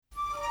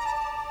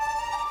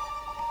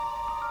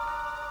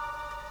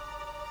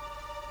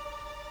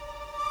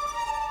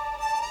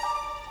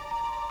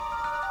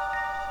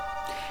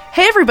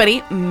Hey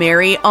everybody,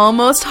 Merry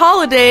Almost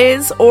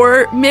Holidays,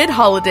 or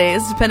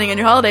Mid-Holidays, depending on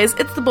your holidays.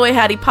 It's the Boy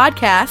Hattie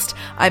Podcast.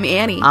 I'm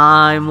Annie.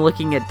 I'm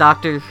looking at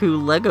Doctor Who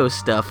Lego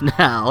stuff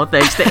now,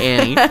 thanks to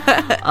Annie.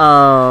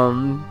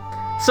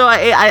 So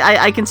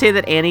I can say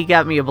that Annie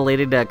got me a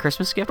belated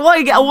Christmas gift.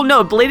 Well,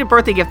 no, a belated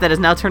birthday gift that has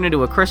now turned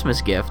into a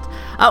Christmas gift.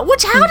 How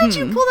did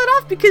you pull that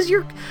off? Because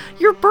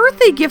your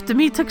birthday gift to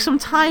me took some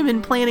time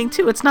in planning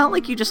too. It's not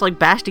like you just like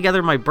bashed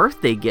together my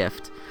birthday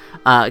gift.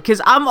 Because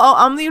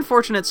I'm the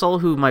unfortunate soul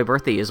who my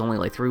birthday is only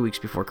like 3 weeks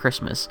before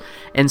Christmas,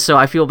 and so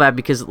I feel bad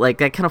because like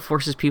that kind of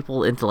forces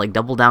people into like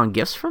double down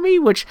gifts for me,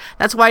 which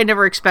that's why I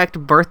never expect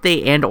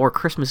birthday and or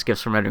Christmas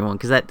gifts from anyone,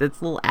 because that's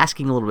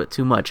asking a little bit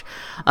too much.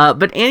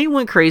 But Annie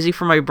went crazy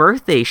for my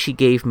birthday. She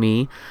gave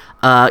me,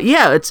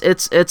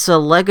 it's a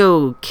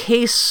Lego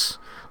case.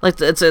 Like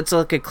it's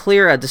like a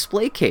clear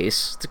display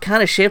case. It's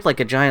kind of shaped like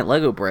a giant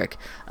Lego brick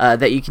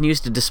that you can use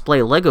to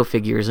display Lego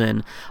figures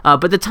in.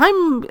 But the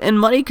time and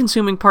money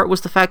consuming part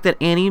was the fact that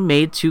Annie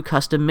made 2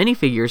 custom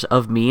minifigures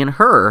of me and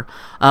her,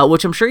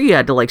 which I'm sure you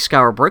had to like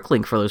scour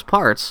Bricklink for those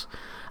parts.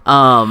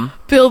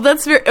 Bill,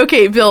 that's very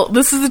okay. Bill,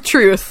 this is the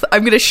truth.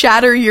 I'm gonna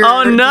shatter your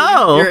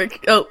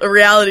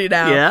reality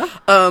now.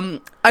 Yeah.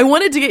 I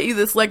wanted to get you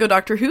this Lego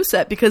Doctor Who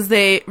set because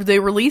they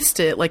released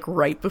it like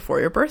right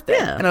before your birthday,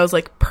 and I was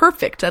like,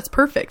 perfect. That's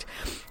perfect.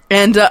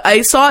 And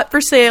I saw it for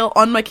sale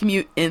on my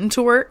commute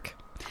into work,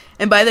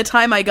 and by the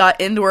time I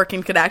got into work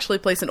and could actually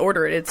place an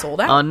order, it had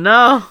sold out. Oh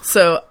no!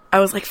 So I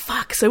was like,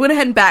 fuck. So I went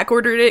ahead and back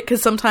ordered it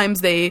because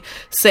sometimes they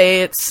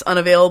say it's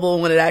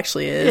unavailable when it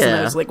actually is, and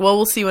I was like, well,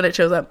 we'll see when it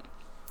shows up.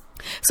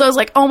 So I was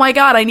like, oh my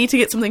god, I need to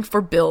get something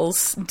for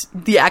Bill's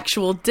the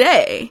actual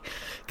day.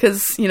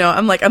 Because, you know,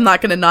 I'm like, I'm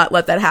not going to not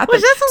let that happen.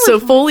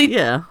 So fully...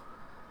 Yeah.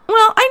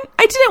 Well, I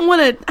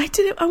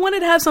wanted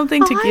to have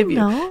something to give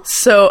you.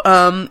 So,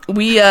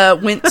 we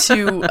went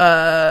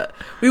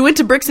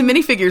to Bricks and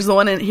Minifigures, the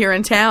one here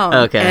in town.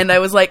 Okay. And I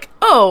was like,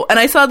 oh, and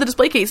I saw the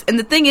display case. And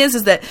the thing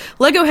is that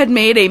Lego had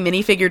made a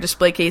minifigure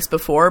display case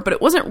before, but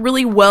it wasn't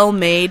really well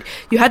made.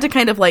 You had to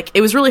kind of like,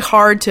 it was really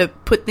hard to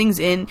put things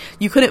in.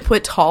 You couldn't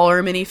put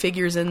taller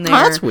minifigures in there. Oh,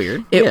 that's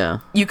weird.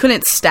 You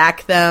couldn't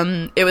stack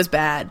them. It was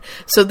bad.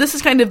 So this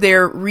is kind of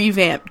their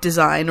revamped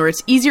design, where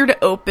it's easier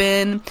to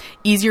open,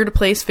 easier to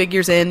place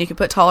figures in. You can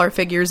put taller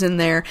figures in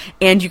there,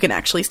 and you can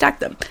actually stack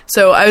them.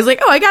 So I was like,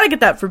 oh, I gotta get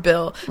that for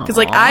Bill, because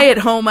like at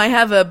home I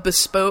have a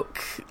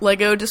bespoke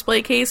Lego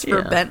display case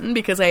for Benton,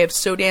 because I have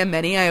so damn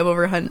many. I have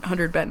over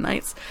 100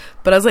 Bentonites.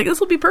 But I was like, this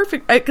will be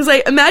perfect, because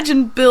I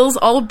imagine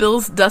all of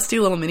Bill's dusty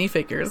little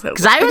minifigures.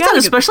 Because I thought,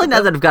 especially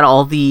now that I've got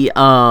all the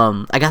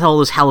I got all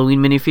those Halloween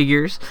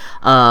minifigures.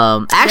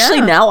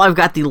 Now I've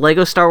got the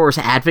Lego Star Wars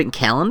Advent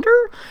Calendar,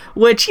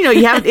 which, you know,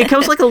 it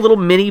comes like a little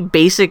mini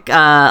basic,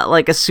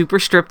 like a super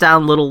stripped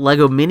down little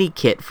Lego mini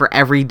kit for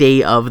every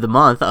day of the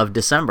month of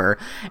December.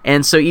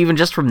 And so even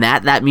just from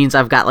that means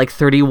I've got like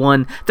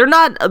 31. They're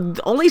not,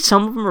 only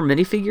some of them are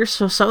minifigures,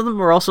 so some of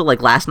them are also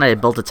like, last night I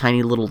built a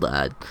tiny little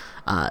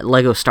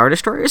Lego Star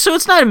Destroyer, so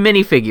it's not a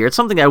minifigure. It's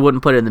something I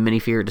wouldn't put in the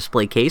minifigure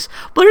display case,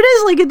 but it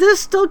is like, it does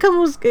still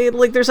come with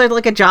like, there's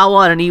like a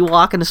Jawa and an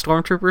Ewok and a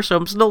Stormtrooper, so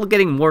I'm still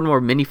getting more and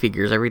more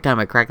minifigures every time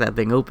I crack that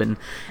thing open.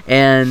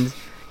 And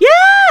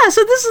yeah,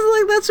 so this is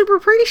like, that's super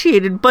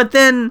appreciated. But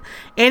then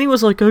Annie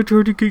was like, I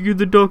tried to get you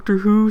the Doctor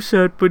Who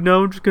set, but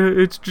now it's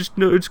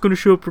gonna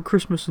show up for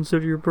Christmas instead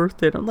of your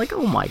birthday. And I'm like,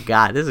 oh my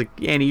god,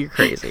 Annie, you're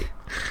crazy.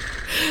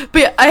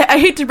 But yeah, I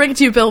hate to break it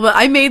to you, Bill, but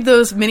I made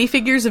those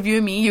minifigures of you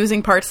and me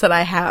using parts that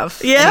I have.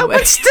 Yeah, anyway.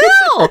 but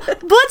still,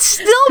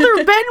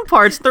 they're Ben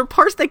parts. They're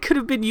parts that could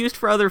have been used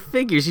for other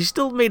figures. You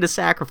still made a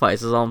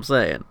sacrifice, is all I'm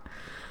saying.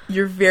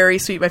 You're very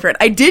sweet, my friend.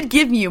 I did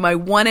give you my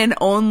one and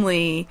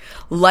only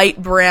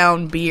light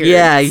brown beard.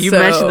 Yeah, you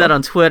mentioned that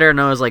on Twitter, and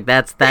I was like,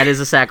 that is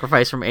a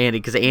sacrifice from Annie,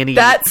 because Annie...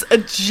 That's a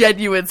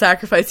genuine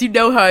sacrifice. You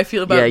know how I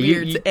feel about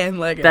beards and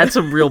Lego. That's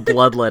some real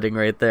bloodletting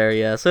right there,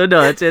 yeah. So,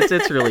 no,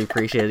 it's really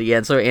appreciated. Yeah,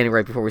 and so Annie,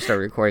 right before we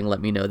started recording, let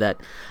me know that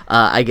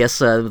I guess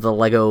the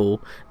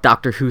Lego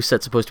Doctor Who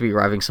set's supposed to be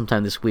arriving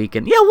sometime this week,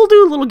 and yeah, we'll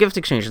do a little gift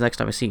exchange the next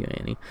time I see you,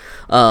 Annie.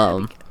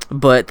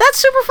 But that's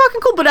super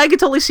fucking cool. But I could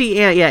totally see,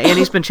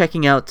 Annie's been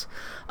checking out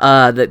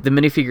the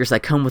minifigures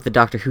that come with the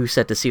Doctor Who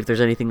set to see if there's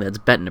anything that's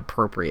Benton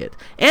appropriate.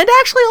 And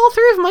actually, all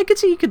 3 of them, I could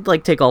see you could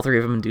like take all 3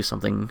 of them and do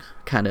something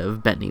kind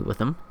of Benton-y with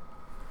them.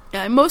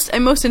 Yeah, I'm most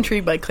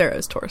intrigued by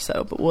Clara's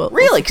torso, but we'll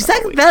really, because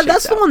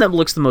that's the one that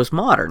looks the most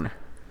modern.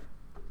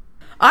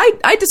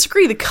 I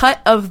disagree. The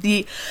cut of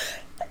the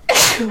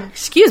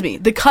excuse me,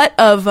 the cut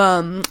of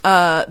the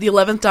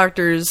 11th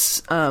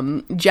Doctor's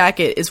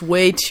jacket is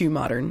way too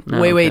modern.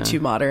 Way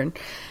too modern.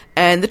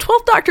 And the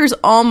 12th Doctor's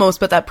almost,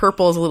 but that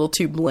purple is a little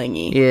too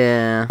blingy.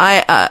 Yeah.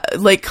 I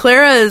like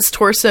Clara's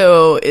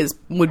torso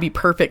would be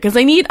perfect, because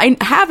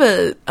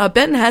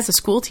Benton has a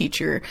school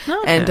teacher,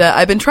 and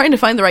I've been trying to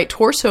find the right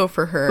torso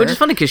for her. Which is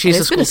funny, because she's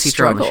a school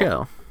teacher on the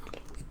show.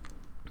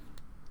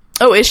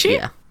 Oh, is she?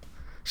 Yeah.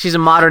 She's a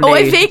modern Oh,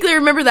 day... I vaguely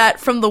remember that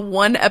from the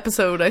one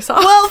episode I saw.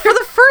 Well, for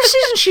the first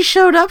season, she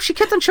showed up. She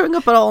kept on showing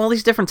up at all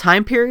these different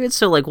time periods.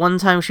 So, like, one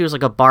time she was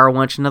like a bar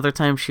wench, another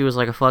time she was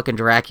like a fucking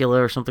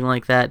Dracula or something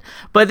like that.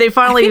 But they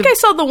finally... I think I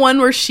saw the one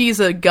where she's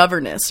a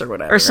governess or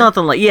whatever. Or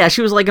something like... Yeah,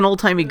 she was like an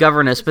old-timey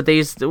governess, but there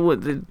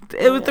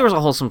was a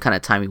wholesome kind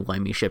of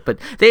timey-wimey shit. But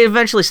they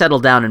eventually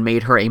settled down and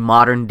made her a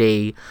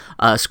modern-day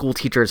school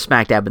teacher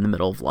smack dab in the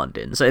middle of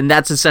London. So, and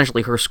that's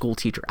essentially her school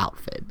teacher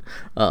outfit.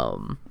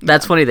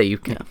 That's funny that you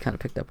kind of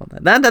picked up on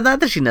that. Not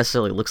that she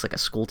necessarily looks like a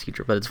school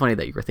teacher, but it's funny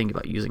that you were thinking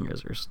about using her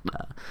as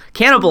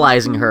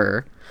cannibalizing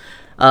her.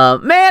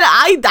 Man,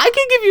 I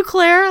can give you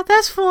Claire.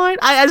 That's fine.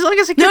 As long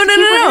as I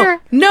can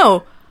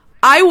No.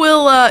 I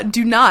will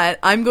do not.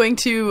 I'm going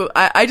to...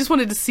 I just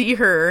wanted to see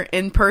her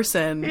in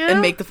person and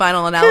make the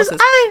final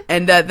analysis.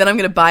 And then I'm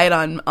going to buy it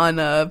on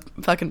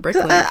fucking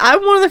Bricklink.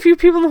 I'm one of the few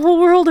people in the whole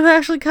world who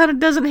actually kind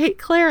of doesn't hate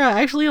Clara,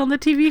 actually, on the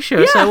TV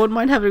show, so I wouldn't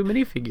mind having a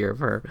minifigure of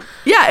her.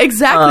 Yeah,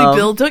 exactly,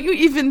 Bill. Don't you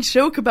even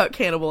joke about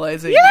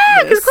cannibalizing.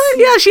 Yeah, because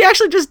she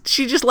actually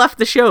just left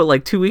the show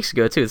like 2 weeks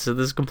ago, too, so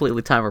this is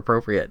completely time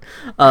appropriate.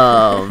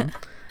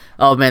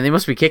 Oh man, they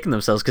must be kicking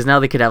themselves because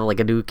now they could have like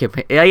a new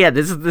campaign. Yeah.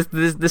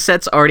 The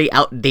set's already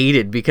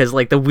outdated because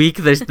like the week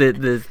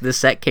the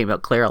set came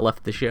out, Clara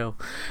left the show.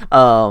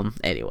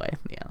 Anyway,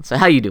 yeah. So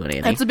how you doing,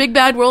 Annie? That's a big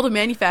bad world of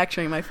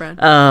manufacturing, my friend.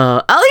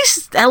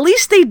 At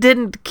least they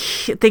didn't.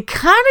 They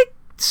kind of.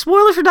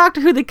 Spoiler for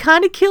Doctor Who, they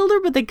kind of killed her,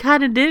 but they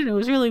kind of didn't. It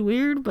was really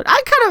weird, but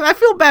I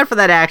feel bad for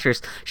that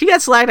actress. She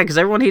got slacked because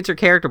everyone hates her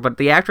character, but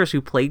the actress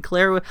who played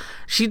Claire,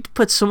 she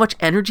put so much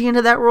energy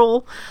into that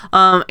role.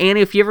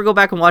 Annie, if you ever go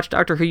back and watch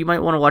Doctor Who, you might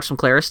want to watch some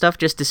Clara stuff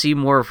just to see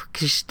more,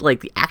 because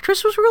like the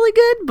actress was really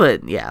good,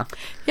 but yeah.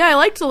 Yeah, I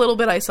liked a little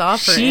bit I saw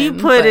for she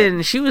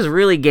was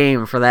really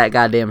game for that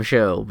goddamn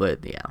show,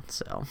 but yeah,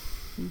 so...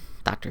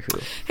 Doctor Who.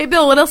 Hey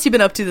Bill, what else you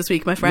been up to this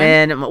week, my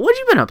friend? Man, what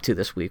you been up to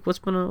this week? What's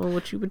up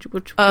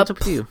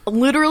with you?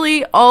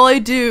 Literally, all I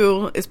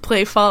do is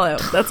play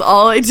Fallout. That's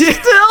all I do.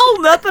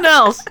 Still nothing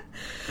else.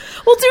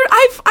 Well, dude,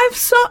 I'm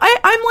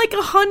like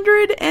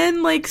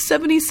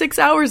 176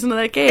 hours into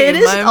that game. It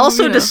is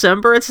also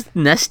December. It's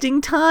nesting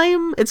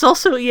time. It's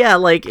also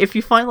like if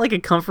you find like a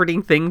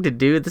comforting thing to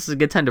do, this is a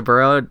good time to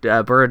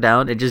burrow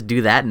down and just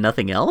do that and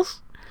nothing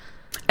else.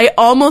 I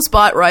almost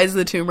bought Rise of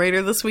the Tomb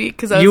Raider this week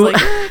because I was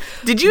like,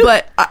 did you?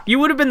 But you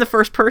would have been the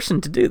first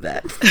person to do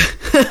that.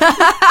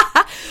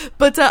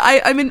 But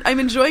I'm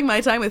enjoying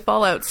my time with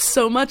Fallout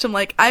so much. I'm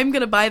like, I'm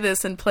gonna buy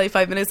this and play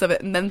 5 minutes of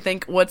it, and then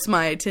think, what's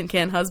my tin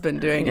can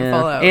husband doing in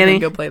Fallout? Annie, and then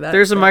go play that.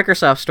 There's a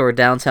Microsoft store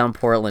downtown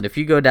Portland. If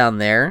you go down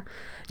there,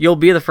 you'll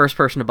be the first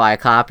person to buy a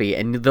copy,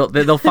 and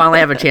they'll finally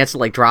have a chance to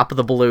like drop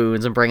the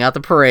balloons and bring out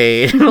the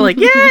parade. We're like,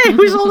 yay,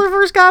 we sold our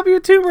first copy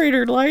of Tomb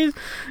Raider. Like,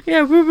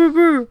 yeah, boo boo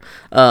boo.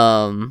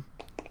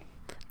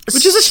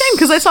 Which is a shame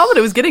because I saw that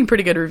it was getting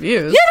pretty good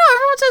reviews. Yeah, no,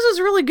 everyone says it's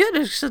really good.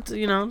 It's just,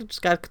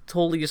 just got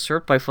totally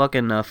usurped by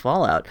fucking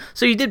Fallout.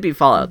 So you did beat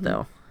Fallout,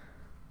 though.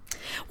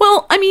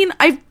 Well, I mean,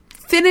 I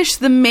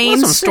finished the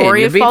main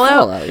story of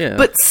Fallout, yeah.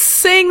 But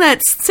saying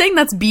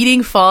that's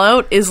beating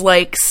Fallout is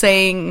like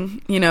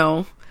saying,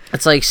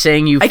 it's like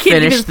saying you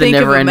finished the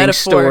never-ending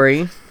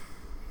story.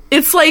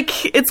 It's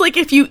like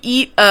if you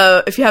eat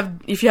if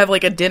you have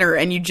like a dinner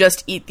and you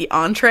just eat the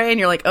entree and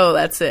you're like, oh,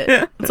 that's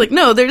it. It's like,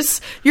 no,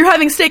 you're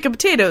having steak and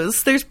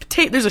potatoes. There's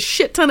a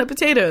shit ton of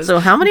potatoes. So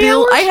how many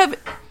Bill, hours?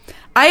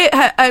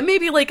 I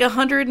maybe like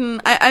 100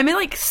 and I'm in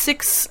like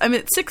 6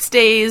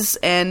 days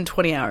and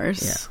 20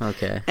 hours. Yeah,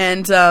 okay.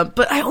 And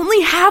but I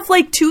only have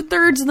like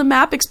 2/3 of the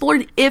map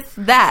explored, if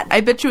that.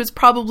 I bet you it's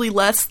probably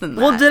less than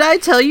that. Well, did I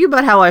tell you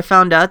about how I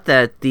found out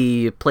that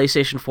the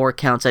PlayStation 4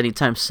 counts any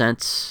time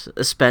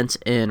spent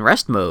in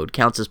rest mode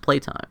counts as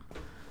playtime?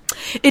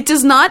 It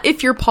does not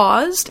if you're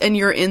paused and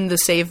you're in the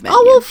save menu.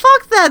 Oh, well,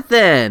 fuck that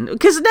then.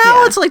 Because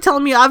now it's like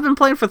telling me I've been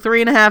playing for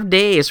 3.5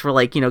 days for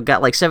like,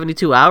 got like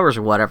 72 hours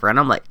or whatever. And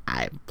I'm like,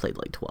 I played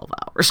like 12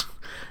 hours.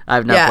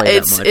 I've not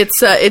played that much.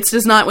 It's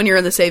just not when you're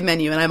in the save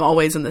menu, and I'm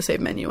always in the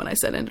save menu when I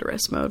set into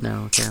rest mode.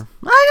 No, okay. I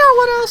know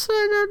what else.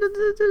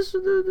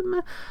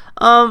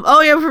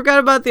 Oh yeah, we forgot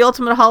about the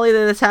ultimate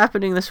holiday that's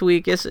happening this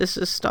week.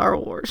 It's Star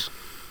Wars.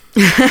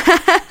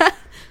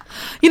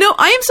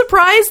 I am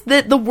surprised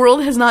that the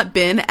world has not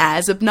been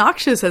as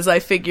obnoxious as I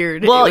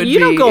figured. Well, it would you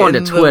don't be go onto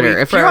in Twitter.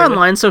 If you're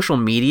online social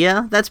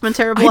media, that's been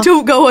terrible. I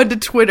don't go onto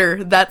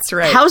Twitter. That's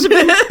right. How's it been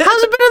in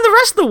the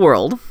rest of the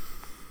world?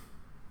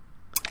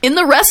 In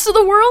the rest of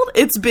the world,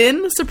 it's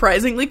been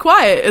surprisingly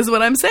quiet, is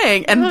what I'm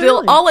saying. And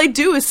Bill, all I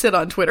do is sit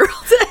on Twitter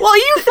all day. Well,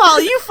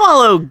 you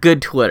follow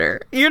good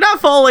Twitter. You're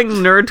not following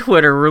nerd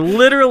Twitter. We're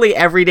literally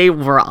every day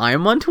where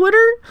I'm on Twitter.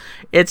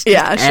 It's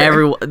just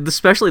everyone,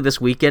 especially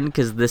this weekend,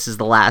 because this is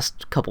the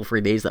last couple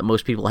free days that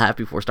most people have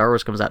before Star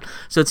Wars comes out.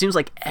 So it seems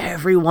like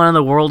everyone in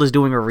the world is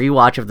doing a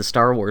rewatch of the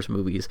Star Wars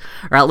movies.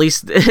 Or at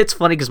least, it's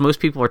funny because most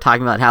people are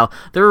talking about how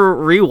they're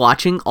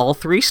rewatching all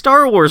 3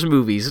 Star Wars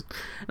movies.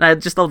 And I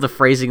just love the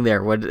phrasing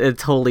there, when it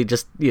totally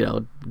just,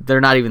 they're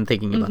not even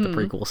thinking about the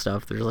prequel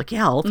stuff. They're like,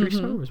 yeah, all 3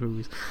 Star Wars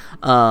movies.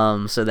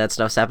 So that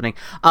stuff's happening.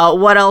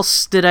 What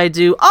else did I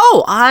do?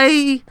 Oh,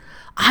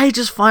 I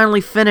just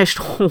finally finished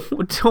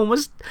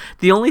almost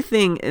the only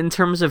thing in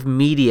terms of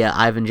media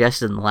I've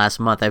ingested in the last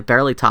month. I've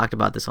barely talked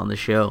about this on the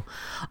show,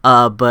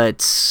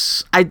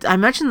 but I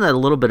mentioned that a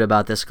little bit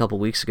about this a couple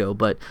weeks ago,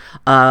 but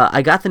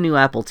I got the new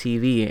Apple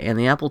TV, and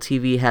the Apple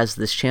TV has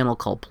this channel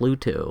called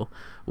Pluto,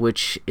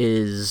 which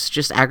is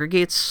just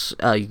aggregates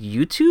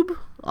YouTube,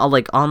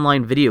 like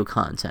online video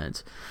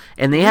content.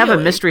 And they have a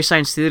Mystery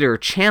Science Theater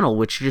channel,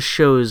 which just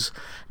shows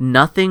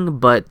nothing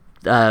but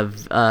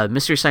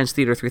Mystery Science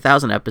Theater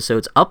 3000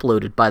 episodes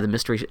uploaded by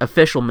the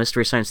official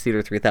Mystery Science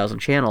Theater 3000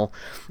 channel.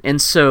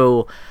 And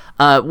so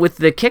with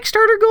the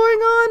Kickstarter going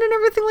on and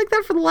everything like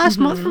that for the last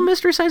month from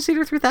Mystery Science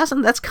Theater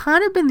 3000, that's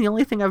kind of been the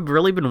only thing I've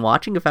really been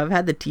watching. If I've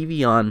had the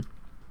TV on,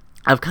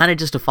 I've kind of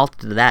just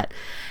defaulted to that.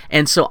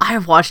 And so I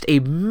have watched a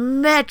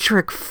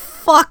metric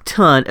fuck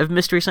ton of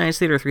Mystery Science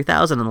Theater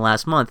 3000 in the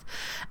last month.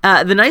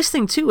 The nice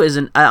thing too is,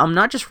 I'm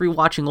not just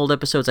rewatching old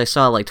episodes I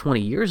saw like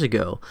 20 years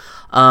ago.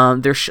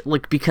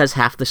 Because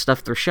half the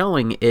stuff they're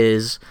showing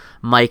is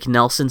Mike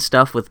Nelson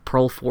stuff with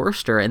Pearl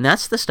Forrester, and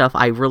that's the stuff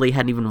I really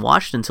hadn't even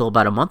watched until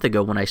about a month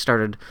ago when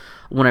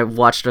I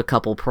watched a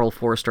couple Pearl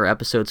Forrester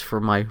episodes for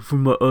my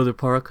other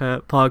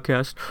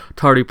podcast,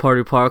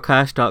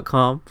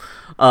 tardypartypodcast.com.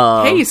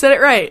 Hey, you said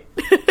it right.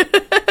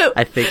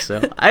 I think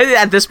so.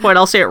 At this point,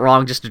 I'll say it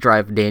wrong just to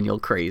drive Daniel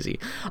crazy.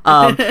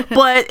 But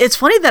it's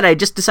funny that I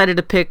just decided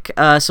to pick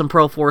some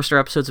Pearl Forrester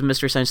episodes of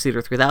Mystery Science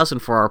Theater 3000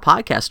 for our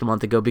podcast a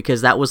month ago,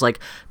 because that was like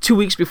 2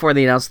 weeks before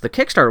they announced the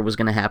Kickstarter was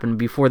going to happen,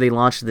 before they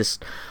launched this,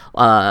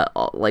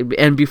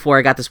 and before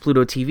I got this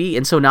Pluto TV.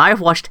 And so now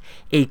I've watched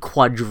a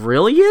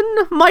quadrillion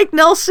Mike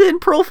Nelson,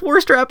 Pearl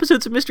Forrester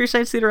episodes of Mystery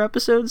Science Theater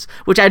episodes,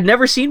 which I'd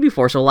never seen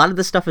before. So a lot of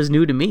this stuff is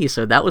new to me.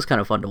 So that was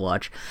kind of fun to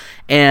watch.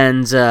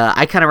 And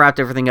I kind of wrapped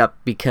everything up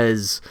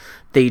because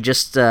they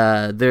just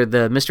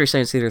the Mystery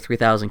Science Theater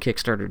 3000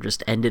 Kickstarter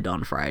just ended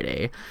on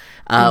Friday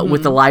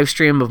with the live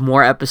stream of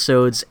more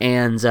episodes.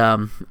 And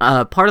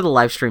part of the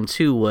live stream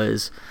too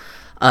was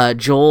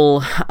Joel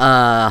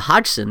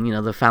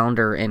Hodgson, the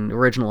founder and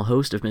original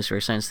host of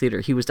Mystery Science Theater.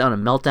 He was down at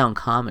Meltdown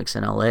Comics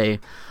in LA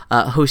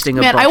hosting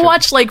a bunch I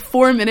watched like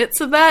 4 minutes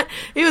of that.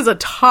 It was a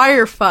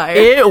tire fire.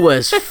 It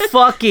was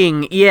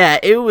fucking, yeah,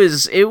 it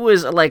was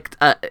like,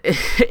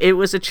 it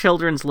was a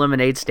children's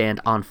lemonade stand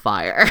on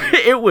fire.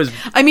 It was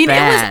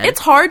bad.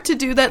 It's hard to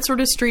do that sort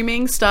of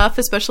streaming stuff,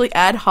 especially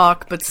ad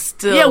hoc, but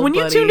still, yeah, when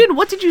you tuned in,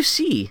 what did you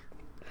see?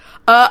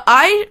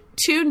 I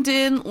tuned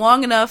in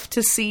long enough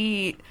to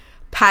see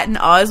Patton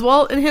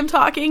Oswalt and him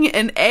talking,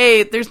 and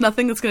there's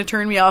nothing that's going to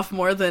turn me off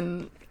more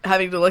than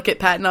having to look at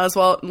Patton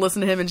Oswalt and listen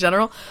to him in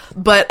general.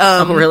 But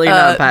really, you're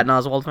not a Patton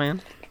Oswalt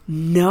fan?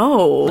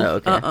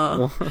 No.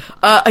 Oh,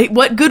 okay.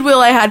 What goodwill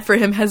I had for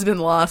him has been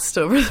lost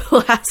over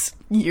the last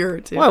year or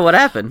two. Why? What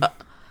happened?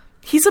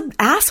 He's an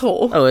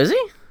asshole. Oh, is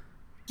he?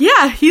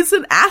 Yeah, he's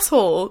an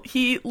asshole.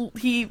 He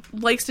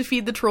likes to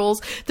feed the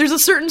trolls. There's a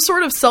certain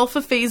sort of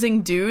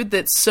self-effacing dude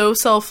that's so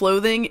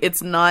self-loathing,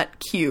 it's not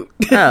cute.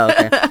 Oh,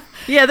 okay.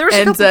 Yeah, there was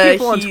a couple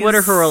people on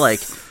Twitter who were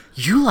like,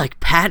 "You like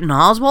Patton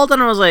Oswalt?"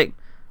 And I was like,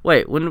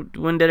 "Wait,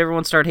 when did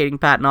everyone start hating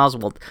Patton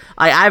Oswalt?"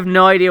 I have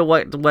no idea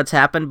what's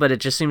happened, but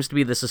it just seems to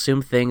be this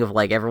assumed thing of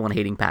like everyone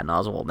hating Patton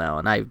Oswalt now,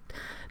 and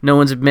no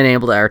one's been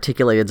able to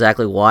articulate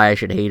exactly why I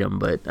should hate him,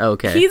 but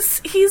okay.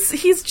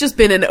 He's just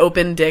been an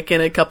open dick in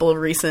a couple of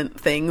recent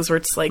things where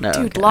it's like,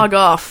 dude, log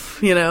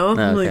off,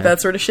 like that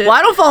sort of shit. Well,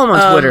 I don't follow him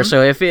on Twitter,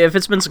 so if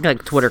it's been some kind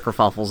of Twitter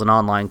kerfuffles and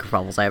online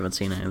kerfuffles, I haven't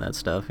seen any of that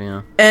stuff,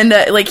 And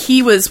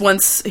he was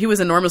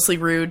enormously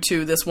rude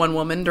to this one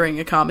woman during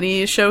a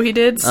comedy show he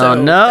did,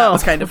 so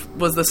that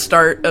was the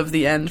start of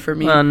the end for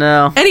me. Oh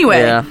no.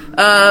 Anyway, yeah.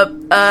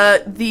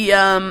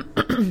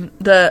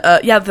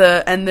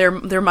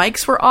 Their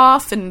mics were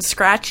off and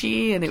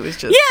scratchy, and it was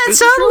just it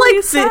sounded really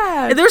like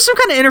sad. There was some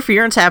kind of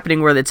interference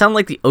happening where it sounded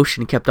like the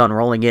ocean kept on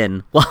rolling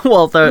in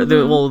while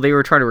they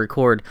were trying to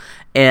record,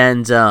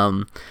 and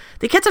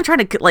they kept on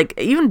trying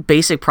to even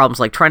basic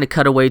problems like trying to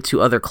cut away to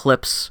other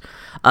clips.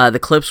 The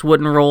clips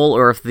wouldn't roll,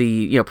 or if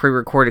the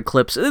pre-recorded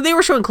clips, they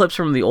were showing clips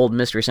from the old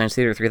Mystery Science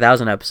Theater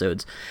 3000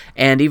 episodes,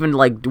 and even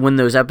like when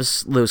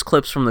those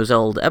clips from those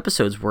old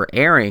episodes were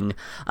airing,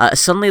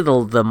 suddenly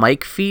the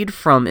mic feed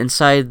from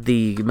inside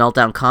the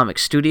Meltdown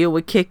Comics studio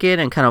would kick in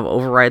and kind of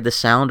override the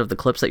sound of the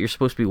clips that you're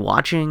supposed to be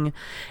watching,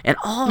 and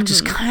all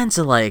just kinds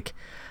of like.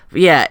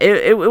 Yeah,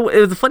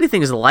 the funny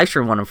thing is the live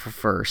stream went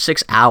for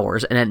 6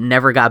 hours, and it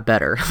never got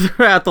better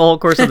throughout the whole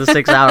course of the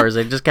 6 hours.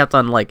 It just kept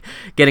on like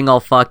getting all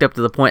fucked up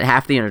to the point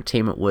half the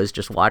entertainment was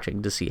just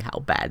watching to see how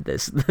bad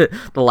the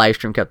live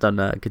stream kept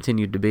on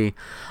continued to be.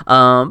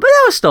 But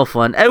that was still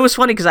fun. It was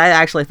funny because I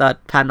actually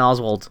thought Patton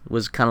Oswalt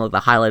was kind of like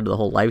the highlight of the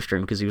whole live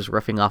stream because he was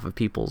riffing off of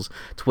people's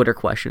Twitter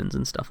questions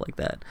and stuff like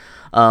that.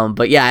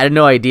 But yeah, I had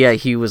no idea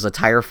he was a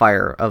tire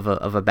fire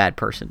of a bad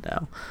person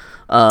now.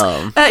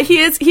 He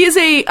is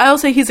a. I'll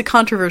say he's a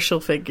controversial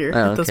figure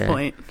at this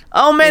point.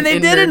 Oh man, they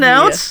did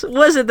announce. Media.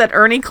 Was it that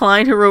Ernie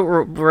Klein, who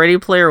wrote Ready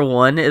Player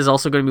One, is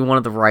also going to be one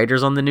of the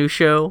writers on the new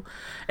show?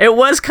 It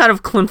was kind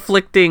of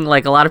conflicting.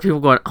 Like, a lot of people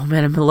going, "Oh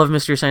man, I love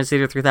Mystery Science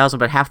Theater 3000,"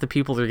 but half the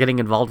people that are getting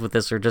involved with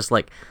this are just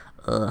like,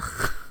 ugh.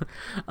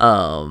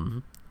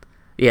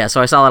 Yeah,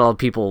 so I saw a lot of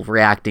people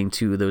reacting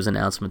to those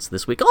announcements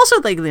this week. Also,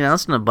 like, they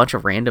announced a bunch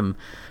of random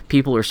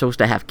people who are supposed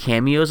to have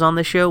cameos on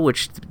the show,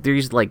 which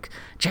there's, like,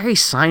 Jerry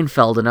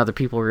Seinfeld and other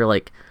people were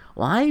like,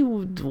 why?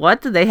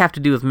 What did they have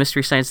to do with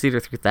Mystery Science Theater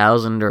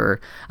 3000?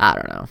 Or, I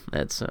don't know.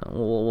 It's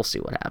we'll see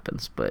what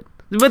happens. But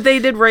they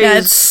did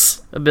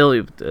raise a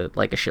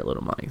shitload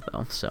of money,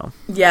 though. So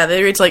yeah,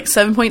 they raised like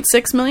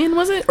 7.6 million,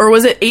 was it? Or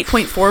was it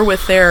 8.4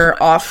 with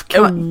their off?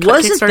 It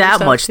wasn't that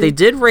much. Too?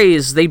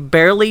 They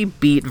barely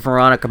beat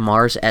Veronica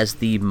Mars as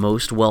the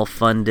most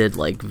well-funded,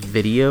 like,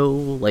 video,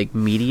 like,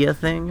 media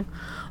thing.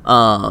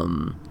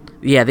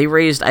 Yeah, they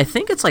raised, I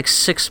think it's like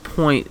 6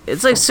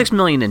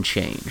 million and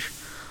change.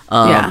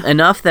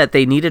 Enough that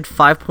they needed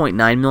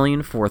 5.9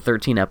 million for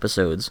 13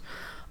 episodes.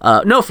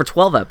 For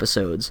 12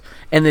 episodes.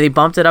 And then they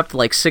bumped it up to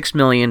like 6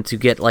 million to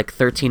get like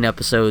 13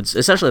 episodes.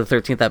 Essentially, the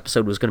 13th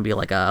episode was going to be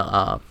like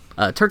a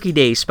Turkey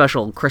Day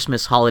special,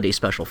 Christmas holiday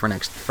special for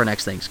next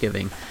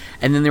Thanksgiving.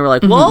 And then they were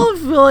like, well,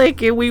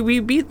 like we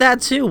beat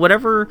that too.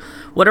 Whatever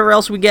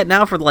else we get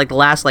now for like the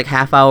last like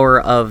half hour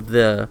of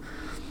the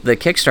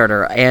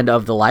Kickstarter and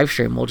of the live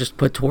stream, we'll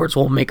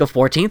make a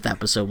 14th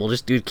episode. We'll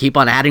just keep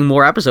on adding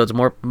more episodes,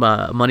 more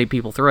money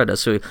people throw at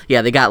us. So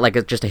yeah, they got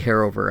like just a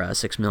hair over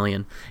 6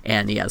 million,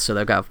 and yeah, so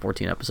they've got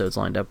 14 episodes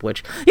lined up.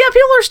 Which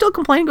people are still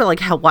complaining about, like,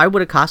 why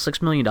would it cost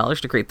 $6 million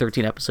to create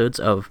 13 episodes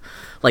of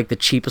like the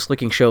cheapest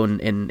looking show in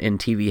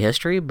TV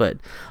history? But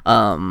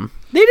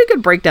they did a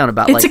good breakdown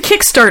about it's a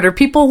Kickstarter.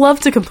 People love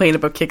to complain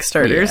about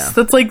Kickstarters. Yeah.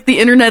 That's like the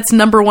internet's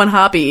number one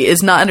hobby,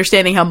 is not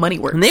understanding how money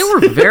works. And they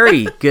were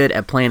very good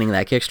at planning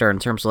that Kickstarter in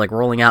terms of like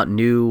rolling out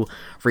new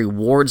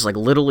rewards, like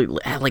literally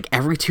like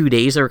every 2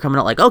 days they were coming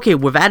out like, okay,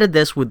 we've added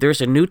this,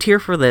 there's a new tier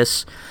for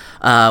this,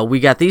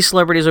 we got these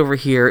celebrities over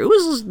here.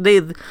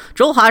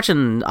 Joel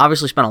Hodgson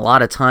obviously spent a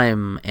lot of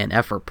time and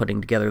effort putting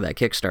together that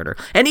Kickstarter.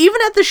 And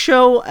even at the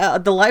show,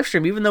 the live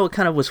stream, even though it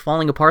kind of was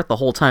falling apart the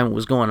whole time it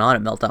was going on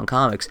at Meltdown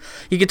Comics,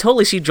 you could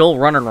totally see Joel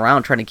running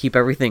around trying to keep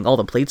all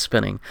the plates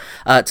spinning,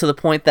 to the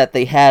point that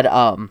they had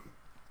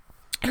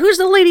who's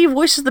the lady who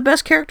voices the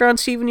best character on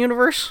Steven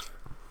Universe?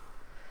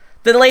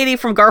 The lady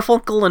from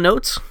Garfunkel and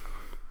Oates.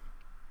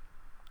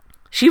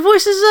 She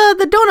voices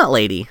the donut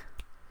lady.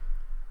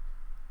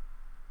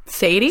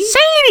 Sadie?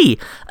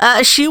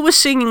 She was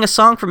singing a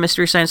song from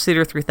Mystery Science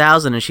Theater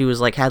 3000, and she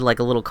was like had like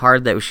a little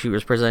card that she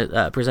was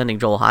presenting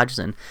Joel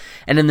Hodgson.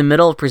 And in the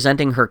middle of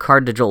presenting her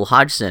card to Joel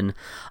Hodgson,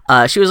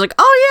 she was like,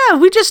 "Oh yeah,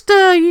 we just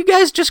you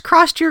guys just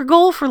crossed your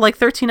goal for like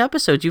 13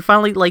 episodes. You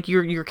finally, like,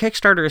 your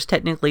Kickstarter is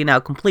technically now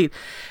complete."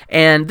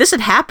 And this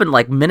had happened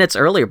like minutes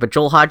earlier, but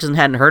Joel Hodgson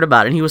hadn't heard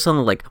about it, and he was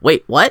suddenly like,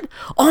 "Wait, what?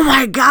 Oh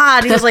my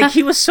god!" He was like,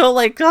 he was so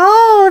like,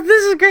 "Oh,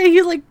 this is great."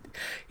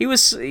 He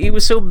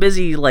was so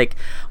busy like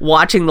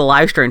watching the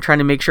live stream, trying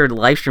to make sure the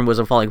live stream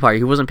wasn't falling apart.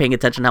 He wasn't paying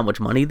attention to how much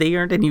money they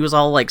earned, and he was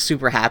all like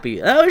super happy.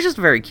 It was just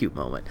a very cute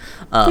moment.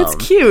 It's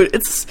cute.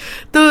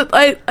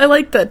 I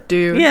like that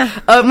dude.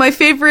 Yeah. My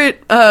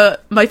favorite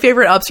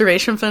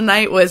observation from the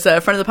night was a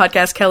friend of the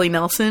podcast, Kelly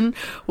Nelson,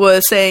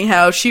 was saying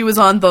how she was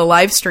on the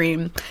live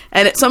stream,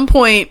 and at some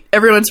point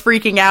everyone's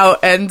freaking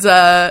out,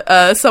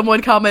 and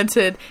someone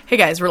commented, "Hey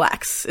guys,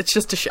 relax. It's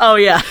just a show." Oh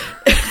yeah.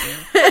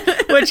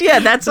 Which, yeah,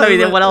 that's, I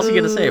mean, what else are you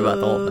going to say about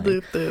the whole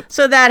thing?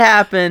 So that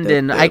happened,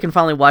 and I can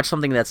finally watch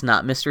something that's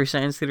not Mystery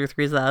Science Theater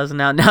 3000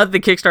 now. Now that the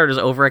Kickstarter is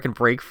over, I can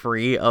break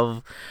free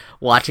of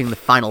watching the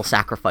final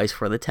sacrifice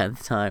for the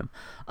 10th time.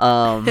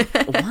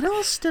 What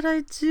else did I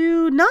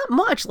do? Not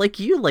much. Like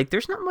you, like,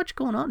 there's not much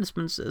going on.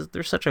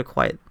 There's such a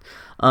quiet...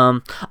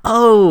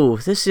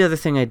 this is the other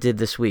thing I did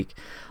this week.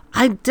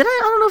 I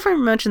don't know if I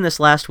mentioned this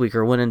last week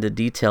or went into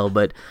detail,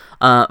 but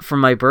for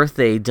my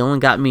birthday,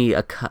 Dylan got me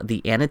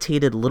the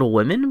Annotated Little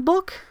Women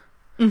book.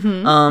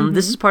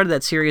 This is part of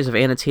that series of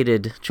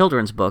annotated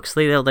children's books.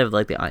 They have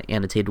like the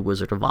Annotated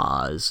Wizard of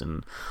Oz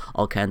and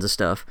all kinds of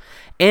stuff.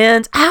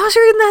 And I was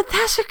reading that.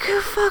 That's a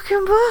good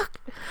fucking book.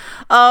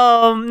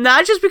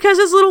 Not just because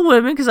it's Little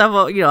Women, because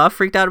I've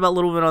freaked out about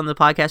Little Women on the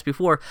podcast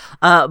before.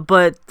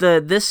 But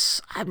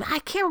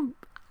I can't.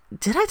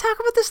 Did I talk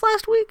about this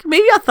last week?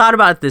 Maybe I thought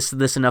about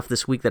this enough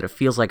this week that it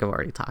feels like I've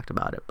already talked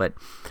about it. But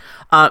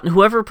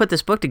whoever put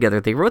this book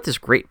together, they wrote this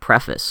great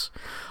preface,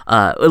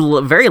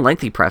 a very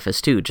lengthy preface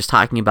too, just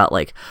talking about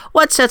like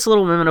what sets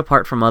Little Women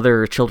apart from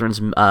other children's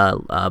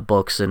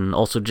books, and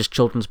also just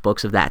children's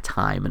books of that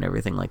time and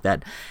everything like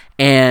that.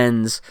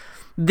 And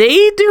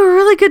they do a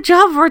really good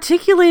job of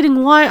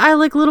articulating why I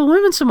like Little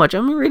Women so much.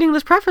 I'm reading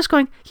this preface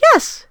going,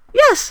 yes.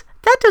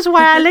 That is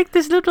why I like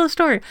this little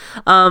story.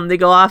 They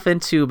go off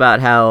into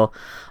about how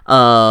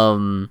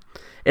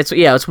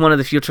It's one of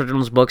the few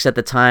children's books at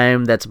the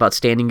time that's about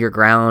standing your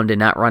ground and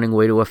not running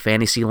away to a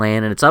fantasy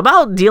land, and it's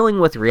about dealing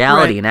with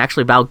reality and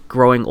actually about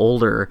growing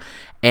older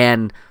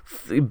and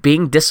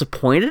being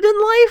disappointed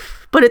in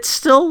life, but it's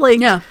still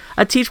like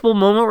a teachable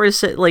moment where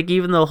it's like,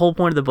 even though the whole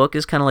point of the book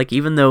is kind of like,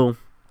 even though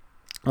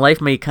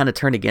life may kind of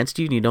turn against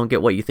you and you don't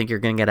get what you think you're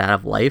going to get out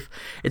of life,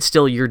 it's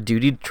still your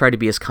duty to try to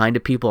be as kind to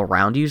people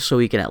around you so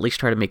you can at least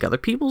try to make other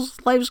people's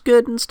lives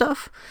good and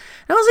stuff.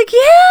 And I was like,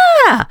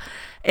 yeah!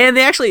 And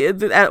they actually,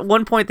 at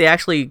one point, they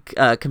actually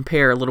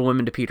compare Little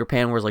Women to Peter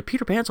Pan, where it's like,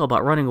 Peter Pan's all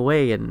about running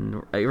away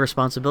and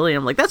irresponsibility. And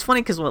I'm like, that's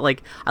funny, because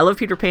like, I love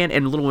Peter Pan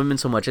and Little Women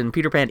so much, and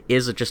Peter Pan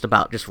is just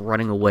about just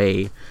running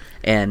away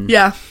and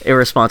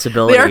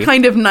irresponsibility. They are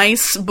kind of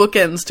nice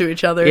bookends to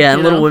each other. Yeah,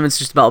 and Little Women's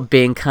just about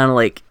being kind of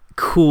like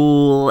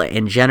cool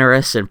and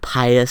generous and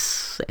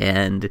pious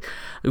and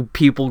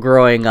people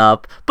growing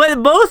up,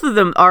 but both of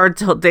them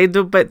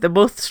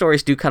both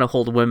stories do kind of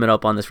hold women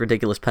up on this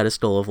ridiculous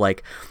pedestal of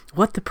like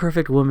what the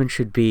perfect woman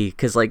should be,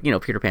 because like, you know,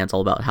 Peter Pan's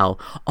all about how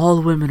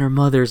all women are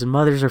mothers and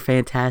mothers are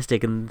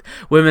fantastic and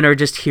women are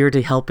just here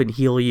to help and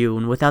heal you,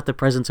 and without the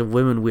presence of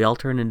women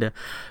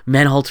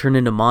men all turn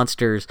into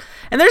monsters.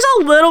 And there's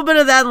a little bit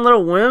of that in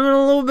Little Women,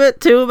 a little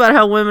bit too, about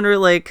how women are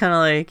like kind of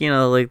like, you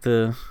know, like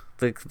the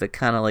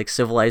kind of like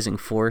civilizing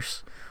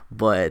force,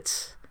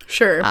 but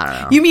sure. I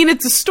don't know. You mean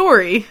it's a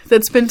story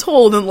that's been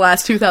told in the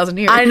last 2,000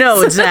 years. I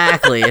know,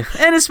 exactly.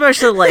 And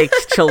especially like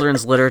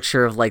children's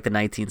literature of like the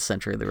 19th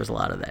century, there was a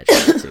lot of that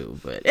shit too.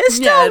 But it's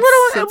still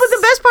but the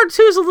best part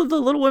too is the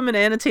Little Women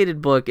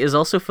annotated book is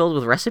also filled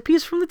with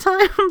recipes from the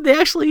time. They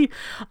actually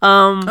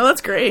oh,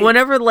 that's great.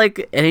 Whenever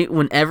any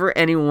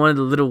one of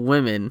the Little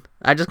Women,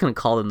 I'm just gonna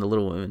call them the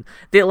Little Women,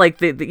 they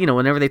you know,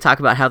 whenever they talk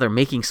about how they're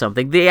making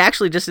something, they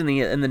actually just in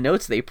the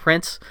notes they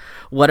print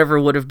whatever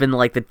would have been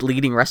like the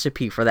leading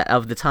recipe for that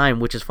of the time,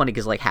 which is funny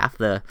because like half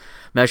the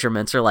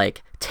measurements are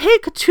like,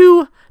 take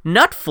 2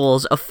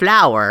 nutfuls of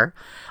flour,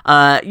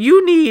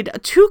 you need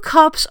 2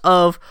 cups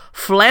of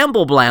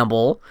flamble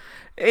blamble.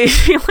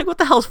 You're like, what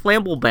the hell's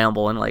flamble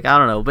bamble? And like, I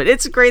don't know, but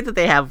it's great that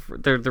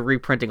they're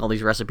reprinting all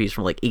these recipes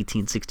from like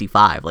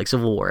 1865, like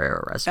Civil War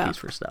era recipes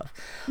for stuff,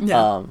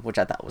 which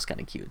I thought was kind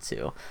of cute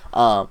too.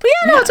 But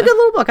it's a good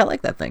little book. I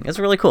like that thing. It's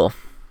really cool.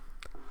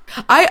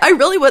 I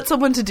really want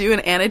someone to do an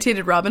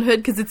annotated Robin Hood,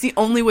 because it's the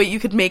only way you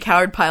could make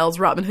Howard Pyle's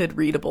Robin Hood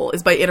readable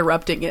is by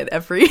interrupting it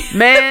every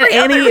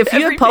Annie, if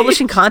you had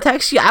publishing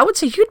contacts, I would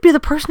say you'd be the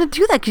person to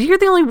do that, because you're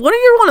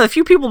one of the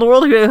few people in the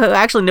world who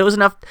actually knows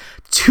enough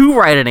to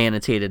write an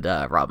annotated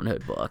Robin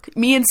Hood book.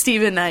 Me and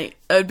Stephen Knight.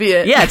 That would be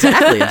it. Yeah,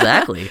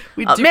 exactly.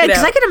 Man,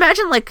 because I can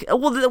imagine, like,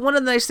 one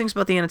of the nice things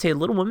about the annotated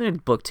Little Women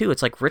book, too,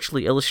 it's, like,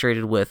 richly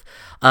illustrated with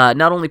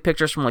not only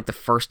pictures from, like, the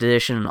first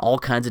edition and all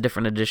kinds of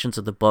different editions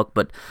of the book,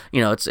 but,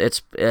 you know,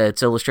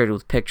 it's illustrated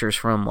with pictures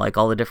from, like,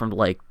 all the different,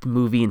 like,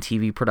 movie and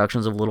TV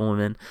productions of Little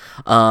Women.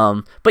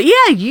 But,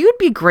 yeah, you'd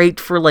be great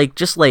for, like,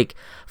 just, like,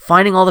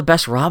 finding all the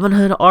best Robin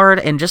Hood art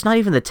and just not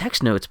even the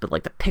text notes, but,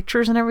 like, the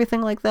pictures and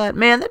everything like that.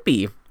 Man, that'd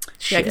be...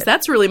 Shit. Yeah, because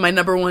that's really my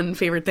number one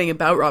favorite thing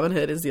about Robin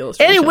Hood is the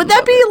illustration. Anyway, would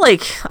that be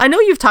like... I know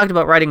you've talked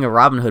about writing a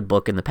Robin Hood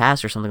book in the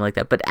past or something like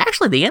that, but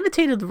actually the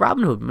annotated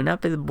Robin Hood would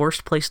not be the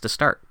worst place to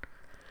start.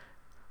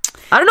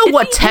 I don't know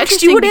what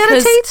text you would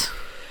annotate.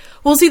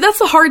 Well, see, that's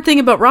the hard thing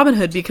about Robin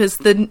Hood, because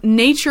the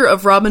nature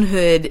of Robin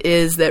Hood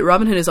is that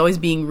Robin Hood is always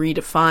being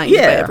redefined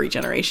by every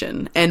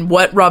generation. And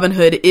what Robin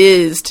Hood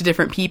is to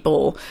different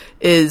people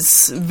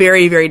is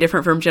very, very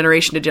different from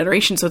generation to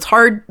generation. So it's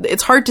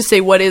hard to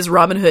say what is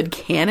Robin Hood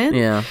canon.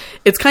 Yeah.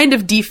 It's kind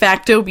of de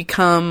facto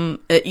become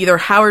either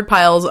Howard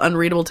Pyle's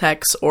unreadable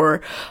text or,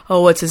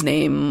 what's his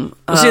name?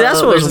 Well, see, that's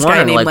what I was this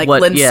wondering. guy named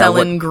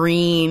Linsellen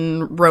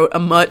Green wrote a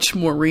much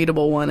more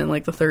readable one in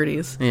like the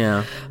 30s.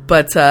 Yeah.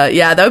 But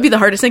that would be the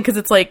hardest thing, because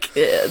it's like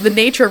the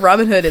nature of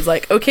Robin Hood is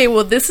like, okay,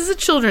 well, this is a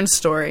children's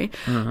story,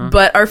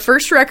 but our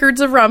first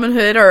records of Robin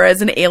Hood are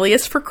as an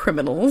alias for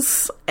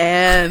criminals,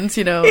 and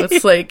you know,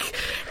 it's like,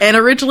 and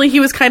originally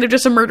he was kind of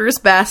just a murderous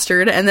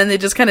bastard, and then they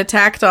just kind of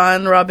tacked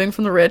on robbing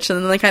from the rich,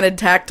 and then they kind of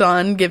tacked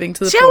on giving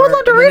to the poor. I would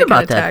love to read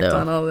about that, tacked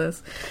on all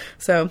this.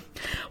 So,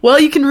 well,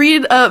 you can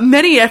read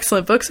many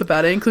excellent books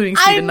about it, including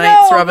Stephen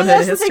Knight's Robin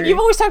Hood history. You've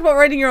always talked about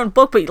writing your own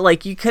book, but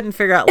like you couldn't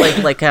figure out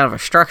like kind of a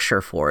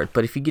structure for it.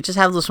 But if you could just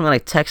have this one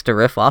like text to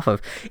riff off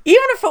of,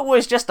 even if it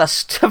was just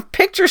a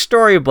picture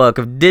storybook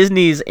of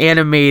Disney's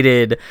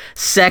animated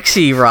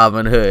sexy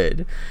Robin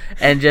Hood,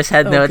 and just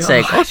had notes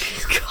saying, "Oh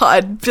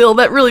God, Bill,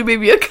 that really made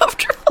me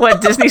uncomfortable."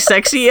 What, Disney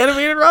sexy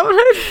animated Robin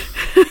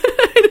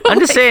Hood? I'm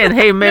just saying,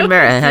 hey, Mary,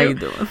 how you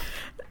doing?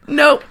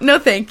 No,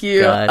 thank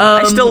you.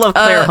 I still love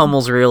Claire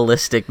Hummel's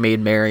realistic Maid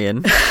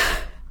Marian.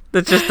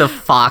 That's just a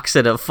fox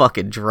in a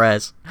fucking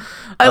dress.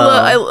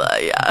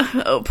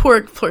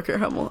 Poor Claire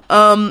Hummel.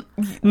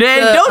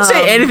 Don't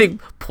say anything.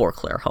 Poor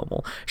Claire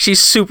Hummel.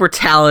 She's super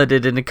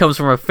talented, and it comes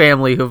from a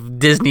family of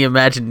Disney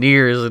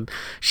Imagineers, and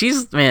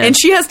and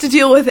she has to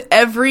deal with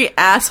every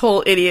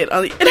asshole idiot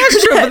on the internet.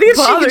 That's true, but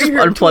she can just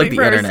unplug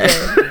the internet.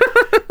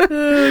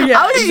 Yeah,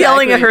 I was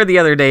yelling at her the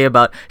other day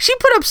about, she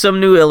put up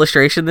some new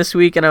illustration this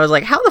week, and I was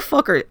like, how the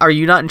fuck are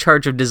you not in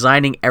charge of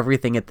designing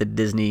everything at the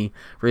Disney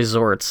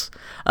resorts?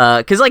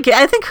 Because, like,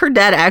 I think her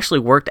dad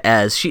actually worked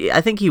I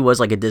think he was,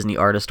 like, a Disney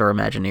artist or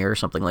Imagineer or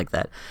something like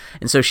that.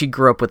 And so she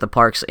grew up with the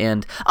parks,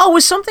 and, it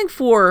was something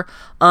for,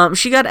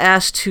 she got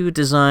asked to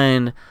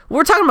design,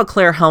 we're talking about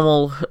Claire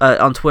Hummel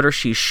on Twitter.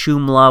 She's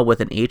Shumla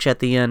with an H at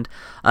the end.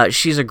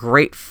 She's a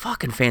great,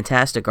 fucking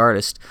fantastic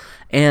artist.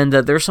 And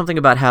there's something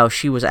about how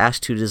she was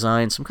asked to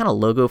design some kind of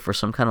logo for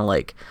some kind of,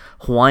 like,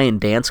 Hawaiian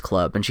dance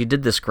club. And she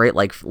did this great,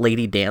 like,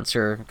 lady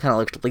dancer, kind of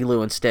like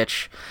Lilo and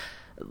Stitch,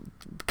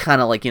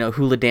 kind of like,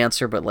 hula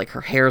dancer, but, like,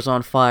 her hair's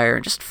on fire.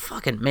 And just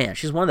fucking, man,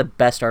 she's one of the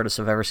best artists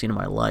I've ever seen in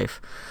my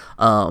life.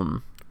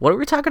 What are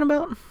we talking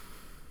about?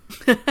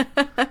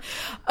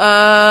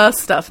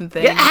 Stuff and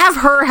things. Yeah, have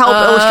her help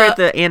illustrate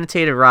the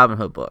annotated Robin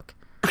Hood book.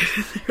 Is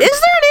there an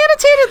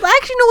annotated?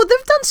 Actually, no.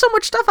 They've done so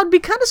much stuff. I'd be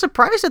kind of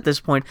surprised at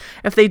this point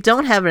if they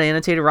don't have an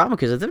annotated Robin,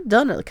 because they've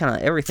done kind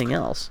of everything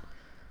else.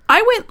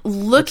 I went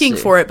looking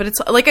for it, but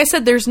it's like I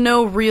said, there's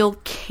no real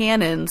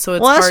canon, so it's hard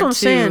to... Well, that's what I'm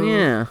saying,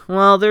 yeah.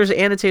 Well, there's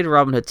annotated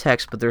Robin Hood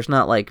text, but there's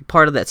not, like,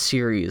 part of that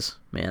series.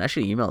 Man, I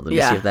should email them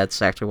to see if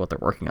that's actually what they're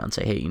working on.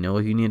 Say, hey, you know who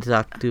you need to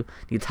talk to? You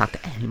need to talk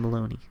to Annie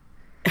Maloney.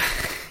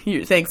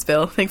 Thanks,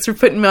 Bill. Thanks for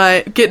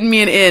getting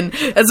me an in,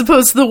 as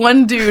opposed to the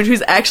one dude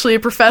who's actually a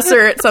professor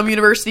at some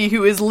university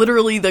who is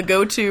literally the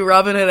go-to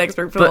Robin Hood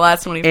expert for the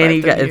last 25 years. And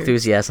he got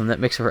enthusiasm that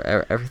makes for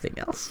everything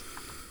else.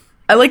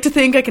 I like to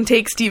think I can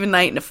take Stephen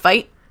Knight in a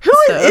fight.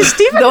 Is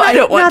Stephen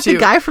Knight not the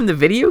guy from the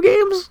video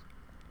games?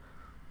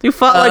 Who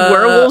fought like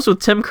werewolves with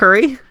Tim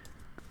Curry?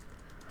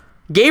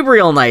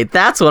 Gabriel Knight,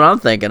 that's what I'm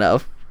thinking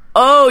of.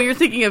 Oh, you're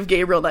thinking of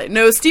Gabriel Knight.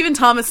 No, Stephen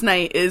Thomas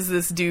Knight is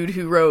this dude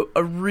who wrote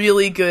a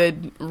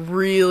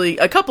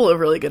couple of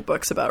really good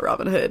books about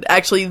Robin Hood.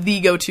 Actually,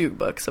 the go-to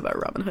books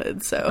about Robin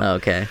Hood. So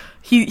okay,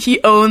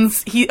 he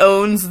owns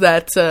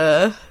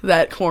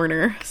that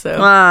corner. So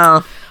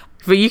wow,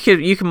 but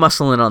you can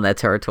muscle in on that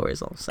territory,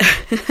 is all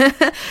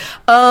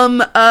I'm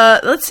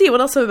saying. Let's see,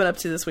 what else have I been up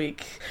to this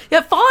week?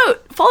 Yeah,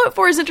 Fallout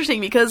 4 is interesting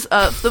because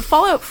the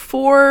Fallout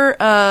 4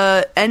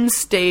 end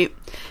state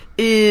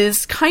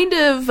is kind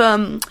of,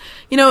 the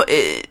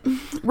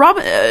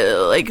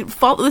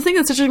thing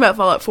that's interesting about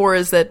Fallout 4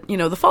 is that,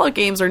 the Fallout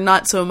games are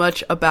not so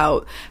much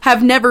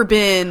have never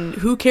been,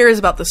 who cares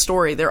about the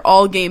story? They're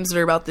all games that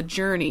are about the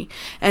journey.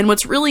 And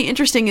what's really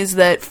interesting is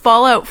that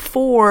Fallout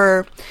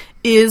 4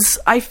 is,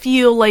 I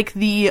feel like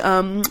the,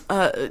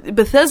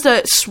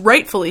 Bethesda,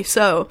 rightfully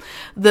so,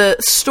 the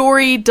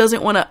story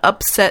doesn't want to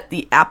upset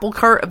the apple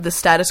cart of the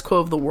status quo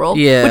of the world,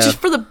 which is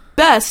for the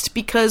best,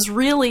 because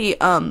really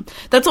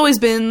that's always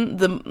been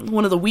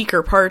one of the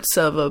weaker parts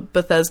of a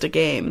Bethesda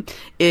game,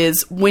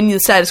 is when the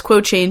status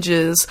quo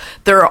changes,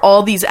 there are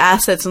all these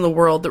assets in the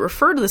world that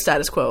refer to the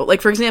status quo.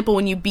 Like, for example,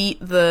 when you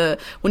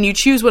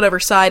choose whatever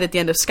side at the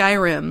end of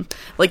Skyrim,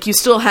 like, you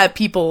still have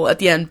people at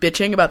the end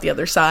bitching about the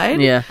other side.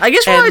 Yeah, I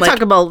guess when we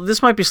talk about,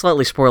 this might be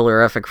slightly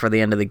spoilerific for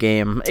the end of the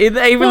game, even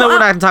though we're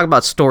not going to talk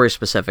about story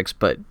specifics,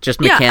 but just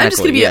mechanically. I'm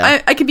just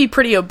gonna I can be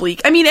pretty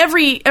oblique. I mean,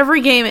 every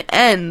game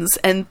ends,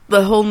 and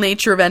the whole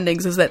nature of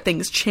endings is that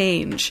things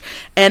change.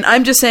 And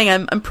I'm just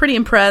saying, I'm pretty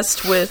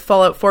impressed with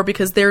Fallout 4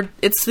 because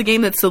it's the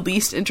game that's the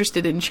least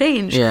interested in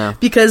change. Yeah.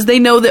 Because they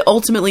know that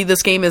ultimately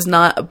this game is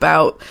not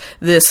about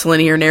this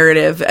linear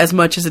narrative as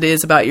much as it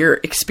is about your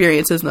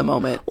experiences in the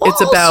moment. Well,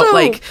 it's about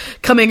like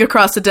coming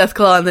across a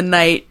Deathclaw in the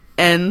night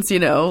and,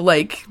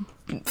 like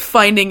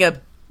finding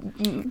a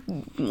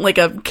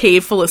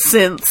cave full of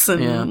synths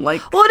and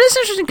well, it is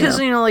interesting because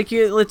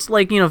it's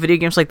like video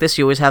games like this,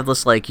 you always have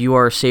this like you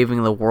are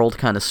saving the world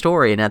kind of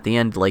story, and at the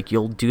end like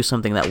you'll do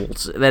something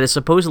that is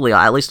supposedly,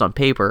 at least on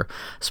paper,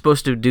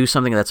 supposed to do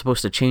something that's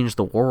supposed to change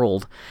the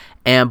world,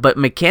 but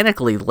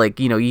mechanically like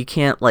you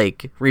can't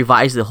like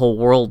revise the whole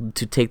world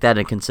to take that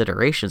into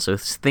consideration, so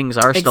things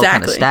are still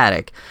kind of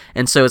static,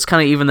 and so it's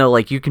kind of, even though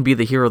like you can be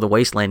the hero of the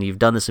wasteland, you've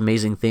done this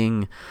amazing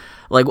thing.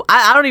 Like,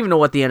 I don't even know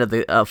what the end of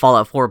the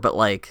Fallout 4, but,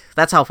 like,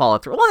 that's how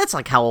Fallout 3... Well, that's,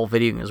 like, how all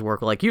video games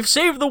work. Like, you've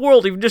saved the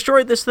world, you've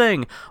destroyed this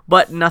thing,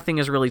 but nothing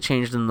has really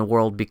changed in the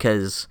world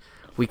because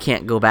we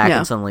can't go back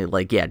and suddenly,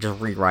 like,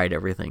 just rewrite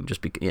everything. But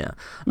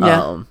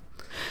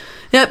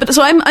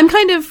so I'm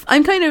kind of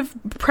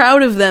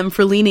proud of them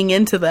for leaning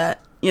into that,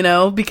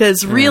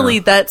 because really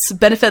that's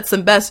benefits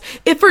them best.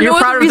 If for You're no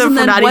proud other reason of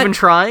them for than not even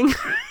trying?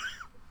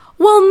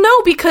 Well,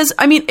 no, because,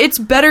 I mean, it's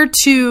better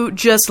to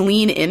just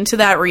lean into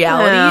that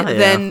reality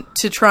than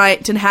to try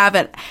to have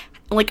it.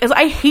 Like, as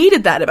I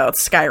hated that about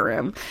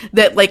Skyrim,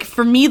 that, like,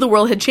 for me, the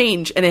world had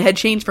changed, and it had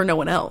changed for no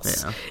one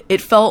else. Yeah. It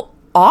felt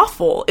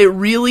awful. It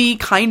really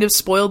kind of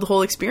spoiled the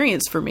whole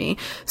experience for me.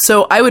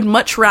 So I would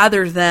much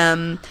rather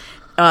them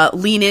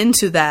lean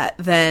into that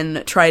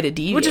than try to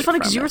deviate. Which is funny,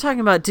 because you were talking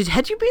about,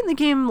 had you beaten the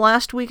game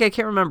last week? I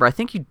can't remember. I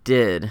think you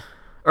did.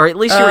 Or at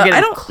least you were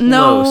getting close.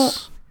 No.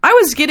 I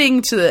was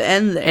getting to the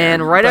end there.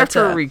 And right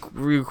after we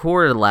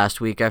recorded last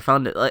week, I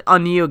found it, like,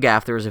 on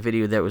NeoGAF, there was a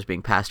video that was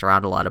being passed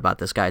around a lot about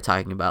this guy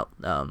talking about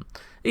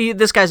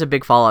this guy's a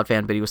big Fallout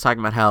fan, but he was talking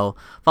about how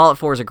Fallout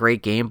 4 is a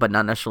great game, but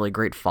not necessarily a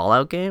great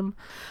Fallout game.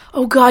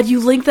 Oh God, you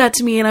linked that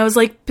to me, and I was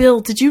like, Bill,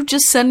 did you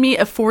just send me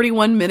a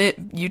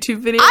 41-minute YouTube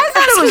video? I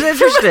thought it was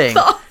interesting.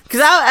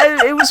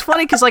 Because it was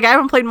funny, because like I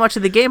haven't played much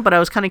of the game, but I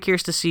was kind of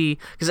curious to see,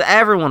 because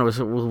everyone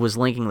was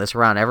linking this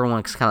around.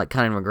 Everyone was kind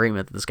of in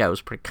agreement that this guy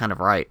was kind of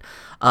right.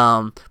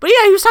 But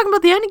yeah, he was talking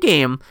about the end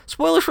game.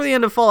 Spoilers for the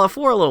end of Fallout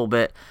 4 a little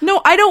bit.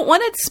 No, I don't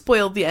want to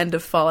spoil the end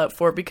of Fallout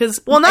 4 because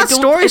not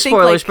story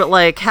spoilers, but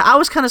like I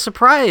was kind of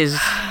surprised.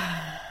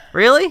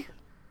 Really?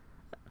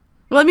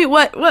 Well, I mean,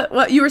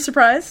 what? You were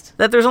surprised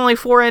that there's only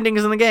 4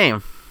 endings in the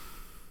game.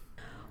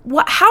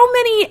 What? How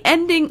many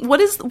ending? What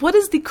is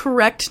the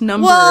correct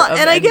number? Well, of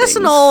and I endings? guess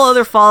in all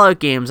other Fallout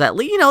games, at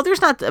least there's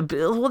not.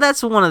 Well,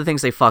 that's one of the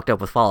things they fucked up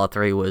with Fallout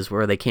 3 was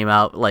where they came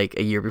out like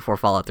a year before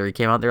Fallout 3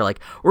 came out. They're like,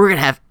 we're gonna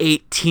have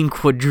 18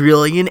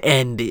 quadrillion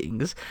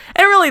endings,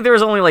 and really there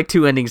was only like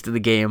 2 endings to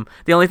the game.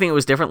 The only thing that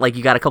was different, like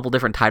you got a couple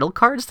different title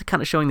cards to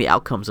kind of showing the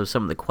outcomes of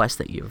some of the quests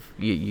that you've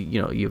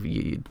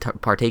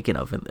partaken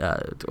of over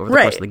the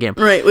course of the game.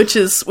 Right, which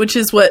is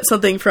what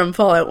something from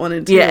Fallout 1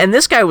 and 2. Yeah, and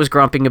this guy was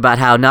grumping about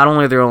how not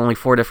only there are only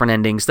 4 different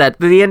endings, that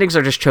the endings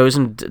are just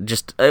chosen,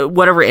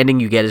 whatever ending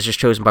you get is just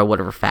chosen by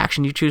whatever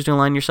faction you choose to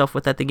align yourself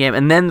with at the game.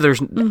 And then there's,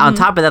 on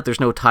top of that,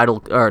 there's no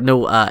title, or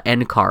no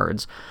end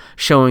cards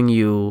showing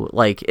you,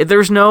 like,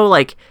 there's no,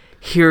 like,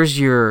 here's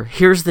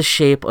the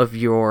shape of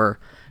your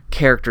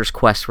character's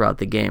quest throughout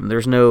the game.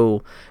 There's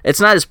no, it's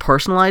not as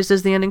personalized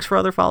as the endings for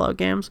other Fallout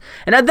games.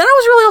 And then I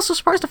was really also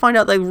surprised to find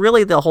out that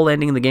really the whole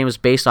ending of the game is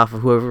based off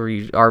of whoever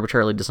you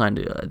arbitrarily decide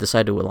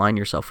to align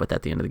yourself with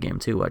at the end of the game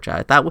too, which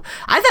I thought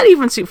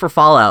even for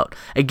Fallout,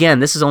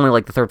 again, this is only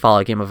like the 3rd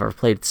Fallout game I've ever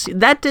played,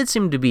 that did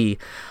seem to be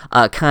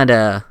kind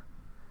of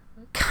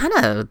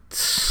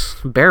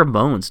bare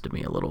bones to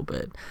me a little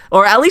bit,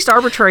 or at least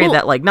arbitrary.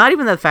 That like not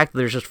even the fact that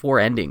there's just 4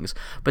 endings,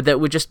 but that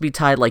would just be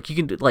tied, like you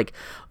can do, like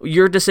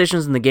your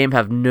decisions in the game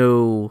have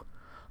no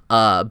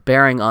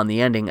bearing on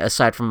the ending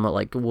aside from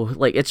like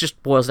it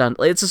just boils down.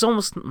 It's just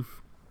almost.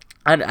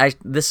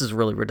 This is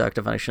really reductive,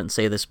 and I shouldn't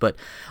say this, but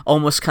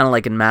almost kind of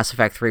like in Mass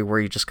Effect 3, where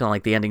you just kind of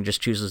like the ending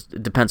just chooses.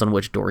 It depends on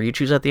which door you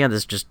choose at the end.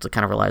 This just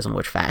kind of relies on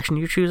which faction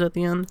you choose at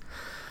the end.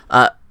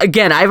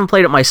 Again, I haven't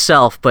played it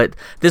myself, but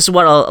this is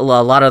what a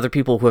lot of other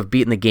people who have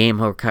beaten the game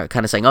who are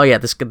kind of saying, oh yeah,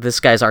 this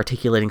guy's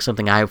articulating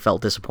something I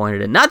felt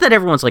disappointed in. Not that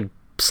everyone's like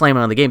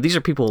slamming on the game. These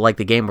are people who like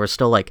the game who are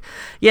still like,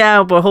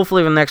 yeah, but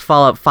hopefully in the next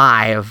Fallout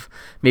 5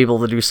 be able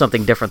to do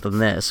something different than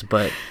this,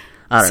 but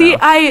I don't know.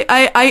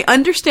 I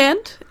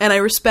understand and I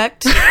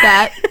respect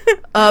that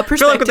perspective. I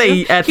feel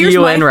like at the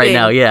UN right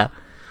now, yeah.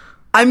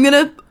 I'm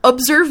going to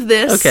observe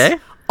this. Okay.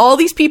 All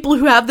these people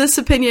who have this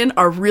opinion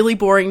are really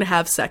boring to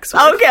have sex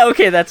with.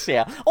 Okay, that's,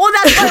 yeah. Well,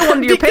 that's why I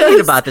wanted your opinion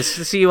about this,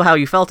 to see how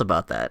you felt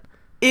about that.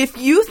 If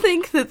you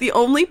think that the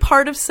only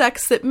part of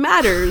sex that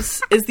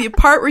matters is the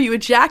part where you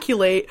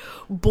ejaculate,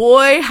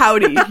 boy,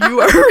 howdy,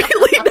 you are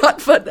really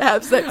not fun to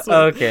have sex with.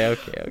 Okay.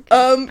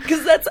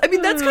 Because that's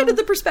kind of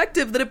the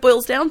perspective that it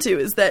boils down to,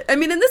 is that,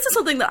 and this is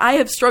something that I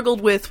have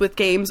struggled with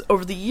games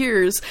over the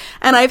years,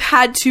 and I've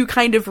had to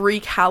kind of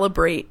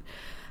recalibrate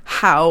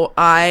how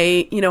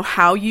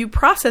how you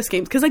process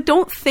games, because I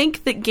don't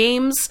think that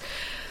games,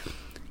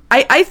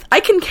 I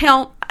can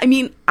count,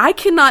 I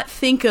cannot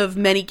think of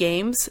many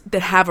games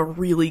that have a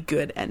really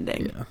good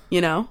ending,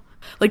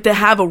 like to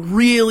have a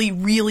really,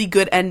 really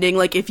good ending.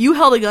 Like if you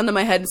held a gun to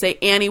my head and say,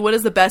 Annie, what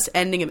is the best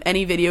ending of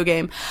any video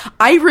game?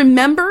 I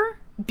remember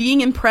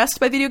being impressed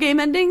by video game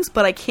endings,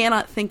 but I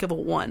cannot think of a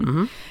one.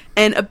 Mm-hmm.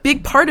 And a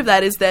big part of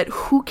that is that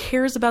who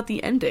cares about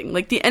the ending?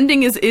 Like the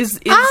ending is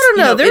I don't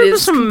know. There are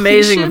some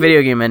completion. Amazing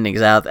video game endings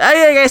out there.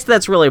 I guess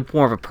that's really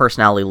more of a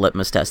personality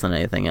litmus test than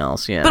anything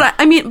else. Yeah. But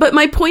but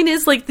my point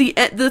is, like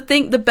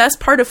the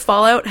best part of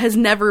Fallout has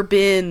never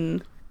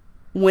been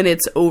when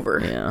it's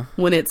over,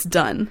 when it's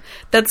done.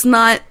 That's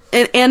not,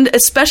 and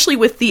especially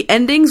with the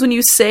endings, when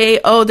you say,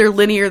 oh, they're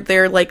linear,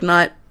 they're like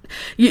not.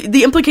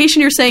 The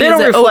implication you're saying is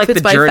that reflect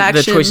it's by faction.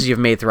 The choices you've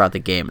made throughout the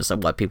game is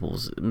what people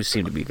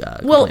seem to be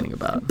complaining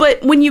about.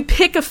 But when you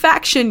pick a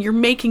faction, you're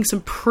making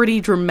some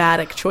pretty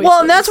dramatic choices. Well,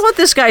 and that's what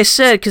this guy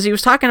said, because he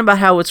was talking about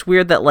how it's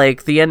weird that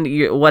like the end,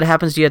 what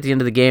happens to you at the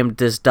end of the game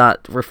does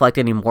not reflect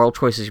any moral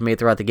choices you made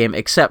throughout the game,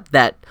 except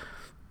that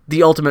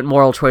the ultimate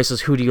moral choice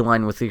is who do you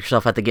align with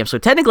yourself at the game. So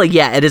technically,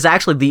 yeah, it is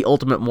actually the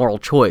ultimate moral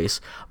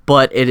choice,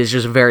 but it is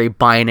just very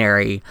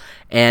binary,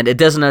 and it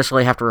doesn't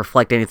necessarily have to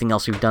reflect anything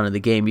else you've done in the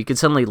game. You could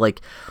suddenly,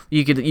 like,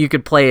 you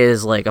could play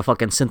as like a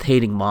fucking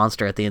synth-hating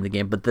monster at the end of the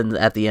game, but then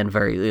at the end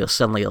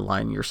suddenly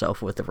align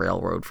yourself with the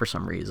railroad for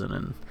some reason,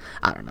 and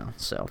I don't know.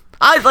 So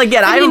I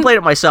haven't played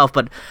it myself,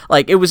 but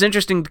like it was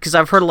interesting because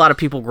I've heard a lot of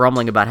people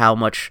grumbling about how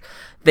much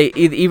they,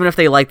 even if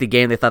they liked the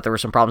game, they thought there were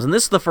some problems. And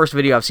this is the first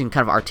video I've seen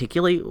kind of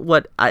articulate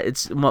what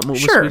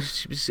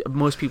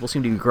most people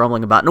seem to be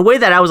grumbling about in a way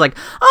that I was like,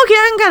 okay,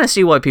 I can kind of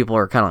see why people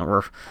are kind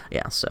of,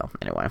 yeah. So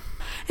anyway,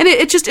 and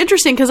it's just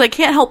interesting because I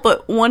can't help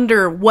but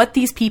wonder what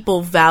these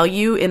people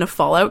value in a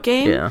Fallout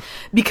game. Yeah.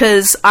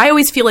 Because I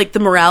always feel like the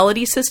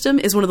morality system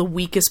is one of the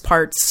weakest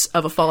parts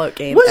of a Fallout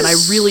game, and I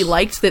really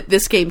liked that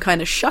this game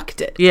kind of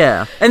shucked it.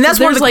 Yeah, and that's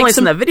one of the points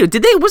in that video.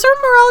 Was there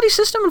a morality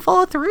system in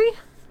Fallout 3?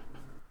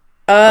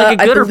 I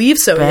believe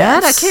so.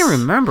 Bad? Yes. I can't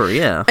remember.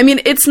 Yeah. I mean,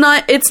 it's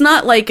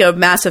not like a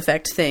Mass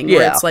Effect thing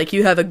where it's like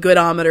you have a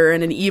good-ometer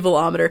and an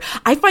evil-ometer.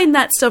 I find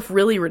that stuff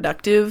really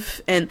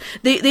reductive, and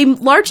they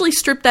largely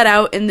stripped that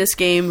out in this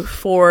game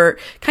for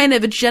kind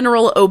of a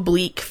general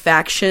oblique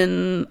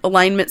faction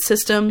alignment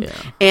system. Yeah.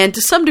 And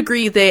to some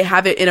degree, they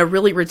have it in a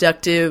really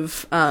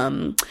reductive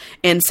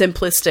and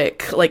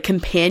simplistic like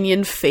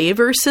companion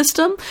favor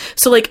system.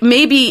 So like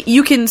maybe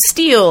you can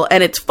steal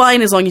and it's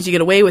fine as long as you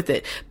get away with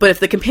it. But if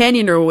the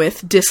companion you're with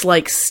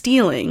dislikes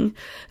stealing,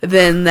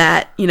 then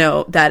that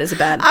is a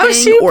bad thing. I've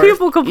seen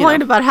people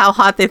complain about how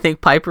hot they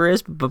think Piper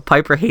is, but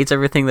Piper hates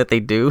everything that they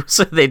do.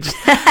 So they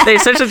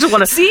essentially just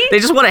want to they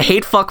just want to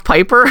hate fuck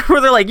Piper,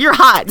 where they're like, you're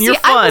hot and you're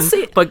fun,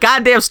 but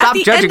goddamn, stop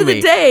judging me. At the end of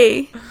the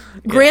day,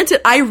 granted,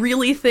 I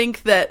really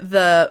think that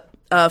the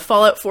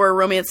Fallout 4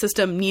 romance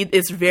system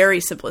is very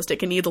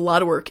simplistic and needs a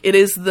lot of work. It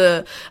is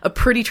a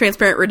pretty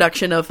transparent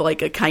reduction of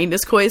like a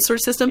kindness quiz sort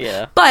of system.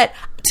 Yeah. But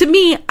to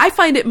me, I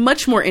find it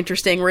much more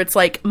interesting where it's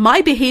like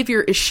my behavior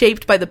is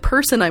shaped by the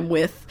person I'm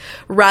with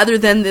rather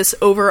than this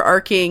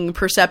overarching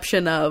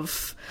perception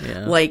of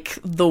I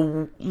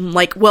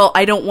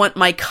don't want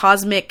my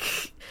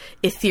cosmic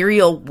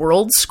ethereal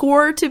world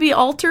score to be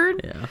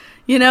altered. Yeah.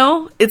 You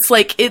know,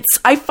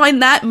 I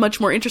find that much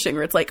more interesting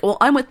where it's like, well,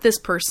 I'm with this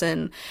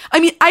person. I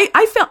mean,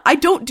 I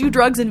don't do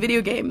drugs in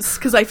video games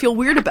because I feel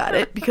weird about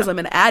it because I'm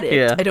an addict.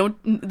 Yeah.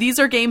 These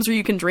are games where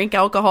you can drink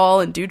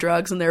alcohol and do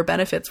drugs and there are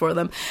benefits for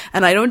them.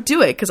 And I don't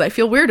do it because I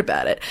feel weird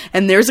about it.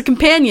 And there's a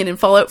companion in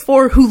Fallout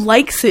 4 who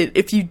likes it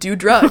if you do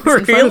drugs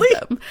in front of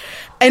them.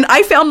 And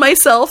I found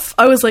myself,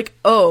 I was like,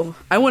 oh,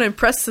 I want to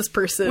impress this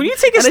person. When you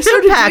take a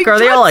stim pack, are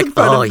they all like,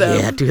 oh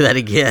yeah, do that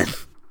again?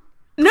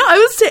 No,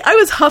 I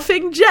was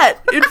huffing jet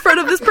in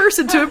front of this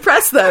person to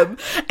impress them.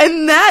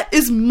 And that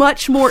is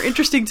much more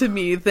interesting to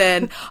me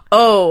than,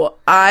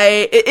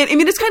 I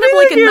mean, it's kind of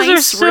like a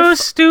nice riff. Are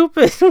so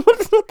stupid. What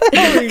the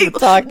hell are you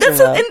talking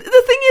about? And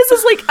the thing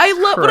is like,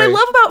 what I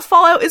love about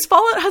Fallout is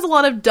Fallout has a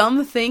lot of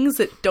dumb things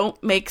that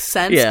don't make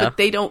sense, but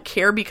they don't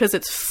care because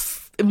it's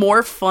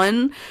more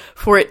fun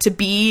for it to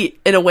be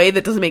in a way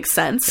that doesn't make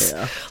sense.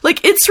 Yeah.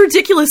 Like, it's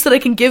ridiculous that I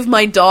can give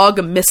my dog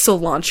a missile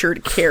launcher to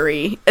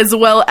carry, as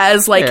well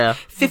as,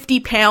 50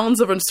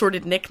 pounds of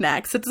assorted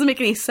knickknacks. It doesn't make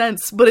any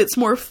sense, but it's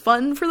more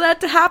fun for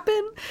that to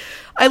happen.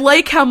 I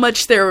like how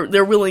much they're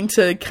willing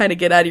to kind of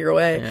get out of your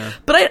way. Yeah.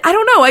 But I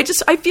don't know,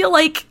 I feel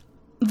like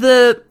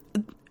the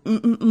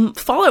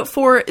Fallout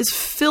 4 is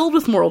filled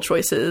with moral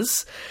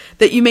choices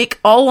that you make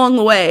all along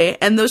the way,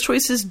 and those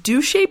choices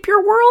do shape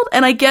your world.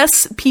 And I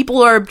guess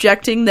people are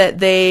objecting that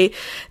they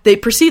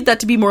perceive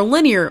that to be more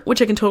linear,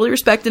 which I can totally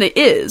respect, and it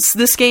is.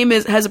 This game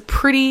has a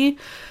pretty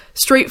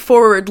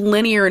straightforward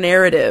linear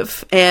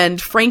narrative, and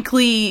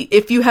frankly,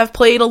 if you have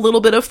played a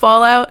little bit of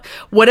Fallout,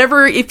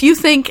 if you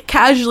think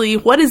casually,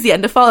 what is the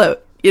end of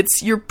Fallout?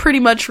 You're pretty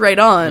much right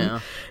on. Yeah.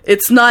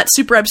 It's not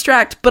super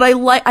abstract, but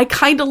I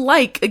kind of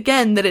like,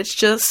 again, that it's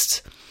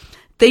just,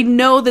 they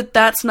know that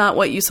that's not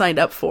what you signed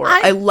up for.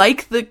 I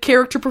like the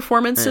character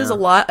performances a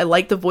lot. I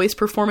like the voice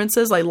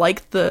performances. I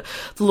like the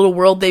little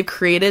world they've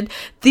created.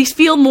 These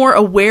feel more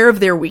aware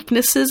of their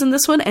weaknesses in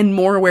this one and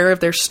more aware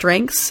of their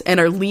strengths, and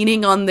are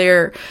leaning on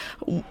their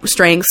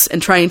strengths and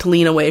trying to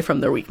lean away from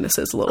their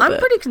weaknesses a little bit. I'm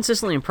pretty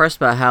consistently impressed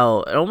by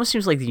how it almost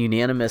seems like the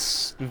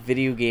unanimous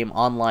video game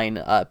online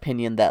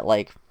opinion that,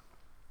 like,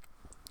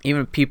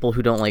 even people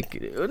who don't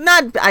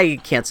I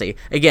can't say,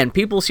 again,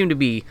 people seem to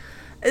be,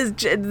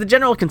 the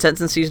general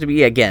consensus seems to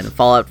be, again,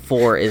 Fallout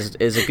 4 is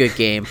a good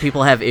game.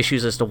 People have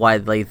issues as to why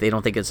they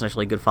don't think it's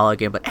necessarily a good Fallout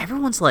game, but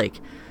everyone's like,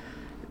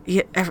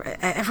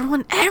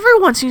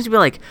 everyone seems to be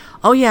like,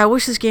 oh yeah, I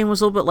wish this game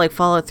was a little bit like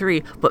Fallout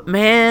 3, but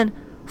man,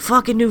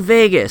 fucking New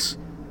Vegas,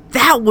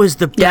 that was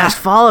the best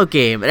Fallout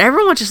game. And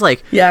everyone's just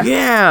like,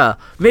 yeah,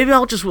 maybe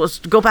I'll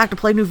just go back to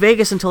play New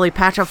Vegas until they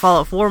patch up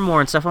Fallout 4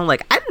 more and stuff. I'm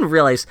like, I didn't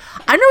realize,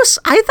 I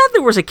thought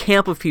there was a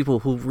camp of people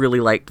who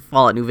really liked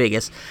Fallout New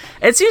Vegas.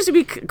 It seems to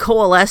be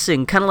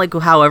coalescing, kind of like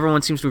how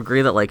everyone seems to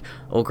agree that, like,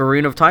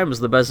 Ocarina of Time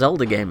is the best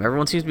Zelda game.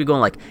 Everyone seems to be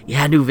going like,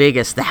 yeah, New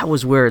Vegas, that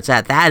was where it's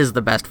at. That is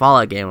the best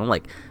Fallout game. I'm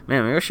like,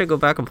 man, maybe I should go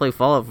back and play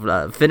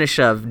Fallout, finish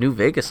New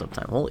Vegas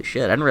sometime. Holy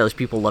shit, I didn't realize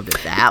people loved it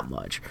that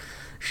much.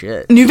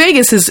 Shit. New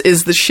Vegas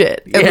is the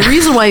shit. And the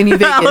reason why New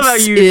Vegas I love how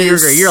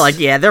you're like,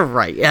 yeah, they're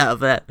right. Yeah,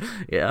 that.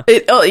 Yeah.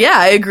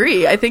 I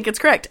agree. I think it's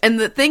correct. And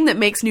the thing that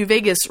makes New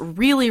Vegas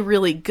really,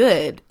 really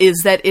good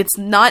is that it's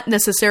not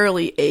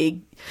necessarily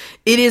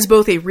it is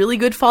both a really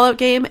good Fallout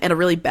game and a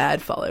really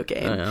bad Fallout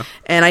game. Oh, yeah.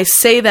 And I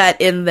say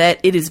that in that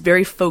it is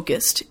very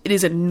focused. It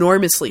is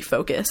enormously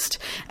focused.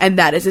 And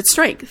that is its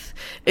strength.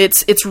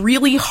 It's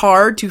really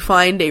hard to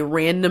find a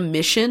random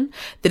mission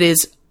that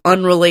is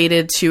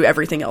unrelated to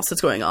everything else that's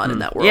going on in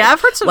that world. Yeah,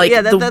 I've heard some. Like,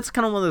 that's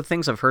kind of one of the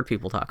things I've heard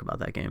people talk about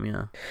that game.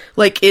 Yeah,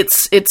 like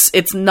it's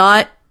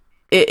not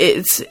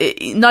it's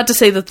not to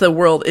say that the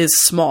world is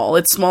small.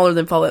 It's smaller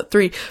than Fallout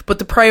 3, but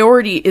the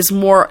priority is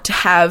more to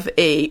have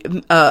a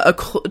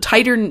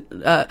tighter,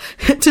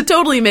 to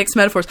totally mix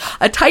metaphors,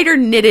 a tighter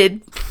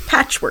knitted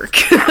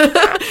patchwork,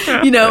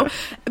 you know?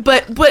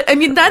 But I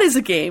mean, that is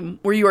a game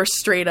where you are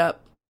straight up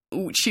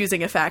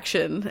choosing a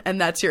faction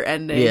and that's your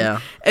ending.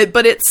 Yeah.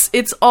 But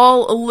it's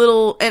all a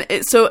little,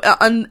 and so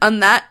on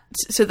that,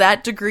 to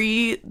that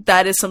degree,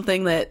 that is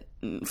something that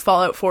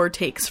Fallout 4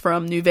 takes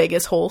from New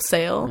Vegas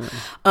wholesale.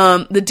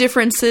 The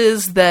difference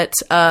is that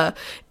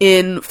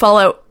in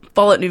Fallout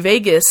New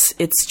Vegas,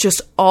 it's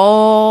just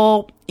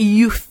all,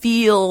 you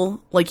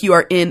feel like you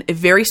are in a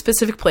very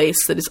specific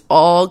place that is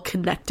all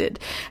connected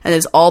and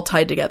is all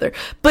tied together.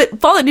 But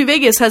Fallout New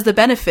Vegas has the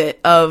benefit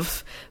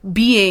of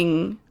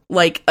being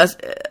like a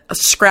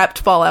scrapped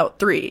Fallout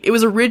 3. It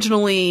was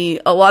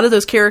originally, a lot of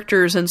those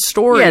characters and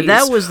stories. Yeah,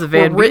 that was the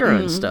Van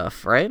Buren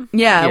stuff, right?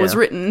 Yeah, it was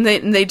written.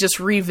 They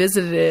just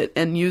revisited it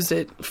and used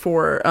it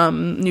for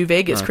New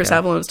Vegas. Okay. Chris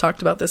Avalon has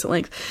talked about this at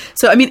length.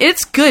 So, I mean,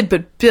 it's good,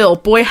 but Bill,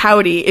 boy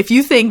howdy, if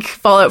you think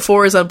Fallout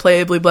 4 is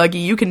unplayably buggy,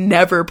 you can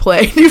never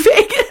play New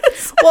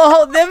Vegas.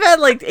 Well, they've had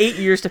like 8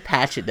 years to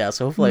patch it now,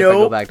 so hopefully I can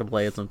go back to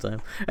play it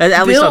sometime.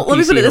 At least on PC, let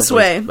me put it this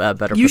way: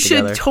 better you put should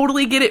together.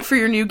 Totally get it for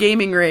your new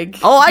gaming rig.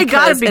 Oh, I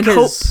got it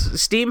because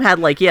Steam had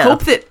like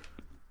hope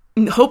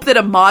that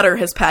a modder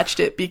has patched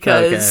it,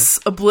 because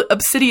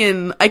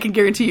Obsidian, I can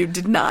guarantee you,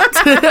 did not.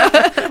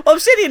 Well,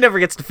 Obsidian never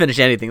gets to finish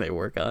anything they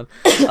work on.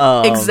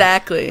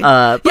 Exactly.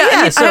 I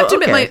have to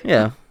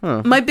admit,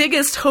 my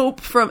biggest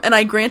hope from, and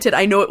I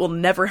know it will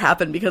never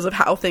happen because of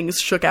how things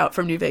shook out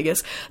from New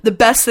Vegas. The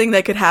best thing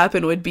that could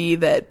happen would be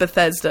that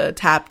Bethesda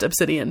tapped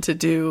Obsidian to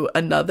do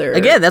another.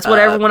 Again, that's what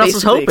everyone else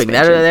is hoping.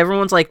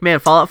 Everyone's like, man,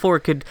 Fallout 4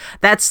 could.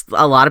 That's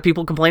a lot of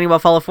people complaining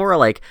about Fallout 4. Are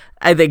like,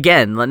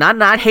 again,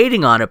 not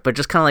hating on it, but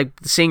just kind of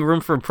like seeing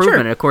room for improvement. Sure.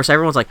 And of course,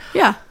 everyone's like,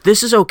 yeah,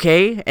 this is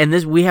okay, and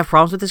we have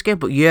problems with this game,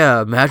 but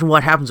yeah, imagine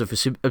what happens if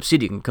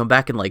Obsidian can come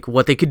back and like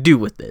what they could do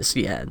with this.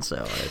 Yeah, and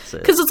so it's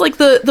because it's like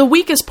the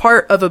weakest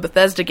part of a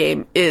Bethesda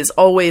game is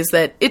always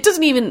that it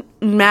doesn't even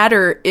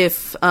matter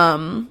if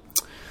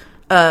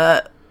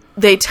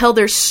they tell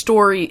their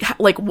story,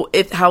 like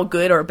how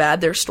good or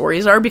bad their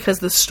stories are, because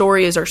the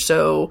stories are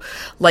so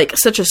like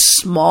such a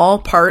small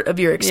part of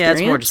your experience.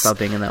 Yeah, it's more just about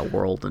being in that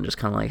world and just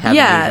kind of like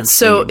having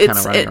so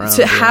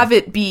have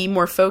it be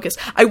more focused.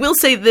 I will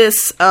say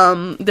this: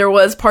 there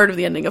was part of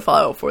the ending of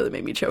Fallout 4 that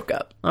made me choke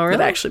up. Oh, really?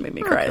 That actually made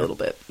me cry a little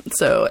bit.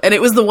 So, and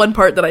it was the one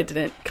part that I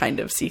didn't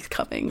kind of see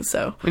coming.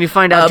 So when you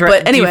find out,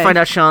 you find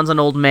out Sean's an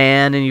old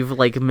man and you've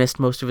like missed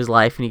most of his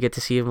life, and you get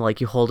to see him,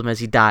 like you hold him as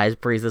he dies,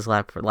 breathes his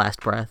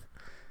last breath.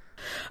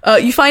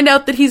 You find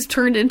out that he's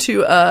turned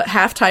into a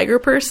half tiger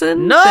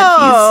person. No,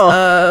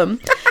 that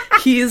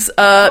he's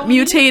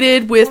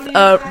mutated with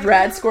a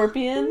rad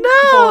scorpion.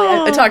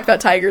 No, I talked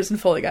about tigers and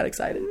fully got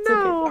excited. It's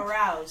okay.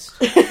 Aroused.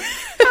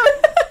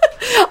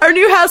 Our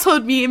new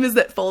household meme is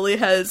that Foley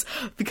has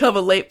become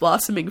a late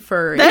blossoming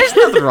furry. There's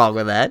nothing wrong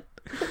with that.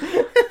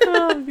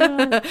 Oh,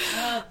 God.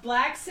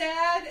 Black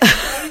Sad and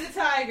Tony the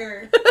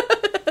Tiger.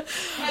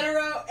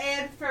 Hetero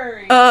and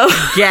furry.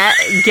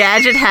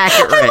 Gadget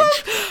Hackett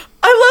Rich.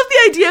 I love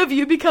the idea of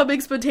you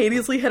becoming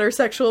spontaneously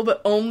heterosexual,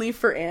 but only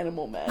for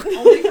animal men.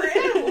 Only for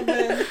animal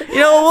men. You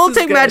know, we'll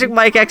take Magic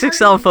Mike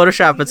XXL and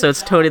Photoshop it so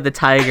it's Tony the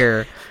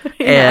Tiger.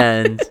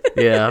 And,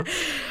 yeah.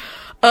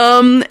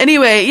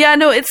 Anyway, yeah,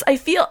 no, I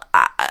feel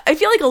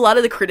like a lot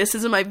of the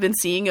criticism I've been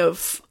seeing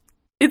of...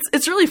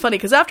 It's really funny,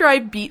 because after I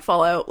beat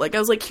Fallout, like, I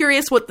was, like,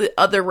 curious what the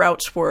other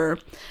routes were,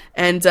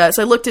 and so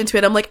I looked into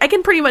it. I'm like, I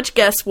can pretty much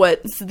guess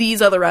what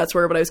these other routes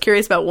were, but I was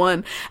curious about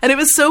one, and it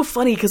was so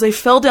funny, because I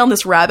fell down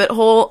this rabbit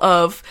hole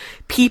of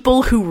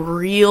people who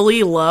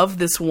really love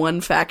this one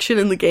faction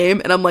in the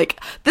game, and I'm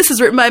like, this is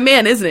written by a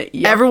man, isn't it?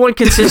 Yep. Everyone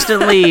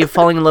consistently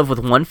falling in love with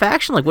one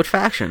faction? Like, which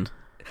faction?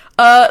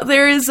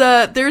 There's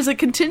a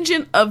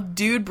contingent of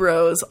dude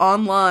bros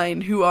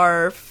online who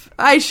are...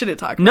 I shouldn't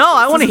talk about No, this.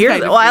 I want to hear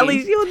that. Well, mean. at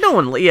least, no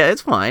one... Yeah,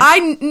 it's fine.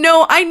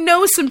 I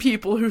know some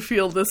people who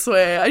feel this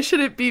way. I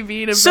shouldn't be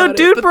mean about it. So,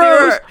 dude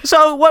bros...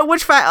 So,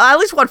 at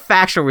least what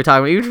faction are we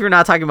talking about? Even if you're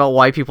not talking about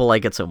why people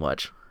like it so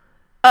much.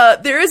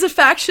 There is a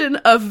faction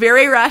of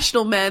very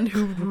rational men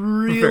who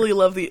really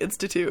love the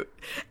Institute.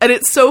 And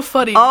it's so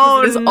funny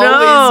because it is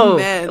always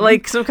men.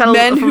 Like some kind of...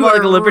 Men who like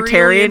are a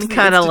libertarian really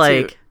kind of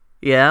like...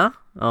 Yeah?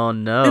 Oh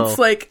no. It's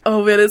like,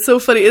 oh man, it's so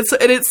funny.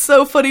 It's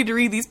so funny to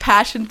read these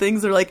passion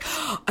things. They're like,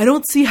 I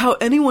don't see how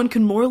anyone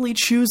can morally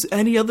choose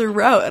any other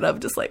route. And I'm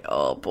just like,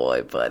 oh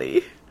boy,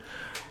 buddy.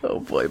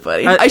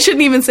 I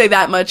shouldn't even say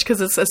that much because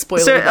it's a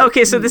spoiler.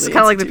 So this is kind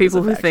of like the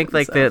people who think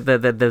like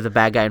the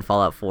bad guy in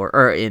Fallout 4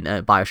 or in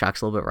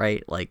BioShock's a little bit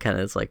right. Like kind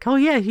of it's like, oh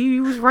yeah,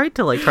 he was right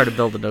to like try to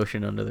build a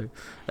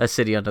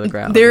city under the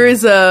ground. There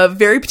is a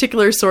very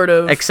particular sort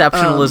of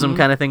exceptionalism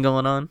kind of thing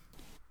going on.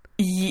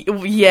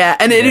 Yeah,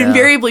 and it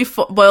invariably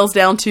boils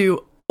down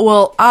to,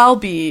 well,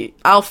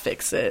 I'll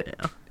fix it.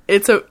 Yeah.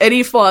 It's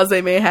any flaws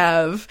they may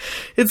have.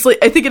 It's like,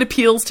 I think it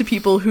appeals to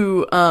people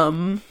who,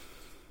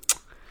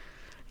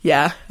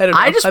 Yeah, I don't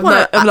know. I just I'm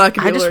want not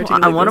gonna be able to.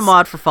 I want a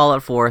mod for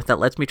Fallout 4 that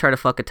lets me try to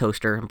fuck a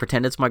toaster and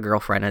pretend it's my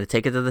girlfriend, and I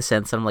take it to the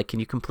sense, and I'm like, can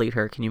you complete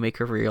her? Can you make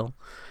her real?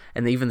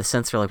 And even the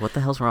sense are like, what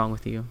the hell's wrong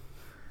with you?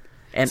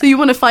 And so you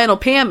want to Final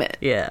Pam it?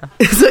 Yeah.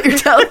 Is what you're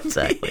telling me?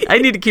 Exactly. I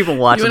need to keep on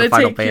watching the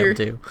Final Pam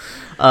too.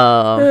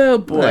 Oh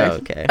boy.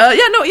 Okay.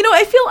 Yeah, no,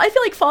 I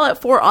feel like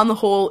Fallout 4 on the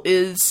whole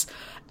is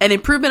an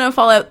improvement on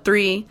Fallout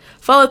 3.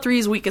 Fallout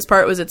 3's weakest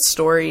part was its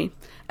story.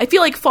 I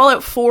feel like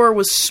Fallout 4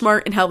 was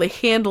smart in how they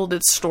handled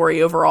its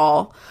story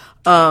overall.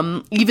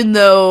 Even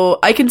though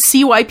I can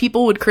see why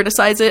people would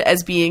criticize it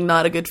as being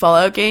not a good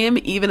Fallout game,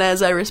 even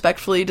as I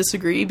respectfully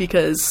disagree,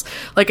 because,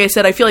 like I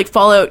said, I feel like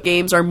Fallout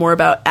games are more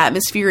about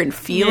atmosphere and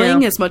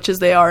feeling as much as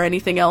they are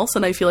anything else,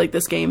 and I feel like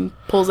this game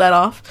pulls that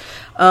off.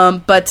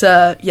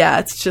 Yeah,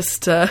 it's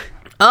just... I'm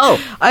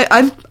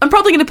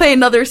probably going to play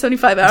another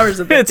 75 hours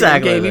of this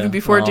game, even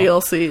before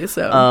DLC,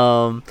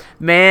 so...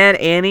 Man,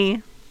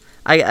 Annie,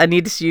 I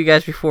need to see you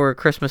guys before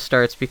Christmas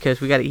starts,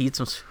 because we got to eat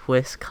some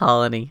Swiss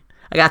Colony.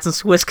 I got some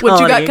Swiss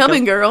Colony. What you got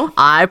coming, girl?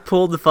 I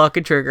pulled the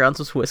fucking trigger on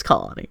some Swiss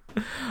Colony.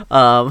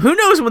 Who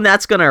knows when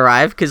that's gonna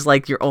arrive? Because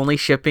like your only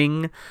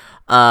shipping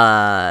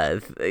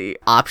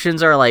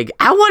options are like,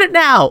 I want it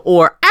now,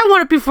 or I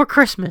want it before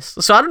Christmas.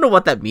 So I don't know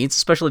what that means,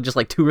 especially just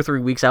like 2 or 3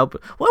 weeks out.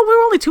 Well,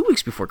 we're only 2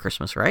 weeks before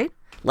Christmas, right?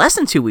 Less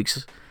than 2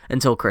 weeks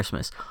until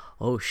Christmas.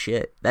 Oh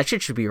shit, that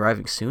shit should be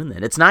arriving soon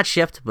then. It's not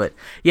shipped, but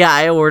yeah,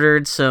 I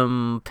ordered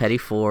some petit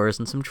fours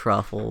and some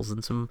truffles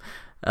and some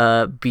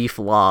beef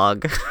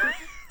log.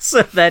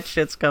 So that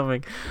shit's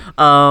coming.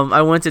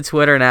 I went to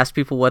Twitter and asked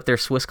people what their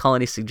Swiss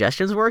Colony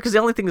suggestions were, because the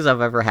only things I've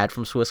ever had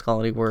from Swiss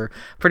Colony were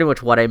pretty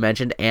much what I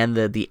mentioned and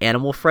the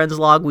Animal Friends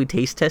log we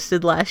taste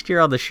tested last year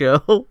on the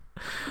show.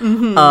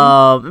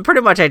 Mm-hmm. Pretty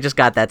much I just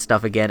got that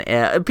stuff again.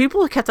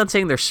 People kept on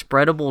saying their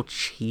spreadable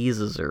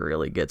cheeses are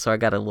really good, so I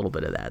got a little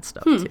bit of that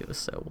stuff too,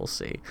 so we'll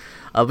see.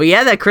 But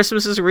yeah, that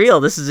Christmas is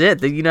real. This is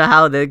it. You know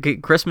how the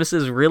Christmas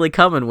is really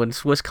coming when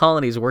Swiss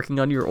Colony is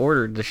working on your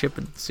order to ship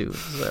it soon,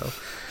 so...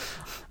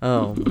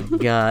 Oh my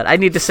god! I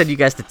need to send you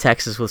guys to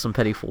Texas with some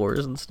petit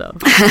fours and stuff.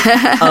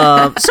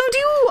 So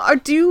are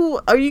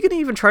you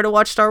gonna even try to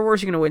watch Star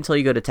Wars? Or are you gonna wait until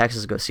you go to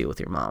Texas to go see it with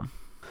your mom?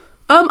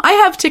 I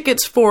have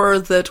tickets for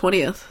the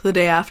 20th, the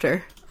day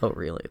after. Oh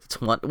really?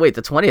 Wait,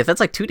 the 20th? That's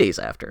like 2 days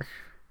after.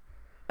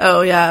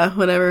 Oh yeah,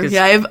 whatever.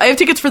 Yeah, I have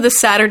tickets for the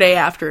Saturday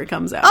after it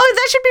comes out. Oh,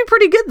 that should be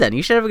pretty good then.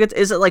 You should have a good.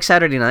 Is it like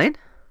Saturday night?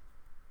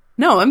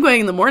 No, I'm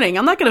going in the morning.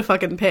 I'm not gonna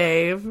fucking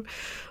pay.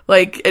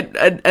 Like,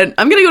 I'm gonna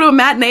go to a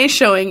matinee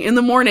showing in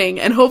the morning,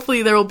 and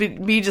hopefully there will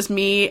be just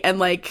me and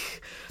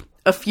like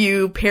a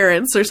few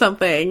parents or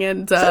something.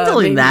 And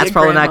that's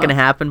probably not gonna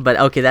happen. But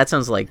okay, that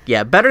sounds like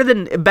better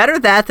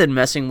that than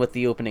messing with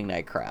the opening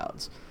night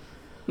crowds.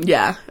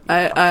 Yeah,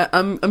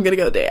 I'm gonna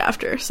go the day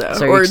after,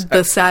 or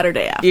the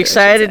Saturday after. You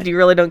excited? You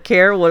really don't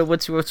care?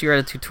 What's your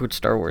attitude towards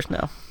Star Wars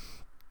now?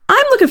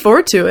 I'm looking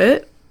forward to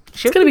it.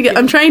 It's gonna be good.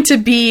 I'm trying to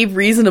be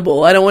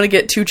reasonable. I don't want to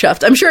get too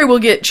chuffed. I'm sure I will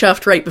get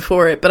chuffed right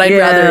before it, but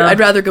I'd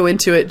rather go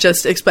into it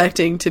just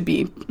expecting to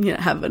be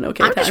have an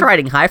okay time. I'm just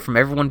riding high from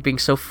everyone being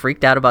so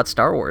freaked out about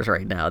Star Wars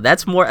right now.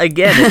 That's more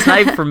again. It's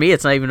not even, for me.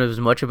 It's not even as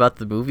much about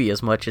the movie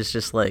as much as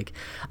just like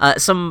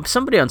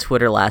somebody on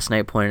Twitter last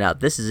night pointed out.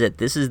 This is it.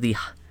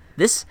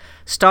 This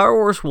Star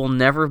Wars will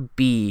never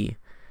be.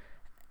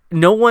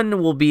 No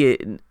one will be.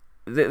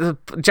 The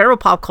general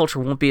pop culture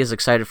won't be as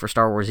excited for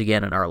Star Wars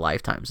again in our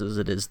lifetimes as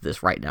it is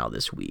this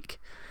week.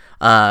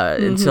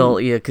 Until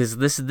because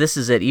this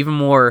is it. Even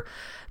more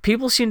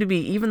people seem to be,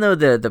 even though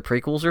the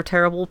prequels are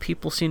terrible,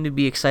 people seem to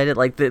be excited.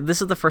 Like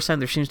this is the first time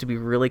there seems to be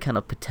really kind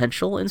of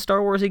potential in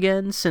Star Wars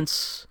again,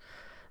 since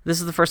this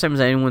is the first time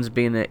anyone's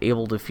been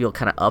able to feel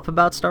kind of up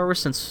about Star Wars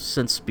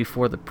since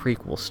before the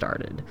prequel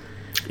started.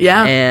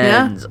 Yeah,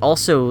 and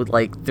also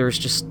like there's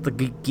just the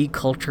geek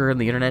culture and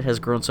the internet has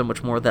grown so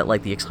much more that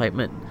like the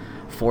excitement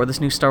for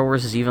this new Star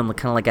Wars is even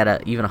kind of like at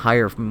a even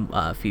higher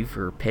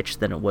fever pitch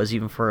than it was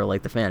even for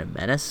like the Phantom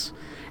Menace.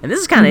 And this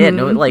is kind of it.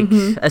 No, like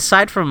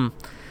aside from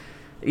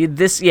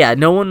this,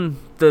 no one,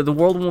 the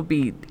world won't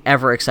be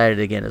ever excited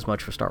again as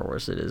much for Star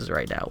Wars as it is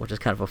right now, which is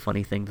kind of a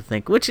funny thing to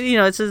think. Which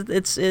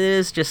it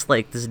is just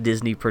like this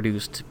Disney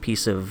produced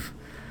piece of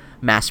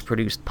mass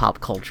produced pop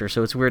culture,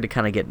 so it's weird to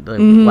kind of get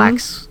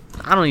wax.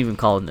 I don't even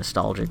call it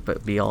nostalgic,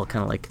 but be all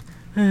kind of like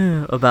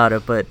about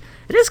it. But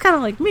it is kind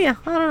of like me. I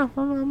don't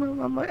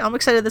know. I'm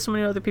excited that so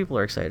many other people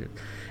are excited,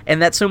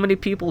 and that so many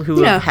people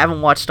who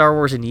haven't watched Star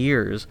Wars in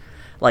years,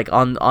 like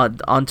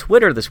on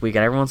Twitter this week,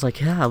 and everyone's like,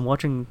 "Yeah, I'm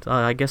watching.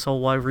 I guess I'll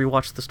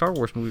rewatch the Star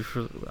Wars movie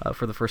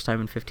for the first time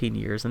in 15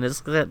 years." And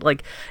it's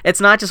like it's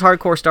not just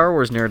hardcore Star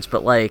Wars nerds,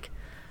 but like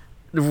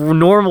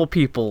normal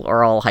people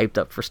are all hyped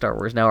up for Star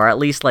Wars now, or at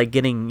least like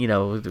getting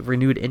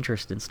renewed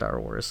interest in Star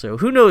Wars. So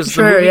who knows?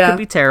 The movie could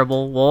be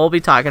terrible. We'll all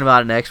be talking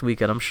about it next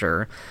weekend, I'm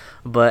sure.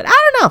 But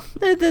I don't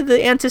know.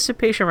 The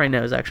anticipation right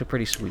now is actually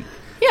pretty sweet.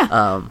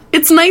 Yeah.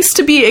 It's nice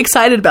to be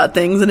excited about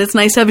things, and it's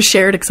nice to have a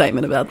shared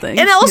excitement about things.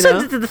 And also,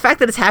 you know? the fact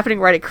that it's happening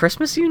right at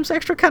Christmas seems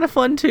extra kind of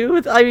fun,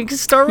 too. I mean,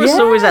 because Star Wars has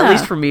always, at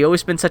least for me,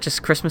 always been such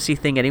a Christmassy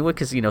thing anyway,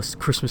 because, you know,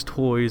 Christmas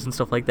toys and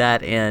stuff like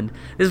that, and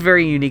this is a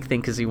very unique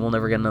thing, because you will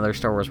never get another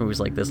Star Wars movies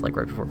like this, like,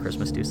 right before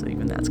Christmas, too, so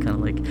even that's kind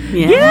of like,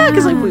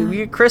 because, like, we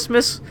get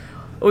Christmas...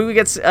 We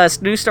get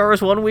new Star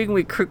Wars one week, and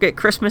we get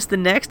Christmas the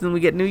next, and we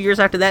get New Year's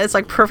after that. It's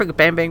like perfect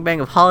bang, bang, bang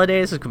of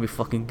holidays. It's going to be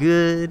fucking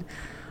good.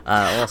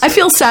 I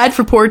feel sad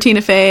for poor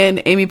Tina Fey and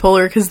Amy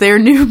Poehler because their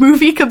new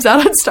movie comes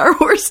out on Star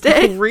Wars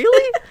Day.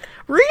 Really?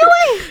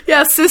 Really?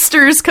 Yeah,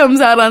 Sisters comes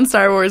out on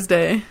Star Wars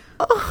Day.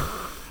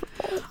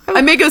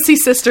 I may go see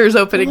Sisters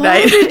opening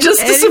night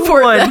just to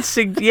support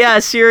them. Yeah,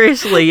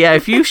 seriously. Yeah,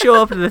 if you show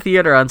up to the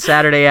theater on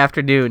Saturday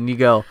afternoon and you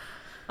go,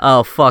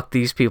 oh, fuck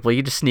these people,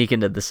 you just sneak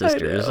into the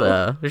Sisters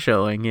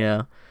showing,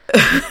 yeah.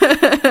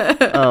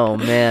 Oh,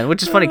 man.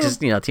 Which is funny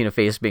because, you know, Tina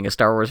Fey being a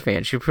Star Wars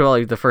fan, she's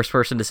probably the first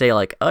person to say,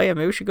 like, oh, yeah,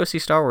 maybe we should go see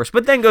Star Wars,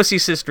 but then go see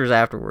Sisters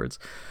afterwards.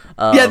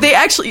 Yeah, they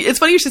actually, it's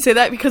funny you should say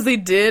that because they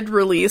did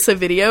release a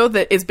video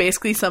that is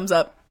basically summed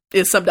up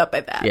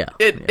by that. Yeah.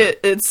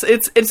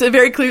 It's a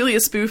very clearly a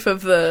spoof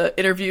of the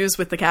interviews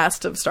with the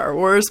cast of Star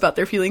Wars about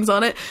their feelings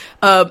on it.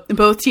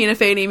 Both Tina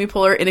Fey and Amy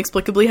Poehler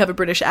inexplicably have a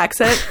British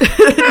accent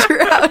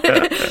throughout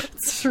it.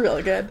 It's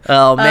really good.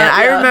 Oh man,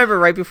 I remember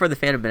right before the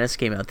Phantom Menace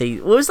came out,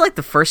 it was like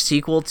the first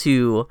sequel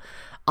to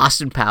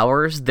Austin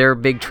Powers. Their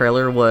big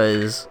trailer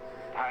was,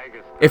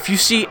 if you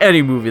see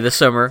any movie this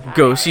summer,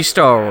 go see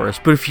Star Wars.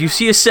 But if you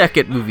see a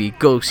second movie,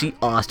 go see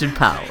Austin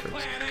Powers.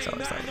 So I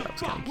always thought that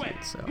was kind of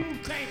cute. So.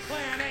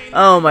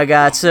 Oh my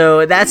god,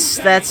 so that's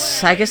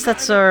I guess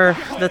that's our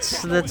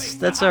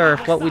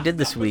what we did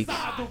this week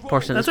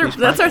portion of this week's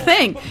That's our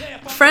thing.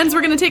 Friends, we're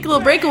gonna take a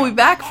little break. We'll be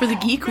back for the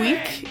Geek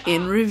Week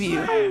in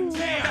review.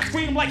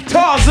 Scream like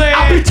Tarzan.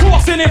 I'll be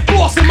tossing and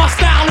forcing, my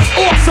style is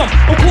awesome.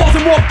 I'm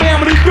causing more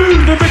family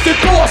food than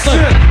Richard Dawson.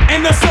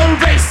 And the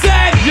survey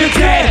said you're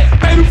dead.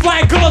 Baby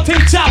flying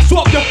guillotine chops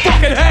off your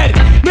fucking head.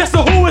 Mister,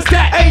 who is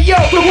that? Hey yo,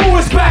 the who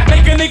is back?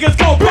 Making niggas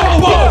go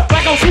boom boom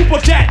like on Super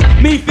Jet.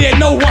 Me fear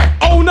no one.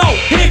 Oh no,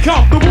 here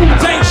come the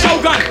Wu-Tang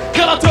Shogun.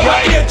 Killer to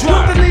her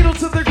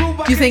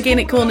eardrum. Do you think Ain't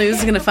It Cool News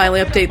is gonna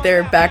finally update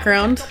their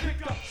background?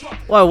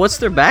 Wow, what's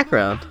their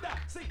background?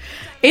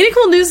 Ain't It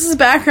Cool News'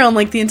 background,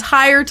 like the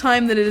entire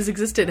time that it has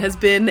existed, has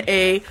been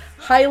a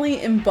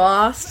highly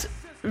embossed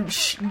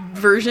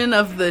version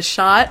of the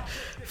shot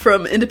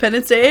from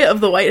Independence Day of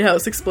the White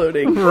House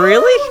exploding.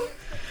 Really?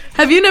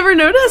 Have you never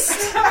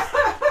noticed?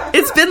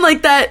 It's been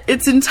like that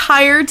its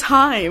entire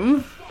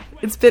time.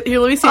 It's been here.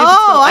 Let me see. I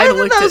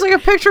thought that was like a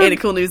picture. Ain't It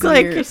Cool News in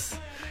years.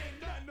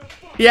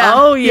 Yeah.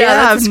 Oh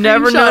yeah, I've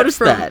never noticed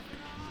that.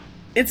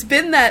 It's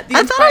been that.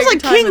 I thought it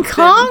was like King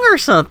Kong or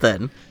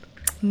something.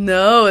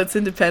 No, it's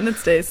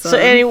Independence Day. Son. So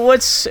Annie,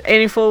 what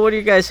are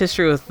your guys'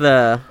 history with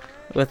the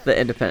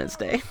Independence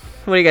Day?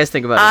 What do you guys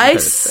think about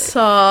Independence Day? I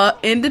saw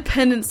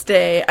Independence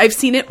Day. I've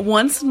seen it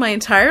once in my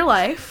entire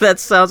life. That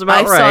sounds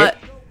about right.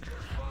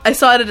 I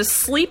saw it at a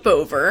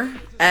sleepover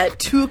at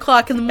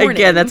 2:00 in the morning.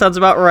 Again, that sounds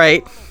about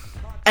right.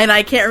 And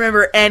I can't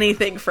remember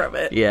anything from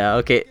it. Yeah,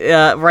 okay.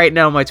 Right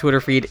now, my Twitter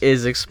feed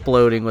is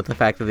exploding with the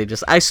fact that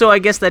I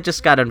guess that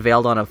just got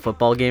unveiled on a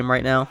football game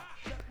right now.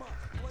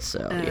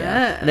 So,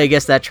 yeah. And I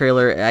guess that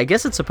trailer,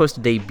 it's supposed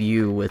to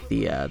debut with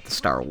the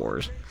Star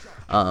Wars.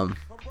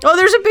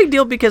 There's a big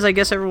deal because I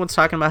guess everyone's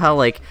talking about how,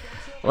 like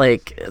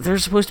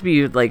there's supposed to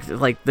be, like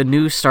the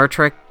new Star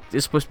Trek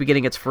is supposed to be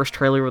getting its first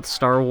trailer with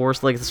Star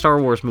Wars. Like, the Star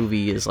Wars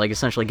movie is, like,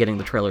 essentially getting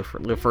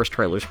the first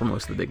trailers for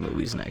most of the big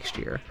movies next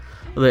year.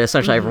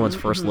 Essentially everyone's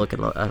first look at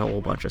a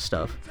whole bunch of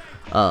stuff.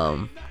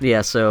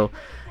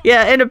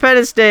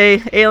 Independence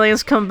Day,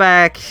 aliens come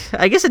back.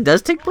 I guess it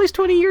does take place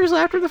 20 years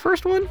after the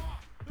first one.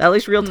 At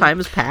least real time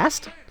has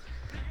passed.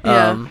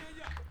 Yeah.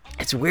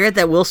 It's weird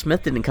that Will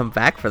Smith didn't come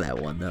back for that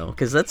one though,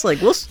 because that's like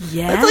that's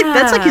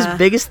like his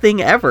biggest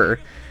thing ever.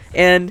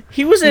 And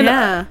he was in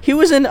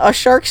A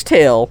Shark's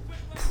Tale,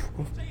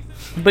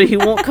 but he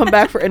won't come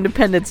back for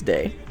Independence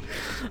Day.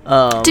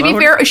 To be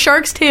fair, A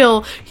Shark's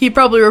Tale he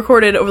probably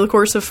recorded over the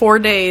course of 4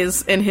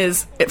 days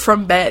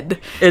from bed.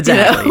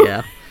 Exactly,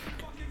 yeah.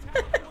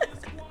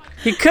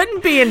 He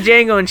couldn't be in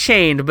Django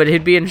Unchained, but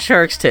he'd be in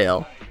Shark's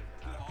Tale.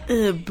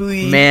 Oh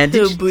boy. Man,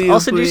 did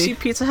you see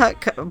Pizza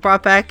Hut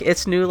brought back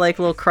its new like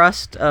little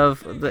crust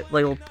of the,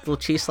 like, little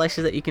cheese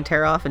slices that you can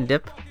tear off and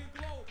dip?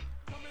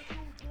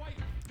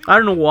 I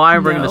don't know why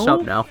I'm bringing this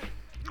up now.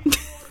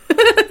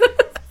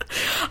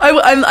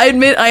 I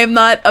admit I am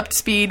not up to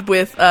speed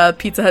with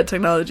Pizza Hut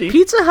technology.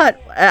 Pizza Hut,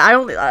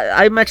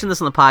 I mentioned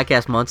this on the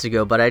podcast months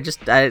ago, but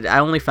I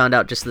only found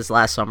out just this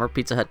last summer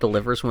Pizza Hut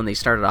delivers when they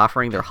started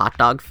offering their hot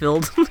dog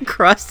filled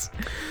crusts.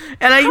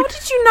 And how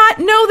did you not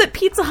know that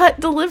Pizza Hut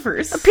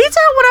delivers? Pizza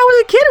Hut, when I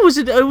was a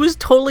kid, it was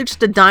totally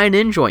just a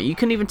dine-in joint. You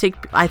couldn't even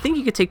I think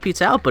you could take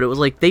pizza out, but it was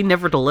like they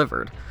never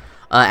delivered.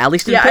 At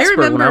least in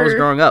Pittsburgh when I was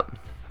growing up.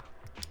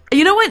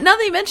 You know what? Now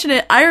that you mention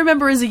it, I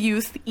remember as a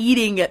youth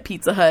eating at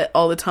Pizza Hut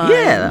all the time.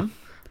 Yeah.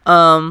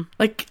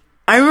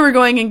 I remember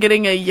going and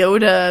getting a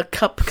Yoda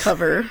cup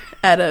cover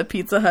at a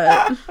Pizza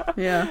Hut.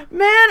 Yeah.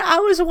 Man, I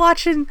was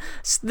watching.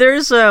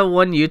 There's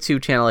one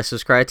YouTube channel I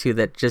subscribe to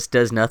that just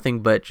does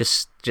nothing but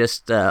just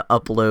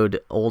upload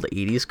old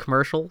 80s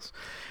commercials.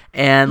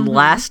 And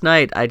last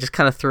night, I just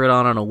kind of threw it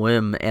on a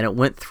whim, and it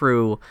went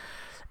through.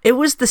 It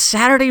was the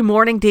Saturday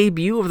morning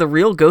debut of the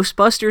real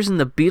Ghostbusters and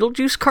the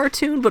Beetlejuice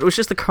cartoon, but it was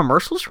just the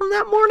commercials from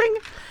that morning.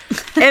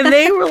 And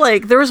they were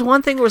like, there was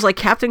one thing where it was like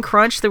Captain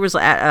Crunch. There was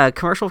a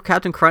commercial of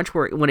Captain Crunch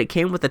where when it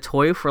came with a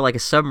toy for like a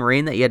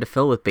submarine that you had to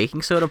fill with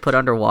baking soda and put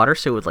underwater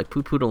so it would like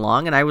poo-pooed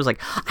along. And I was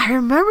like, I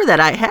remember that.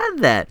 I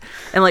had that.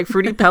 And like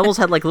Fruity Pebbles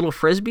had like little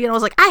Frisbee. And I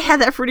was like, I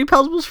had that Fruity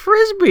Pebbles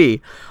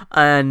Frisbee.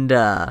 And,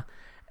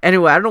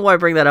 anyway, I don't know why I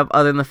bring that up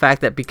other than the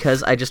fact that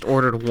because I just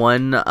ordered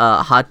one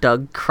hot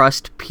dog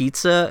crust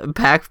pizza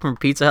pack from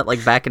Pizza Hut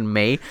like back in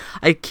May,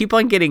 I keep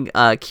on getting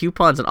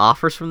coupons and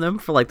offers from them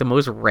for like the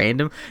most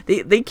random.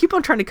 They keep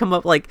on trying to come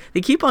up like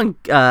they keep on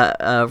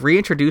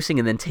reintroducing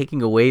and then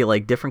taking away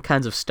like different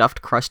kinds of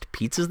stuffed crust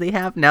pizzas they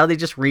have. Now they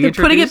just reintroduce.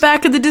 They're putting it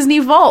back in the Disney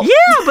vault.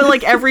 Yeah, but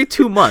like every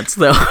 2 months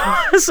though.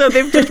 So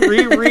they've just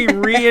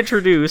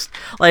reintroduced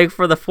like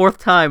for the 4th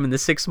time in the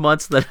 6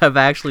 months that I've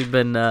actually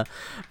been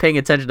paying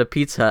attention to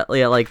Pizza Hut.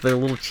 Yeah, like their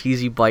little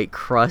cheesy bite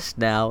crust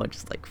now, and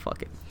just like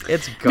fuck it,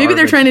 it's garbage. Maybe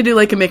they're trying to do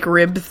like a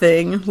McRib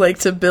thing, like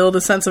to build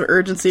a sense of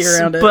urgency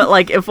around it. But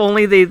like, if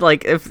only they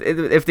like if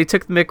they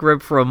took the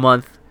McRib for a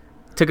month,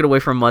 took it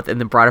away for a month,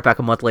 and then brought it back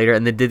a month later,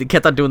 and then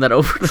kept on doing that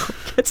over and over.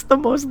 It's the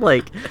most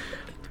like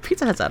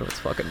Pizza Hut's out of its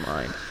fucking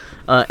mind.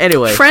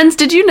 Anyway, friends,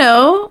 did you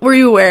know? Were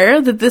you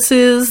aware that this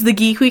is the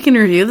Geek Week in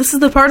Review? This is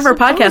the part of our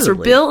podcast where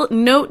Bill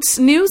notes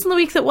news in the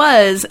week that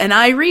was, and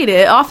I read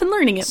it, often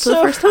learning it for the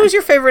first time. Who's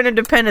your favorite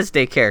Independence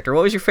Day character?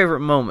 What was your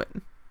favorite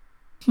moment?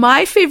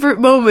 My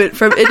favorite moment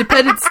from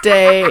Independence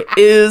Day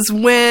is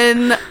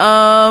when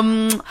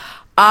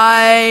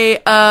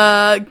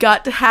I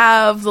got to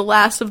have the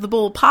last of the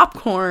bowl of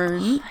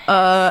popcorn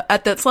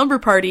at that slumber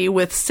party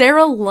with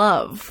Sarah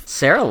Love.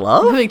 Sarah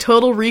Love? I'm having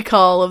total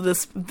recall of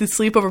this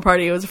sleepover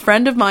party. It was a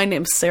friend of mine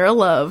named Sarah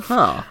Love.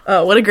 Huh.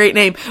 Oh, what a great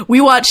name.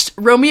 We watched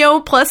Romeo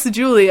plus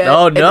Juliet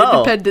at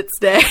Independence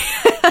Day.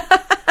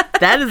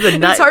 That is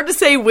the It's hard to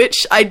say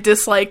which I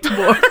disliked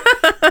more.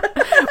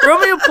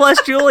 Romeo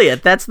plus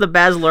Juliet. That's the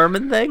Baz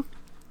Luhrmann thing?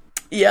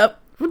 Yep.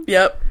 Don't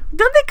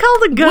they call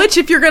the gun? Which,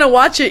 if you're going to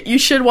watch it, you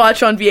should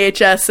watch on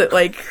VHS at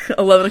like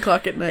 11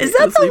 o'clock at night. Is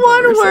that the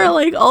one where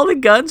like all the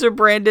guns are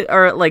branded,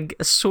 or like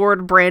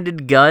sword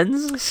branded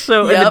guns?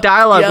 So in the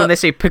dialogue when they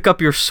say pick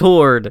up your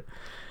sword,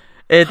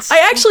 it's...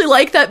 I actually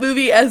like that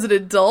movie as an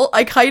adult.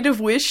 I kind of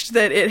wished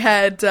that it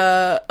had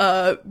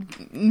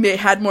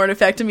had more an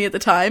effect on me at the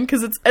time,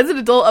 because it's as an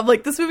adult, I'm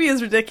like, this movie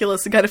is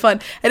ridiculous and kind of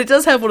fun, and it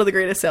does have one of the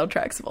greatest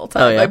soundtracks of all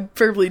time. Oh, yeah. I'm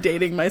verbally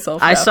dating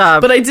myself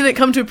now. But I didn't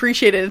come to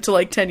appreciate it until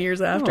like 10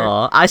 years after.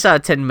 I saw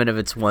 10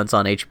 minutes once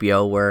on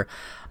HBO where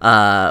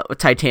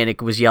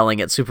Titanic was yelling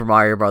at Super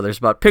Mario Brothers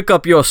about pick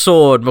up your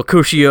sword,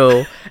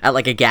 Mercutio, at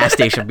like a gas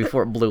station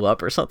before it blew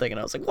up or something, and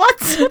I was like, what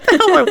the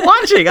hell am I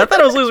watching? I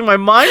thought I was losing my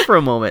mind for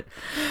a moment.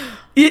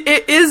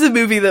 It is a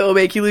movie that will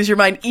make you lose your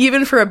mind,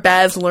 even for a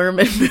Baz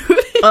Luhrmann movie.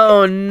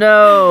 Oh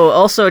no.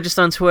 Also, just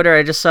on Twitter,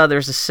 I just saw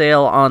there's a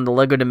sale on the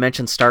LEGO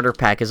Dimension starter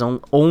pack is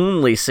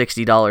only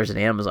 $60 at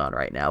Amazon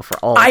right now for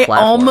all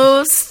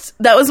platforms.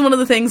 That was one of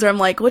the things where I'm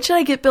like, what should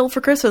I get Bill for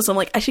Christmas? I'm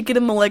like, I should get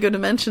him the LEGO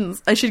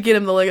Dimensions. I should get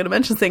him the LEGO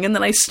Dimensions thing. And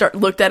then I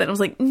looked at it and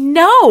was like,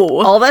 no.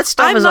 All that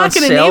stuff is on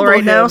sale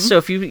right now. So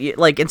if you,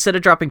 like, instead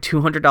of dropping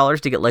 $200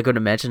 to get LEGO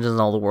Dimensions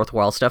and all the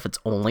worthwhile stuff, it's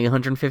only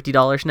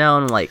 $150 now.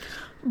 And I'm like,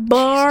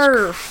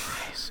 barf.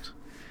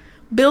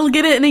 Bill,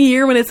 get it in a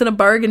year when it's in a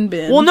bargain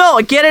bin. Well,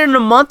 no, get it in a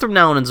month from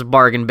now when it's a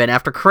bargain bin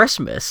after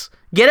Christmas.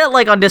 Get it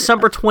like on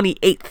December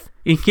 28th.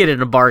 You can get it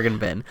in a bargain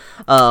bin.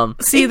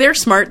 See, they're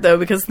smart though,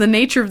 because the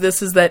nature of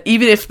this is that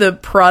even if the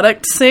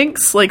product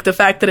sinks, like the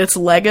fact that it's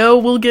Lego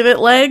will give it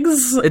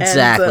legs.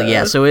 Exactly,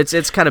 yeah. So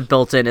it's kind of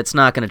built in. It's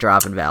not going to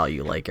drop in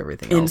value like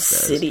everything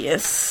else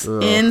does.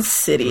 Ugh.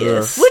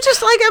 Insidious. Which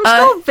is like, I'm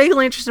still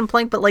vaguely interested in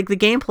playing, but like the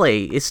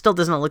gameplay, it still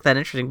does not look that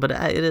interesting, but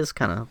it is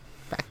kind of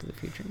Back to the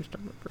Future and stuff.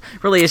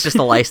 Really, it's just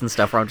the license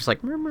stuff where I'm just like,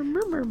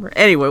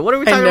 anyway, what are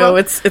we talking about? I know,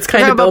 it's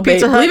kind of Bill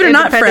Bait. Believe it or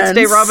not, friends.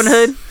 Day Robin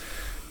Hood.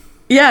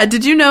 Yeah,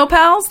 did you know,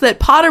 pals, that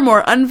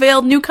Pottermore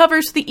unveiled new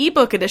covers for the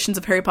ebook editions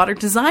of Harry Potter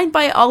designed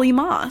by Ollie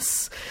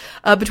Moss?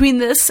 Between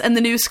this and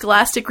the new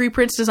Scholastic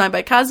reprints designed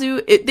by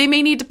Kazu, they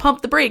may need to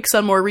pump the brakes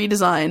on more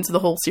redesigns of the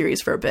whole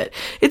series for a bit.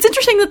 It's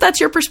interesting that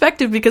that's your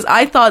perspective, because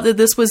I thought that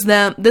this was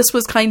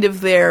kind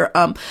of their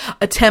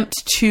attempt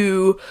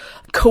to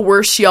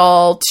coerce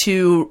y'all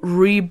to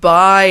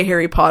rebuy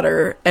Harry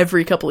Potter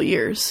every couple of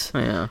years.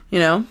 Yeah. You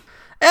know?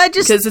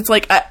 Because it's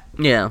like...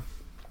 yeah.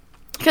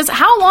 Because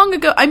how long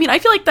ago... I mean, I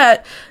feel like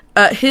that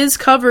his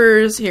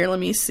covers... Here, let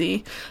me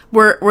see.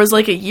 Was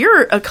like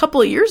a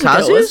couple of years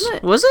ago, wasn't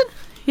it? Was it?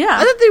 Yeah.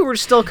 I thought they were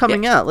still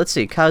coming out. Let's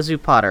see. Kazu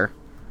Potter.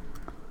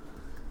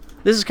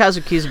 This is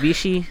Kazu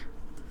Kizubishi.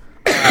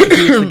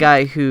 He's the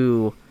guy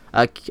who...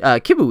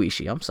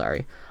 Kibuishi, I'm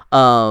sorry.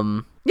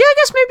 Yeah, I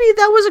guess maybe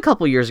that was a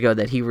couple years ago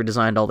that he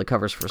redesigned all the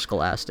covers for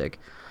Scholastic.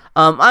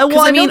 I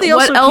know they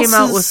also came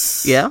out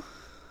with... Yeah?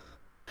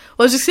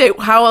 Well, I was just say,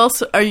 how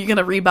else are you going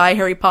to rebuy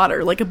Harry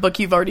Potter? Like a book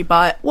you've already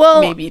bought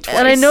maybe twice.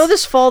 And I know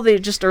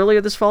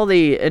earlier this fall,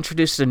 they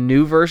introduced a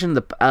new version,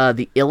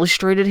 the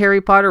illustrated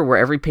Harry Potter, where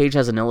every page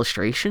has an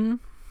illustration.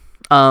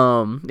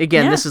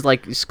 This is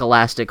like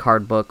Scholastic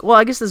hard book. Well,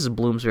 I guess this is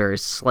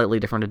Bloomsbury's slightly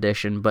different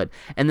edition,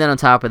 and then on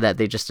top of that,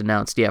 they just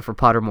announced, for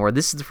Pottermore,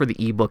 this is for the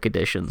ebook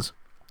editions.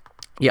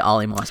 Yeah,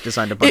 Ollie Moss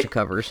designed a bunch of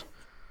covers.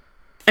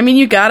 I mean,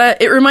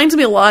 it reminds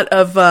me a lot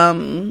of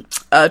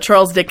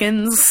Charles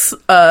Dickens.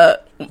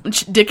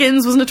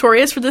 Dickens was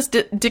notorious for this.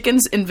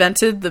 Dickens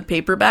invented the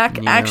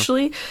paperback,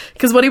 actually,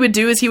 because what he would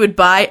do is he would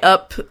buy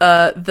up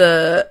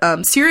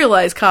the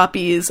serialized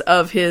copies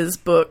of his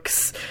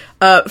books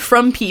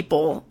from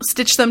people,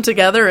 stitch them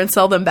together, and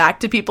sell them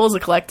back to people as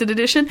a collected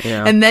edition.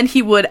 Yeah. And then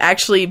he would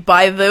actually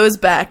buy those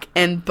back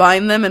and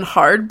bind them in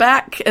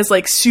hardback as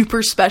like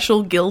super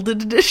special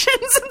gilded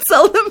editions and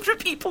sell them to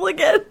people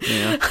again.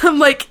 Yeah. I'm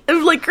like,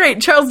 great.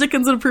 Charles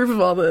Dickens would approve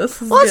of all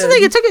this. Well, that's the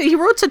thing. He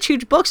wrote such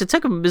huge books. It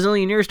took him a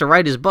bazillion years to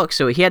write his books,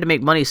 so he had to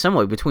make money some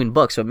way between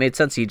books. So it made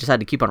sense. He just had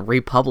to keep on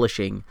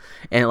republishing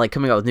and like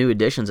coming out with new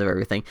editions of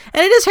everything.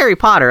 And it is Harry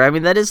Potter. I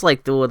mean, that is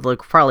like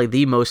probably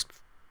the most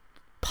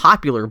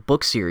popular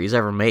book series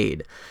ever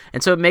made,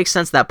 and so it makes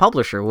sense that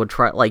publisher would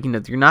try,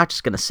 you're not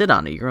just going to sit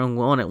on it, you're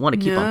going to want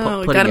to keep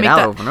on putting it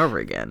out over and over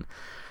again.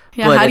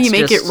 Yeah, but how do you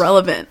make it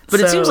relevant?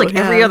 But it seems like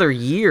every other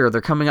year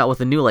they're coming out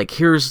with a new,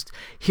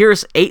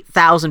 here's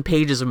 8,000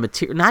 pages of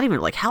material. Not even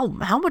how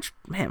much,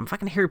 man,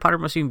 fucking Harry Potter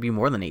must even be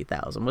more than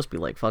 8,000. Must be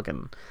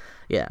fucking.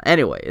 Yeah.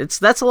 Anyway,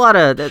 that's a lot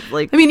of that.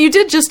 I mean, you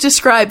did just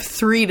describe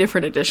 3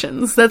 different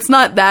editions. That's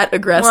not that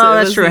aggressive. Well,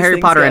 that's true. Harry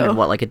Potter ended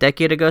a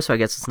decade ago, so I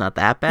guess it's not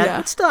that bad. Yeah.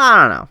 But still,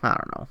 I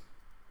don't know.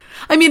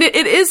 I mean, it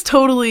is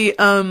totally.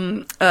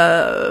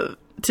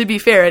 To be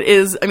fair, it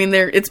is. I mean,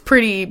 it's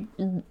pretty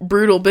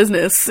brutal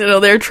business.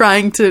 They're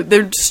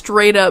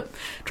straight up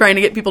trying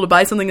to get people to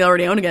buy something they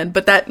already own again.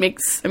 But that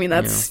makes. I mean,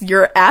 that's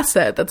your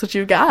asset. That's what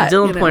you've got.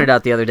 Dylan pointed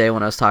out the other day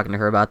when I was talking to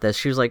her about this.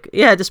 She was like,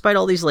 "Yeah, despite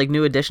all these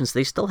new editions,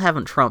 they still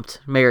haven't trumped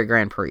Mary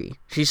Grand Prix.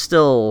 She's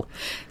still,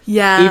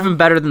 even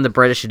better than the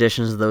British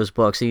editions of those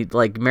books.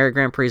 Mary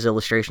Grand Prix's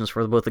illustrations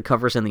for both the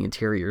covers and the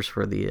interiors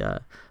for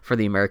the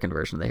American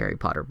version of the Harry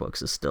Potter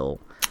books is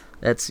still.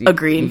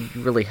 Agreed.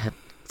 You really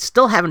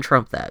still haven't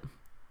trumped that.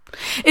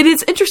 It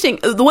is interesting.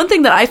 The one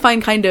thing that I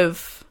find kind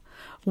of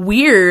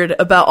weird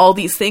about all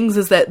these things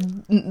is that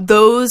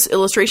those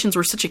illustrations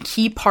were such a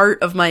key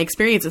part of my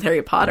experience with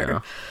Harry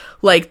Potter.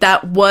 Yeah.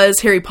 That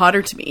was Harry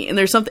Potter to me. And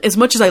there's something, as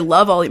much as I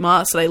love Ollie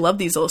Moss and I love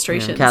these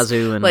illustrations,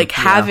 Kazoo and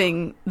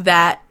having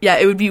that,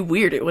 it would be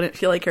weird. It wouldn't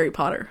feel like Harry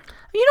Potter.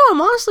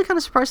 I'm honestly kind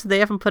of surprised that they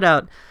haven't put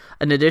out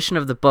an edition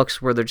of the books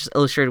where they're just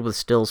illustrated with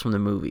stills from the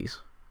movies.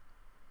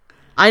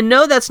 I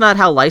know that's not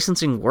how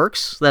licensing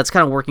works. That's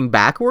kind of working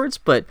backwards,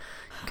 but...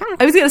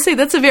 I was going to say,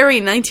 that's a very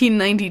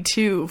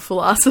 1992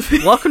 philosophy.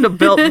 Welcome to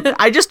Bill.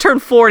 I just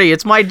turned 40.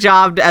 It's my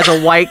job as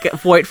a white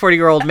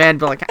 40-year-old man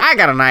to be like, I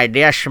got an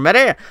idea,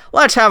 Schmitty.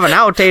 Let's have an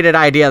outdated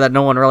idea that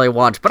no one really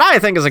wants, but I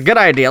think is a good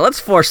idea. Let's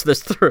force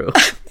this through.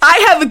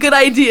 I have a good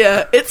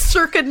idea. It's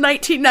circa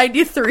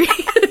 1993.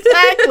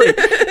 Exactly.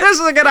 This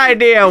is a good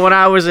idea when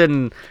I was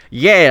in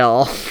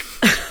Yale.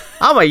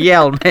 I'm a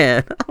Yale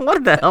man.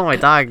 What the hell am I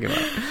talking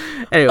about?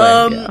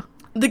 Anyway,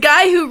 the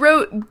guy who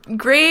wrote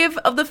Grave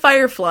of the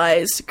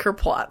Fireflies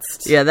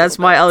kerplotzed. Yeah, that's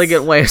my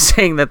elegant way of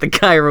saying that the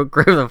guy who wrote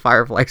Grave of the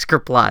Fireflies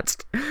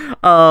kerplotzed.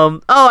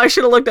 I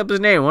should have looked up his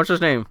name. What's his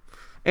name?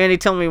 Andy,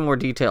 tell me more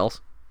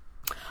details.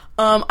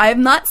 I have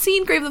not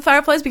seen Grave of the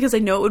Fireflies because I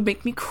know it would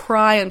make me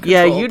cry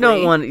uncontrollably. Yeah, you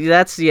don't want...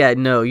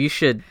 no, you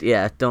should...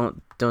 Yeah,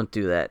 don't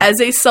do that.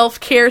 As a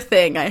self-care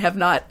thing, I have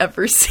not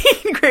ever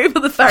seen Grave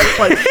of the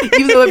Fireflies,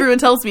 even though everyone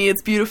tells me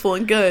it's beautiful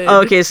and good.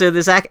 Okay, so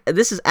this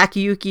is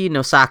Akiyuki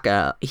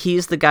Nosaka.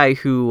 He's the guy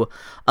who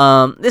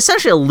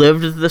essentially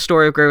lived the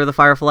story of Grave of the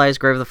Fireflies.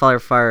 Grave of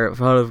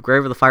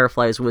the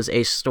Fireflies was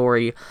a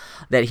story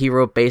that he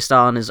wrote based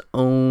on his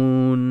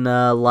own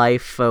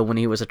life when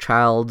he was a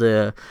child,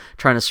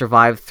 trying to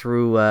survive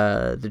through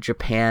the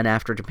Japan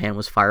after Japan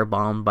was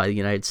firebombed by the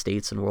United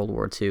States in World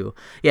War II.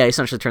 Yeah, he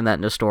essentially turned that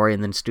into a story,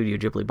 and then Studio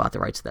Ghibli bought the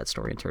rights to that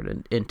story and turned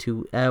it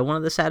into one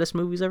of the saddest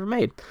movies ever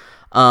made.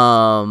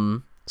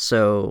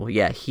 So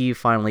yeah, he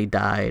finally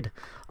died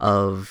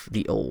of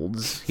the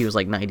olds. He was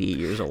 98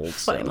 years old.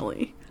 So.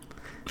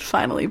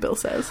 Finally, Bill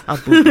says. Well,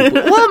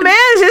 man,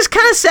 it's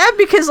kind of sad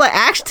because,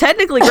 actually,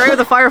 technically, Grave of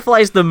the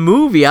Fireflies, the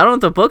movie, I don't know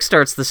if the book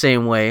starts the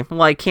same way.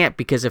 Well, I can't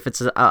because if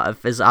it's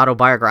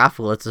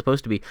autobiographical, it's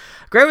supposed to be.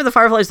 Grave of the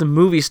Fireflies, the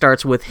movie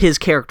starts with his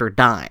character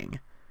dying.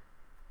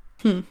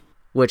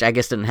 Which I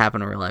guess didn't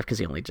happen in real life because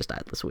he only just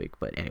died this week.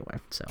 But anyway,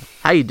 so,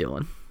 how you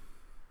doing?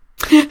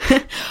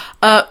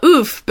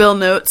 Oof, Bill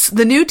notes.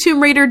 The new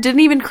Tomb Raider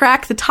didn't even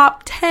crack the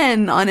top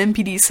 10 on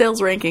NPD's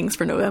sales rankings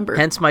for November.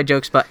 Hence my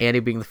jokes about Andy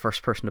being the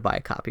first person to buy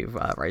a copy of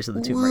Rise of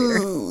the Tomb Raider.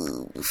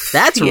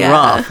 That's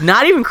rough.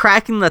 Not even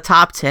cracking the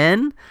top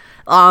 10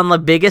 on the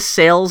biggest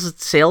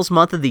sales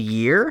month of the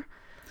year.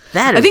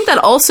 I think that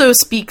also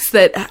speaks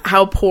that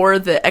how poor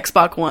the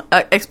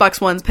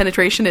Xbox One's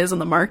penetration is on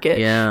the market.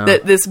 Yeah.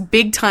 That this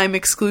big time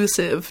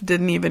exclusive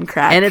didn't even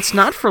crack. And it's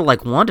not for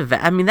like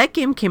I mean, that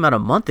game came out a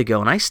month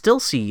ago, and I still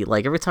see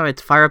like every time I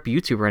fire up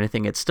YouTube or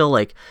anything, it's still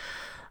like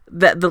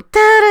that the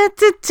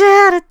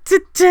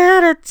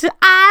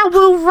I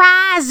will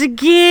rise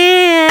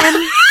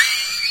again.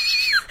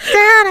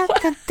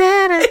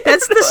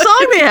 That's the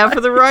song they have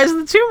for the Rise of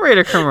the Tomb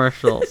Raider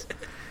commercials.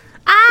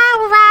 I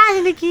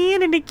will rise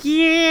again and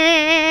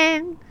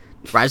again.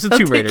 Rise of the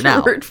Tomb Raider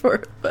now. Word for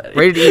it, buddy.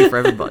 Rated E for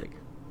everybody.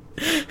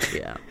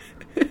 Yeah.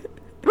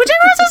 Which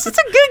everyone says it's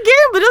a good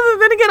game, but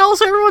then again,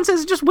 also everyone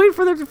says just wait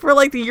for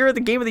like the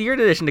Game of the Year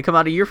edition to come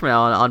out a year from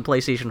now on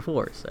PlayStation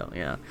 4. So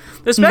yeah,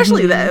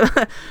 especially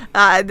that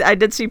I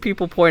did see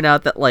people point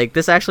out that like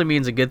this actually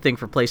means a good thing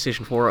for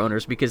PlayStation 4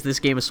 owners because this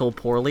game is sold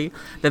poorly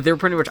that they're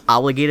pretty much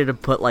obligated to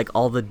put like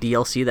all the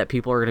DLC that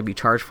people are going to be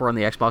charged for on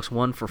the Xbox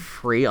One for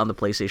free on the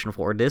PlayStation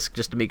 4 disc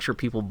just to make sure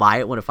people buy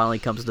it when it finally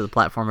comes to the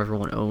platform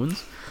everyone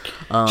owns.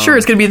 Sure,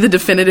 it's going to be the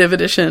definitive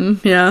edition.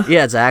 Yeah.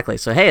 Yeah, exactly.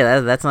 So hey,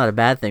 that's not a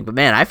bad thing. But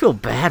man, I feel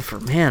bad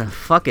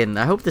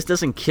I hope this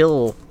doesn't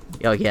kill.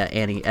 Oh yeah,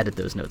 Annie, edit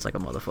those notes like a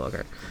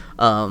motherfucker.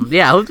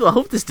 Yeah, I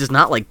hope this does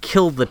not like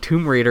kill the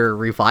Tomb Raider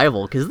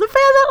revival because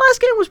that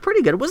last game was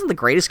pretty good. It wasn't the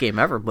greatest game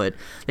ever, but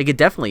they could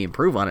definitely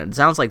improve on it. It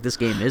sounds like this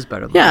game is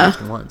better than the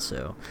last one.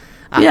 So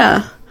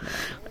yeah.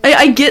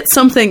 I get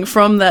something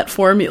from that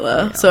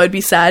formula, so I'd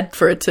be sad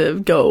for it to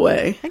go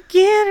away.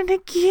 Again and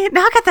again.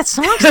 Now I got that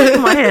song stuck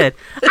in my head.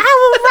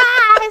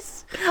 I will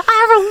rise.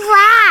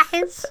 I will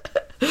rise.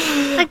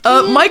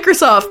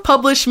 Microsoft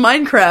published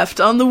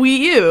Minecraft on the Wii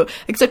U,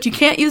 except you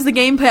can't use the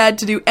gamepad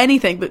to do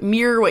anything but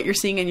mirror what you're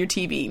seeing on your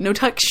TV. No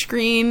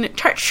touchscreen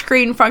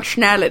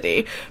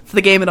functionality for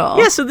the game at all.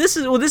 Yeah, so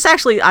this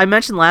actually, I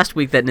mentioned last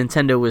week that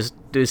Nintendo was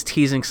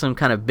teasing some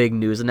kind of big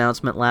news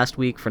announcement last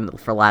week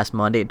for last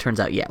Monday. It turns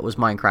out, it was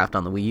Minecraft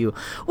on the Wii U,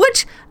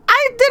 which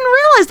I didn't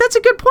realize. That's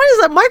a good point, is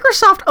that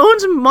Microsoft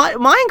owns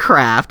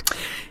Minecraft.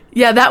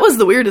 Yeah, that was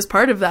the weirdest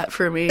part of that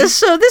for me.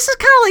 So this is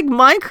kind of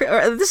like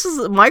this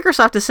is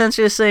Microsoft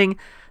essentially saying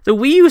the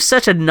Wii U is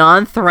such a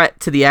non-threat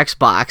to the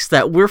Xbox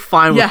that we're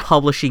fine with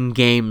publishing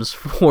games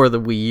for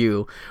the Wii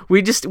U.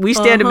 We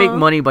stand to make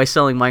money by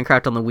selling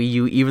Minecraft on the Wii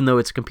U, even though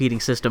it's a competing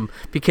system,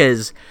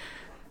 because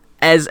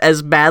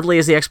as badly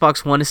as the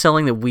Xbox One is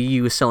selling, the Wii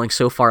U is selling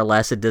so far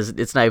less.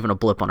 It's not even a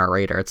blip on our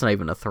radar. It's not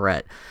even a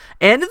threat.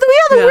 And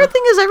the weird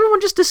thing is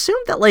everyone just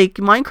assumed that like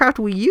Minecraft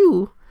Wii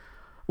U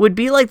would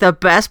be like the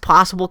best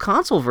possible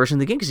console version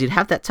of the game because you'd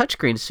have that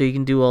touchscreen so you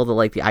can do all the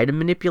like the item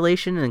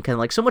manipulation and kind of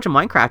like so much of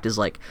Minecraft is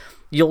like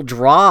you'll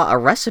draw a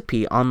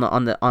recipe on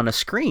a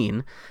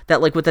screen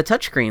that like with the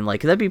touchscreen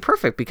like that'd be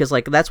perfect because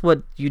like that's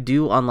what you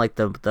do on like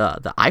the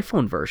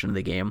iPhone version of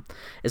the game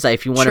is that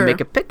if you want to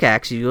make a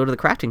pickaxe you go to the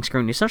crafting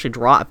screen, you essentially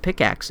draw a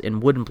pickaxe in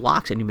wooden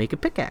blocks and you make a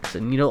pickaxe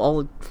and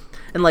all.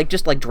 And like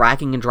just like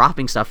dragging and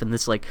dropping stuff and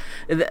this like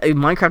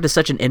Minecraft is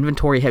such an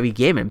inventory heavy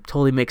game and it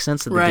totally makes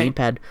sense that the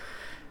gamepad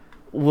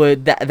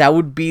would make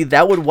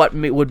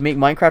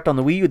Minecraft on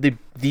the Wii U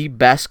the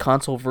best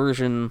console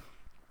version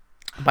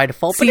by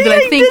default. See, but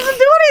I think doesn't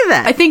do any of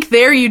that. I think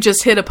there you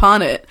just hit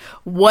upon it.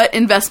 What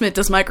investment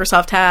does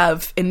Microsoft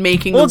have in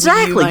making the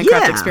Wii U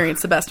Minecraft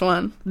experience the best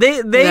one?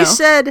 They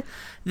said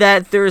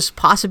that there's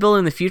possibility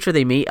in the future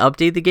they may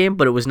update the game,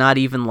 but it was not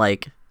even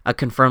like a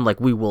confirmed like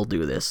we will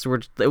do this.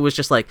 It was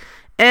just like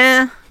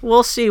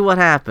we'll see what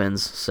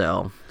happens.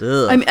 So,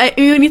 I mean,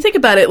 when you think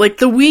about it, like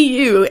the Wii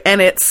U and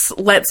its,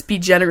 let's be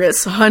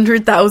generous,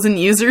 100,000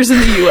 users in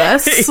the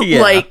US,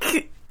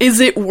 like,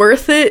 is it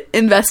worth it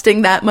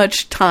investing that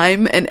much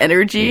time and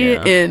energy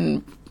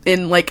in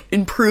like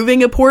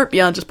improving a port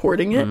beyond just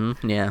porting it?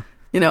 Mm-hmm, yeah.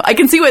 I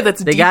can see why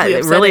that's deeply upsetting.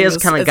 It really is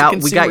kind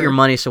of we got your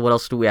money, so what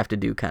else do we have to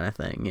do kind of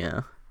thing,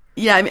 yeah.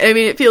 Yeah, I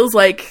mean, it feels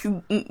like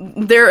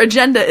their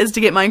agenda is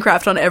to get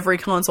Minecraft on every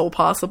console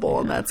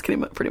possible, and that's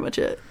pretty much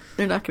it.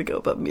 They're not going to go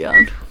above and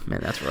beyond. Man,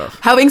 that's rough.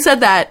 Having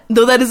said that,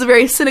 though that is a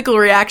very cynical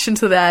reaction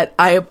to that,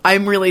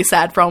 I'm really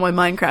sad for all my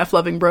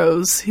Minecraft-loving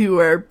bros who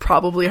are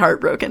probably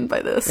heartbroken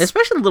by this.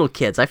 Especially little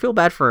kids. I feel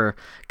bad for...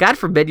 God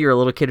forbid you're a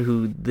little kid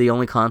who the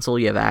only console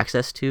you have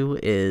access to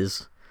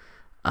is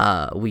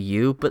Wii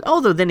U. But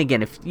although then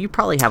again, if you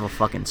probably have a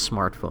fucking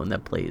smartphone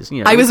that plays...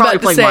 I was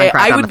about to say,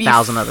 Minecraft on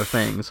 1,000 other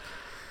things.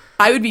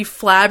 I would be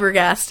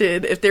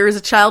flabbergasted if there is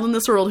a child in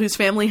this world whose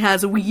family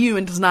has a Wii U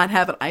and does not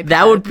have an iPad.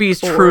 That would be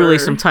truly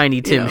some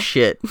Tiny Tim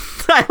shit.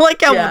 I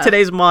like how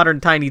today's modern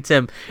Tiny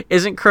Tim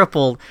isn't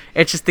crippled.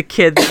 It's just the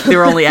kid,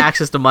 their only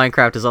access to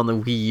Minecraft is on the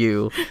Wii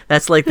U.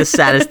 That's like the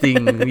saddest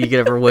thing you could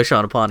ever wish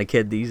upon a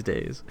kid these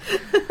days.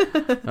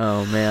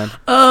 Oh, man.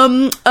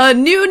 A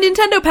new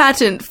Nintendo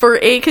patent for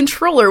a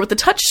controller with a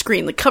touch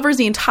screen that covers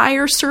the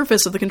entire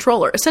surface of the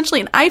controller.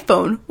 Essentially an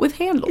iPhone with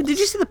handles. Did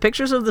you see the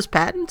pictures of this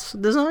patent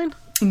design?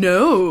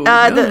 No.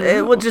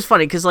 It was just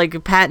funny because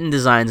like patent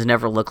designs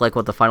never look like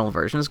what the final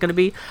version is going to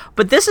be,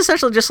 but this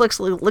essentially just looks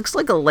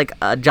like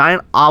a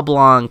giant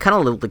oblong,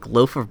 kind of like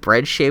loaf of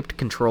bread shaped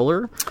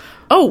controller.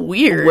 Oh,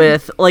 weird.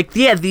 With like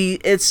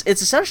it's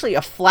essentially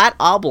a flat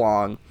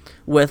oblong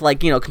with like,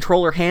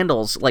 controller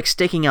handles like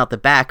sticking out the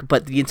back,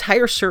 but the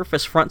entire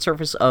front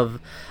surface of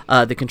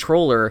the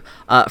controller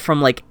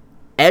from like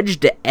edge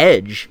to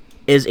edge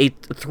is a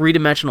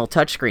three-dimensional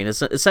touchscreen.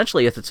 It's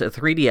essentially it's a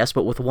 3DS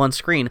but with one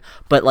screen,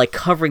 but like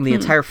covering the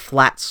entire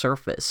flat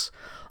surface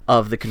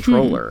of the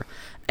controller.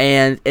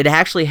 And it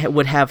actually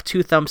would have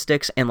two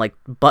thumbsticks and like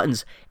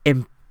buttons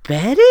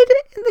embedded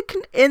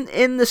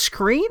in the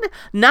screen,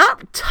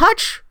 not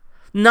touch,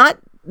 not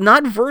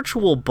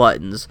virtual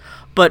buttons,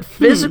 but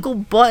physical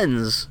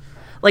buttons.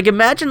 Like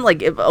imagine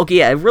like it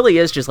really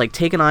is just like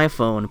take an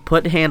iPhone,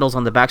 put handles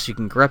on the back so you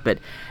can grip it,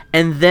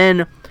 and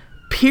then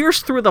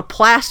pierce through the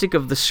plastic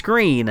of the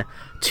screen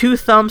two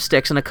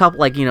thumbsticks and a couple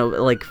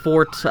like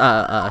four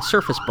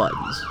surface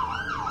buttons.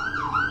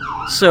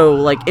 So,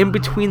 like, in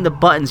between the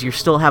buttons, you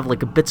still have,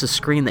 like, bits of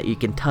screen that you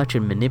can touch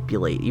and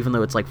manipulate, even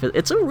though it's, like,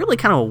 it's a really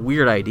kind of a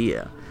weird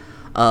idea.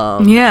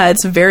 Yeah,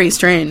 it's very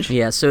strange.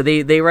 Yeah, so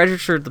they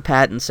registered the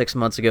patent 6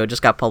 months ago. It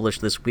just got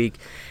published this week.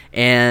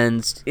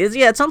 And,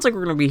 it sounds like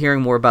we're going to be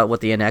hearing more about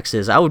what the NX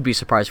is. I would be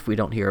surprised if we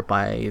don't hear it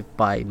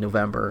by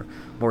November.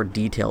 More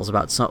details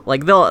about some...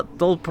 Like,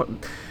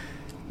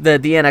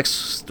 The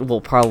NX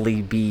will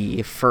probably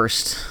be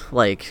first,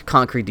 like,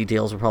 concrete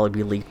details will probably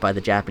be leaked by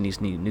the Japanese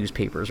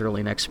newspapers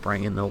early next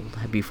spring, and they'll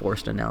be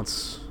forced to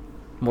announce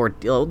more.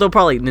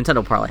 Nintendo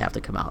will probably have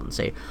to come out and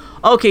say,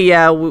 okay,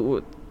 yeah,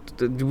 we're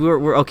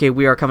okay,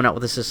 we are coming out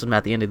with a system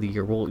at the end of the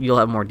year. You'll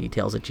have more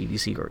details at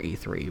GDC or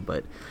E3,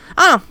 but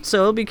I don't know.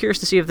 So I'll be curious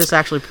to see if this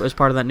actually is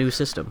part of that new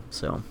system.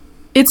 So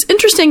it's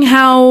interesting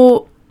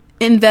how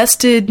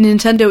invested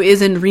Nintendo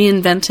is in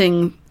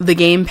reinventing the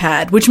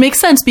gamepad, which makes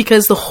sense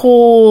because the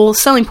whole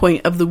selling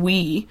point of the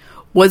Wii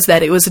was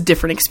that it was a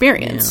different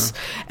experience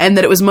and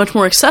that it was much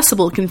more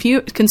accessible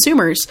to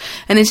consumers.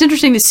 And it's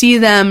interesting to see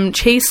them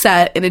chase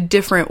that in a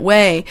different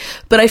way.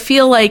 But I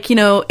feel like,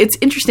 it's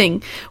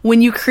interesting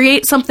when you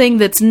create something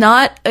that's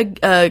not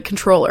a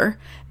controller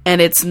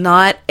and it's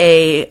not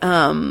a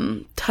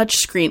touch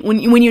screen. When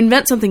you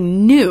invent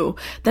something new,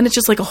 then it's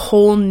just like a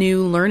whole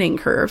new learning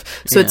curve.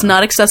 So it's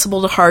not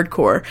accessible to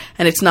hardcore,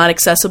 and it's not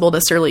accessible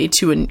necessarily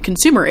to a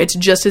consumer. It's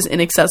just as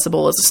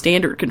inaccessible as a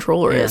standard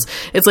controller is.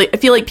 It's like I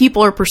feel like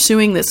people are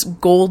pursuing this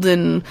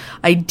golden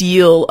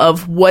ideal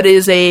of what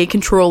is a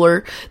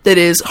controller that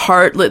is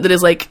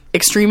like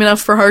extreme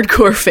enough for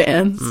hardcore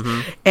fans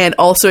and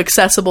also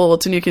accessible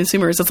to new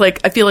consumers. It's like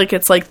I feel like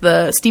it's like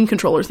the Steam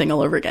controller thing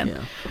all over again.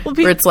 Yeah. Well,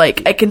 where it's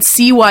like I can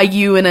see why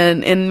you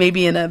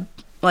maybe in a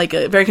like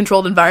a very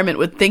controlled environment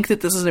would think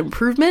that this is an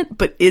improvement,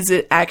 but is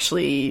it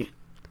actually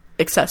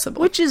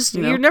accessible? Which is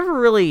you're never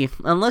really,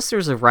 unless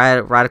there's a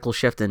radical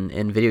shift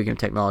in video game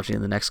technology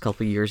in the next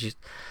couple of years.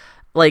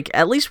 Like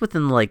at least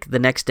within like the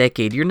next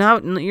decade, you're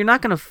not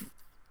going to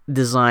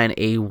design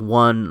a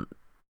one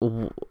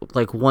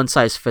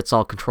size fits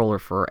all controller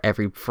for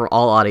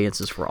all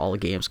audiences for all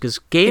games, because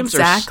games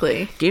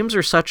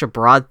are such a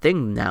broad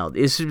thing now.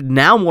 It's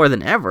now more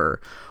than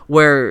ever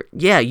where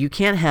you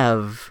can't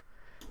have.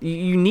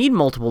 You need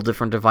multiple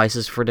different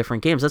devices for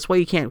different games. That's why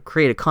you can't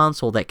create a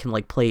console that can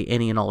like play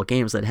any and all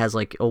games that has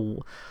like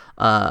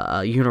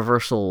a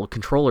universal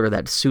controller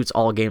that suits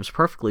all games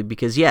perfectly.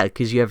 Because you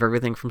have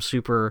everything from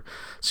super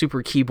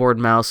keyboard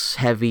mouse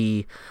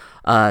heavy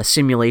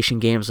simulation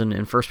games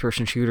and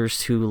first-person shooters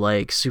to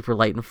like super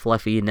light and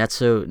fluffy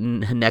Neko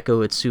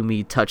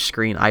Itsumi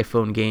touchscreen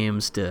iPhone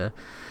games to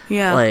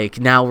like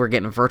now we're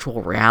getting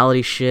virtual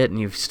reality shit, and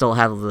you still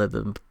have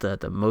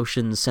the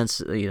motion sense,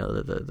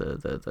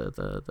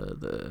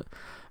 the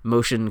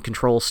motion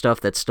control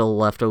stuff that's still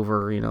left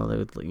over.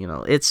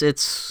 It's a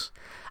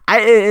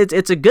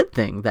good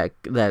thing that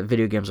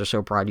video games are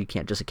so broad. You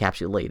can't just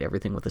encapsulate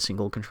everything with a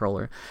single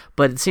controller,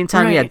 but at the same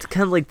time, it's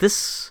kind of like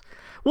this.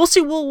 We'll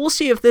see. We'll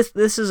see if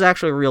this is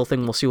actually a real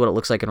thing. We'll see what it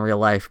looks like in real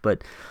life.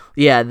 But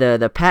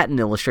the patent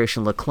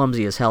illustration looked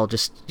clumsy as hell.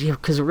 Just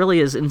because it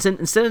really is.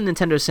 Instead of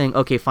Nintendo saying,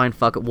 "Okay, fine,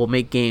 fuck it, we'll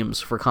make games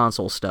for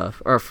console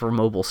stuff or for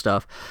mobile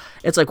stuff,"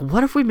 it's like,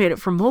 what if we made it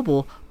for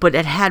mobile, but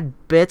it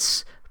had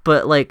bits.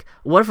 But like,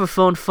 what if a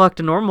phone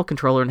fucked a normal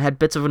controller and had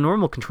bits of a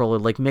normal controller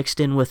like mixed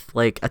in with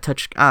like a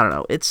touch? I don't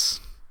know. It's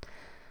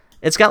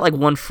got like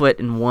 1 foot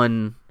in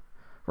one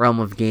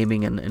realm of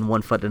gaming and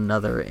 1 foot in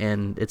another,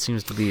 and it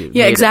seems to be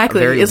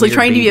exactly. It's like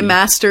trying to be a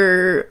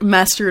master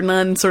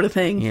none sort of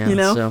thing.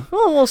 So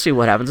we'll see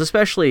what happens,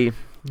 especially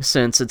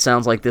since it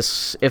sounds like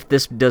if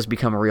this does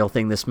become a real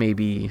thing, this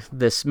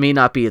may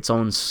not be its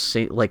own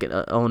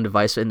own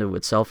device into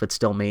itself. It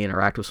still may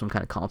interact with some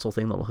kind of console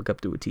thing that'll hook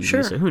up to a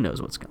TV. So who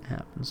knows what's going to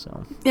happen.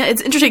 So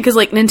it's interesting because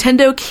like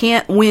Nintendo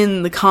can't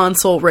win the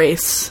console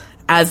race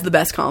as the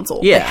best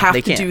console. They have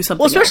to do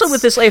something. Well, especially else.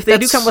 with this, if they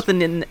do come with the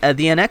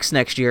NX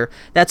next year,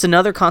 that's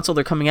another console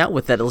they're coming out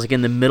with that is like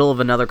in the middle of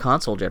another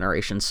console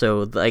generation.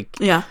 So like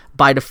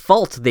by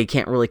default, they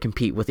can't really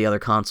compete with the other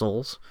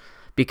consoles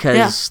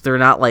because they're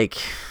not like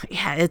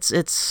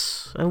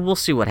it's. We'll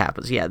see what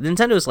happens.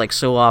 Nintendo is like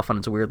so off on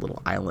its weird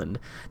little island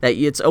that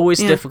it's always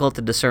difficult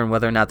to discern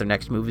whether or not their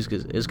next movie is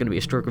going to be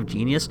a stroke of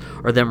genius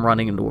or them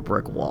running into a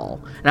brick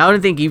wall. And I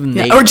don't think even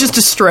they or just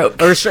a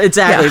stroke or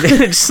exactly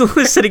they're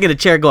just sitting in a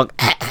chair going.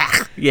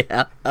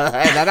 Yeah.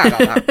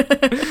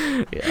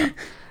 Yeah.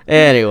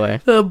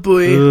 Anyway. Oh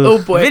boy.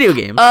 Oh boy. Video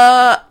games.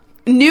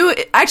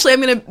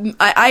 Actually,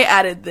 I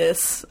added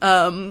this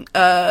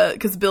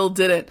because Bill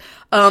didn't.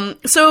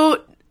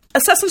 So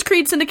Assassin's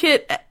Creed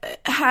Syndicate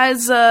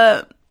has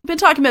been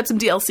talking about some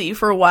DLC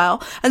for a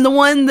while, and the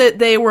one that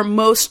they were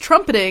most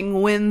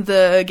trumpeting when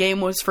the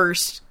game was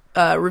first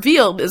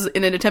revealed is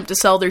in an attempt to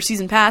sell their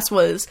season pass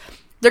was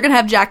they're going to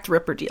have Jack the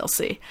Ripper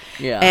DLC.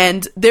 Yeah.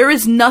 And there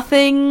is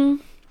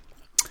nothing...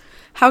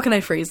 How can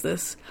I phrase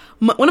this?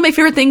 One of my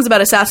favorite things about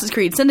Assassin's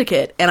Creed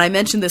Syndicate, and I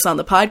mentioned this on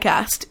the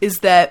podcast, is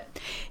that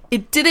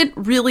it didn't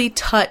really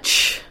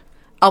touch,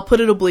 I'll put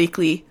it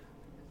obliquely,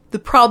 the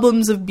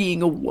problems of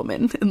being a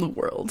woman in the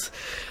world.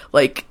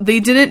 Like, they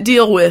didn't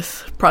deal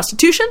with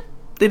prostitution.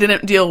 They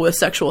didn't deal with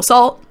sexual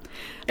assault.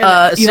 You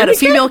had a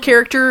female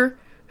character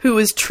who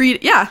was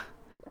treated... Yeah.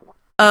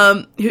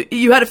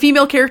 You had a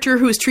female character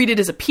who was treated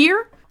as a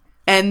peer,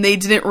 and they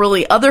didn't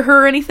really other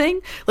her or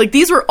anything. Like,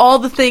 these were all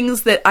the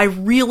things that I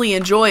really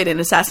enjoyed in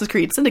Assassin's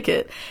Creed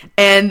Syndicate.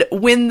 And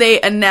when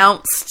they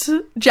announced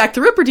Jack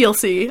the Ripper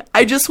DLC,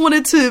 I just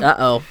wanted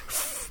to...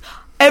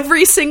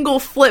 Every single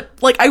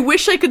flip, like, I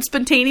wish I could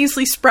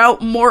spontaneously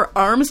sprout more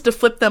arms to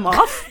flip them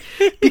off,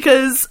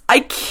 because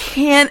I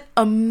can't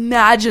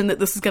imagine that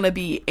this is going to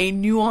be a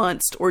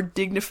nuanced or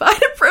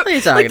dignified approach. What are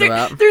you talking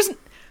about? There's...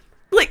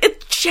 Like,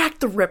 it's Jack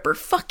the Ripper.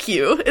 Fuck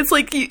you. It's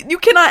like, you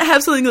cannot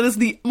have something that is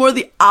the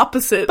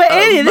opposite. But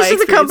Andy, this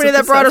is the company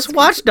that brought us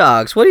Watch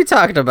Dogs. What are you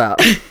talking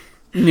about?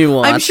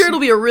 Nuance. I'm sure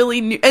it'll be a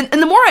really new... And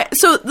the more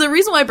so the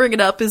reason why I bring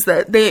it up is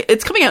that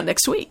it's coming out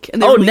next week.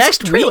 And they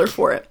released a trailer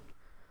for it.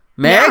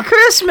 Merry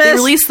Christmas! They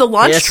released the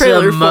launch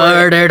trailer for it.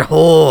 Murdered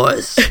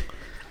horse.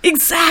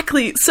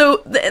 Exactly.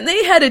 So, and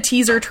they had a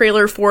teaser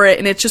trailer for it,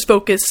 and it's just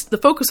the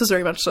focus is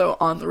very much so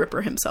on the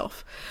Ripper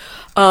himself.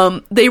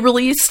 They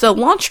released a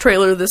launch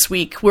trailer this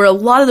week where a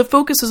lot of the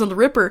focus was on the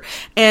Ripper,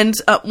 and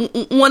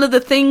one of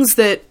the things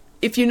that,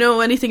 if you know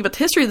anything about the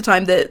history of the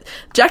time, that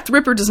Jack the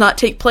Ripper does not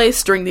take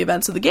place during the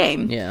events of the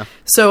game. Yeah.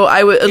 So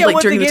I would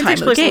during the time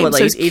of the game. What,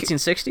 like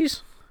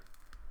 1860s?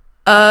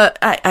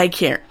 I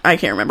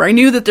can't remember. I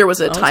knew that there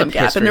was a time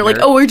gap, and they're like,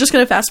 "Oh, we're just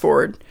going to fast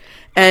forward."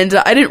 And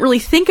I didn't really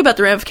think about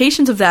the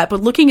ramifications of that,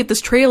 but looking at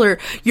this trailer,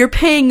 you're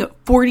paying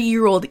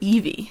 40-year-old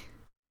Evie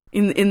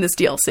in this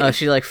DLC. Oh,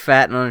 she's like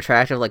fat and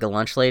unattractive, like a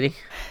lunch lady?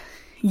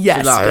 Yes.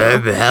 She's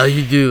like, hey, how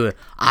you doing?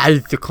 I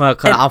used to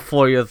cut out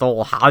 4 years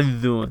old. How you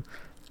doing?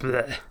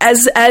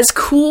 As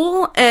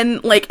cool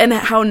and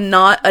how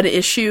not an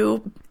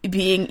issue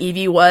being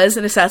Evie was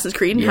in Assassin's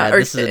Creed and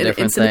in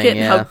Syndicate,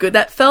 and how good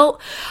that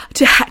felt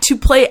to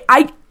play.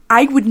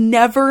 I would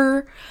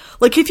never,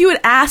 like, if you had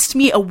asked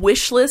me a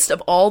wish list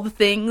of all the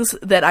things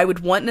that I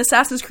would want in an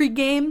Assassin's Creed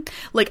game,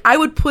 like, I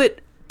would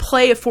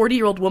play a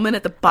 40-year-old woman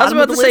at the bottom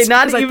of the list. I was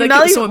about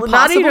to say,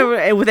 not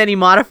even with any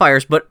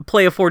modifiers, but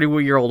play a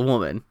 40-year-old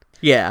woman.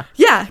 Yeah.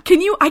 Yeah.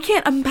 I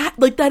can't imagine,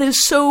 like, that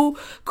is so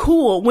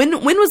cool.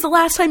 When was the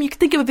last time you could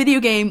think of a video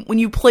game when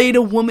you played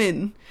a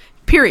woman,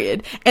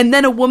 period, and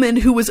then a woman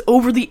who was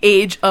over the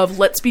age of,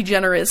 let's be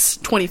generous,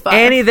 25?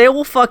 Annie, they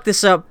will fuck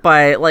this up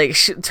by, like,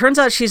 turns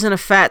out she's in a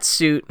fat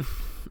suit,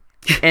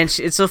 and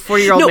it's a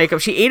 40-year-old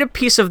makeup. She ate a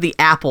piece of the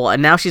apple,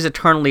 and now she's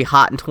eternally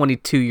hot and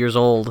 22 years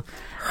old.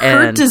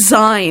 Her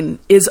design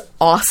is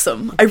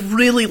awesome. I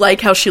really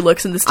like how she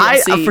looks in this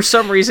DLC. For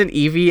some reason,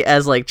 Evie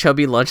as, like,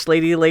 chubby lunch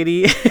lady,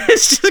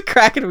 it's just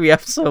cracking me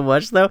up so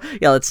much, though.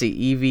 Yeah, let's see.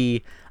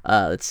 Evie,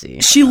 let's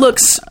see. She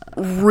looks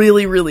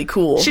really, really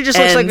cool. She just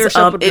looks like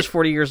herself, but just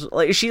 40 years...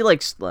 Like, she,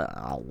 like...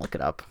 I'll look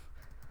it up.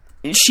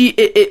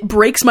 It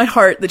breaks my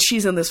heart that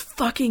she's in this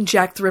fucking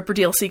Jack the Ripper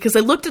DLC, because I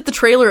looked at the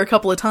trailer a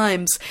couple of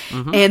times,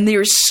 and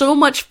there's so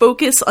much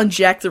focus on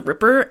Jack the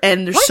Ripper,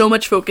 and there's so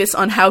much focus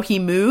on how he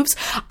moves.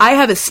 I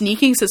have a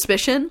sneaking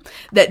suspicion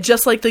that,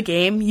 just like the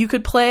game, you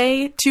could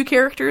play two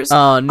characters.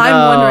 Oh, no.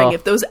 I'm wondering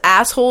if those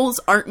assholes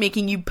aren't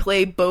making you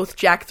play both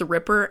Jack the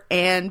Ripper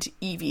and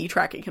Evie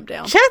tracking him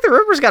down. Jack the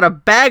Ripper's got a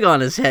bag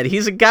on his head.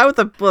 He's a guy with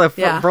a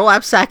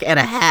burlap sack and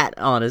a hat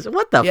on his...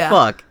 What the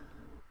fuck?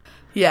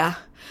 Yeah.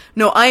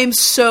 No, I am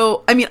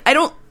so... I mean,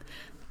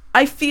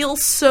 I feel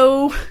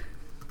so...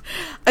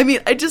 I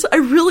mean, I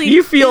really...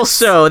 You feel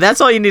so.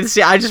 That's all you need to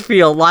see. I just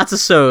feel lots of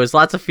so's,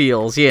 lots of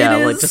feels. Yeah,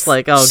 oh,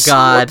 so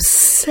God.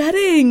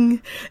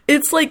 Upsetting.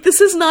 It's like,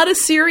 this is not a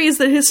series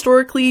that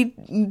historically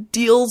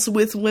deals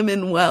with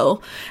women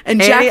well. And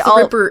Jack the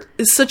Ripper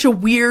is such a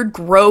weird,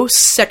 gross,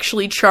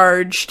 sexually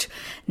charged,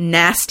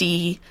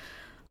 nasty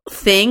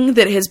thing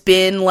that has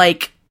been,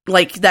 like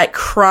that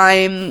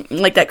crime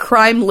lit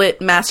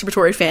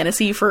masturbatory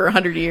fantasy for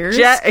 100 years.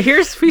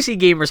 Here's PC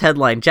Gamer's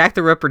headline: Jack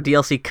the Ripper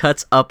DLC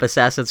cuts up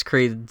Assassin's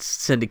Creed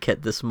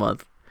Syndicate this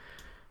month.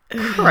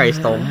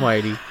 Christ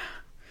almighty.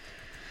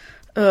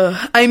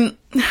 It's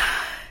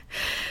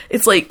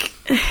like,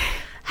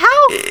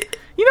 how?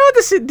 You know what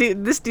this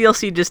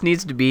DLC just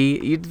needs to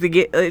be?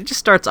 It just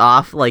starts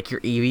off like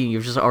you're Evie and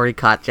you've just already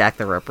caught Jack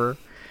the Ripper,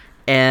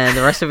 and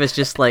the rest of it's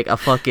just like a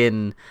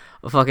fucking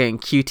fucking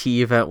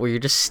QT event where you're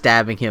just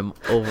stabbing him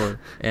over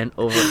and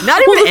over.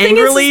 Not Well, even the thing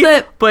angrily,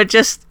 is but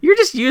you're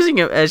just using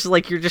it as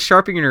like you're just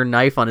sharpening your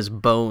knife on his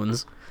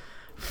bones.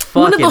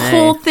 One of the Fucking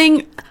whole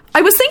thing,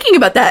 I was thinking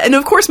about that, and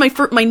of course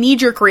my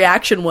knee-jerk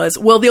reaction was,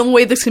 well, the only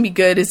way this can be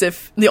good is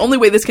the only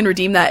way this can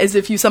redeem that is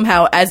if you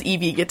somehow, as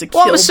Evie, get to kill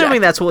Well, I'm assuming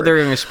Jack that's the what Ripper. they're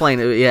going to explain.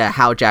 Yeah,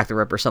 how Jack the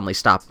Ripper suddenly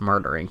stopped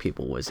murdering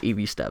people was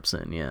Evie steps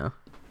in, yeah.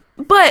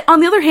 But on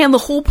the other hand, the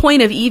whole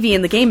point of Evie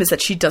in the game is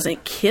that she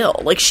doesn't kill.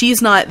 Like,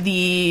 she's not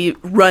the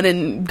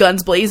running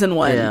guns blazing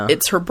one. Yeah.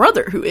 It's her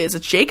brother who is.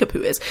 It's Jacob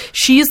who is.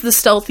 She's the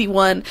stealthy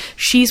one.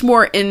 She's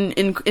more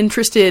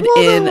interested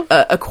in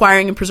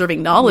acquiring and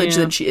preserving knowledge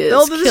than she is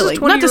killing.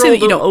 Not to say that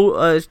you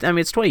don't. I mean,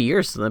 it's 20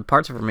 years, so the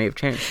parts of her may have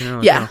changed. You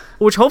know, Yeah. so.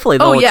 Which hopefully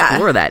they'll yeah.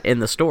 explore that in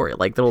the story.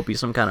 Like, there will be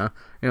some kind of,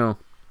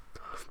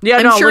 Yeah,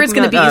 I'm sure it's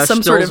going to be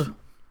some sort stills, of.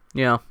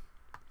 Yeah.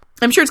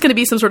 I'm sure it's going to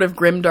be some sort of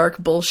grimdark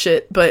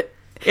bullshit, but.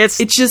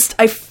 It's just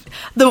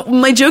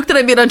my joke that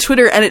I made on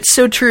Twitter, and it's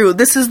so true.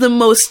 This is the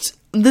monkeyest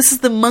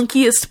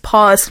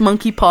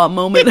monkey paw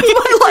moment of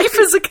my life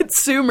as a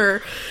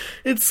consumer.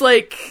 It's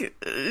like,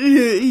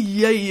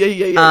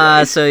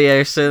 yeah.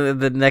 So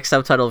the next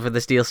subtitle for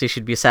this DLC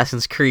should be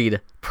Assassin's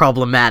Creed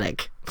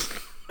Problematic.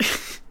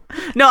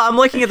 No, I'm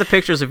looking at the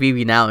pictures of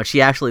Evie now, and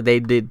she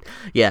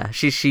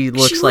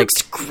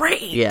looks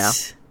great. Yeah.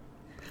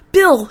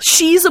 Bill,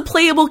 she's a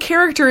playable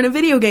character in a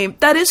video game.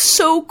 That is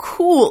so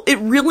cool. It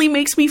really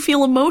makes me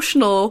feel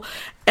emotional,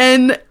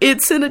 and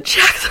it's in a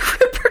Jack the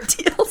Ripper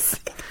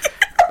DLC.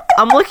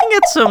 I'm looking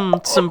at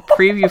some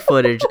preview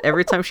footage.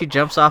 Every time she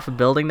jumps off a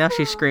building now,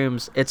 she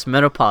screams, "It's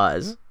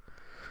menopause."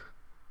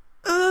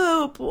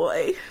 Oh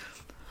boy.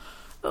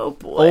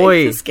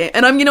 Oi. This game.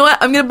 And you know what?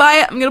 I'm gonna buy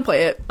it. I'm gonna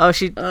play it. Oh,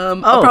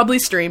 I'll probably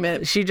stream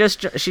it. She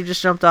just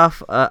jumped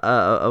off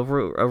a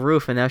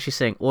roof, and now she's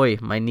saying, "Oi,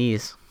 my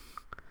knees."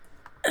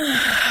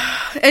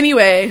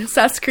 Anyway,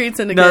 Assassin's Creed's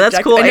in a No, good that's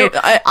Jack. cool.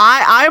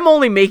 I'm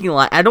only making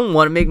light. I don't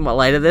want to make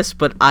light of this,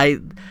 but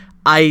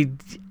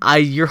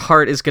your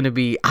heart is gonna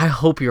be. I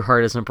hope your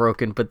heart isn't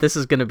broken, but this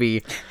is gonna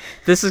be,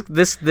 this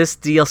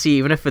DLC.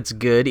 Even if it's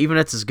good, even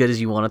if it's as good as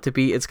you want it to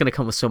be, it's gonna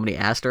come with so many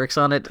asterisks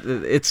on it.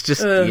 It's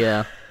just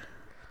yeah.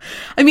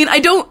 I mean,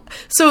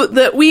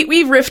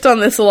 we've riffed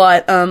on this a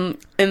lot in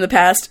the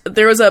past.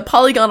 There was a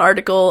Polygon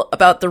article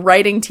about the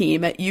writing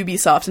team at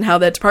Ubisoft and how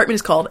that department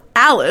is called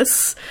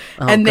Alice,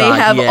 and they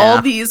have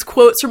all these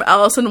quotes from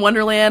Alice in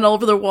Wonderland all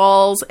over their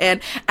walls.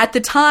 And at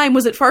the time,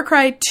 was it Far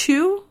Cry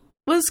 2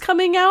 was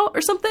coming out or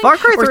something? Far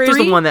Cry 3 is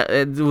the one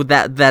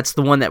that's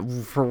the one that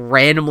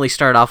randomly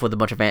started off with a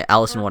bunch of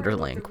Alice in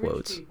Wonderland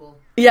quotes.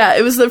 Yeah,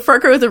 it was the Far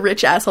Cry with the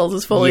rich assholes,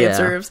 as Foley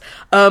observes.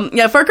 Far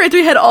Cry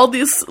 3 had all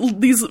these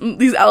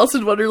Alice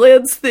in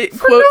Wonderland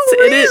quotes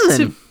in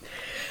it.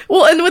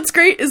 Well, and what's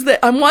great is that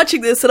I'm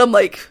watching this and I'm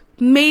like,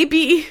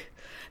 maybe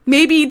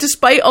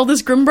despite all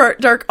this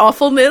grimdark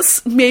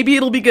awfulness, maybe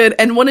it'll be good.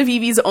 And one of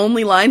Evie's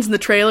only lines in the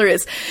trailer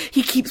is,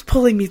 "He keeps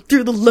pulling me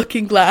through the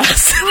looking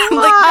glass." I'm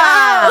like,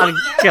 no! Oh,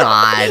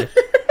 God.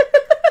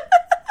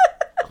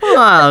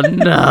 Oh,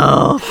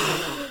 no.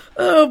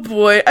 Oh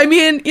boy. I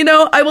mean,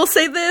 I will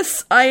say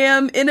this. I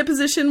am in a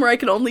position where I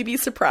can only be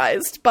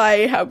surprised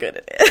by how good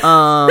it is.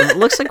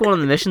 Looks like one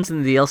of the missions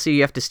in the DLC,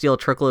 you have to steal a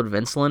truckload of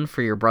insulin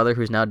for your brother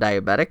who's now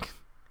diabetic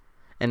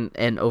and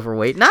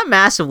overweight. Not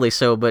massively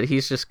so, but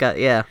he's just got,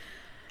 yeah.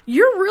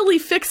 You're really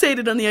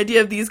fixated on the idea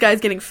of these guys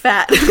getting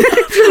fat. I like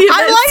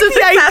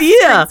the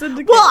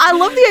idea. Well, I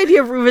love the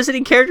idea of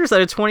revisiting characters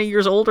that are 20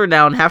 years older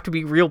now and have to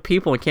be real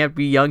people and can't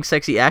be young,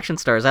 sexy action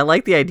stars. I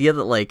like the idea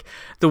that, like,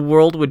 the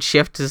world would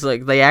shift to,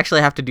 like, they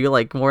actually have to do,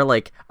 like, more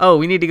like, oh,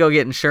 we need to go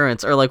get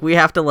insurance, or, like, we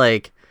have to,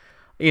 like,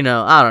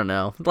 I don't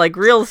know. Like,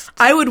 real...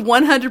 I would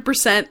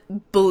 100%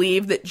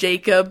 believe that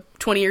Jacob,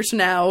 20 years from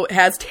now,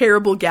 has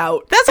terrible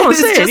gout. That's what I'm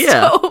saying,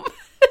 yeah. Home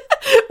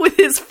with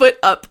his foot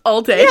up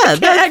all day. Yeah,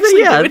 do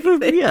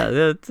anything.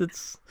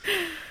 It's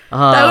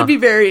that would be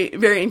very,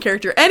 very in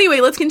character. Anyway,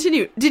 let's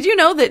continue. Did you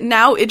know that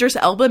now Idris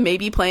Elba may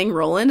be playing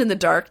Roland in the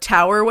Dark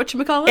Tower,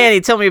 whatchamacallit?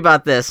 Annie, tell me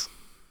about this.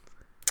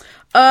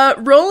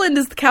 Roland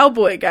is the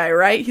cowboy guy,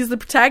 right? He's the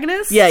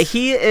protagonist? Yeah,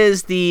 he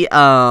is the,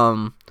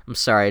 I'm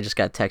sorry, I just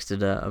got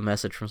texted a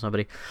message from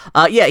somebody.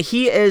 Yeah,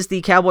 he is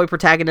the cowboy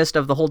protagonist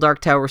of the whole Dark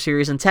Tower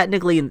series, and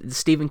technically in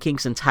Stephen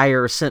King's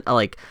entire,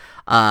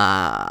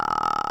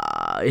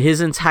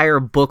 his entire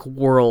book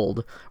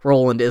world,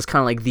 Roland is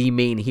kind of like the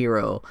main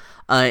hero.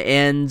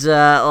 And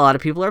a lot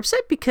of people are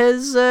upset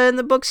because in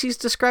the books he's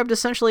described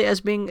essentially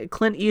as being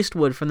Clint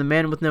Eastwood from the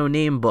Man with No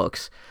Name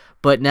books.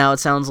 But now it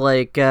sounds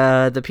like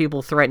the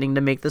people threatening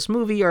to make this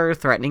movie are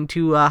threatening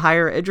to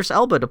hire Idris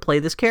Elba to play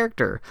this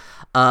character,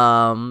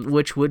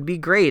 which would be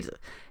great.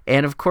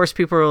 And of course,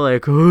 people are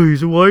like, "Oh,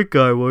 he's a white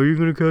guy. Why are you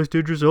gonna cast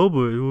Idris Elba?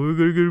 Why are you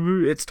gonna get a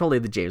movie?" It's totally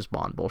the James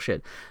Bond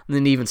bullshit. And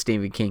then even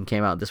Stephen King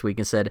came out this week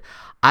and said,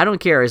 "I don't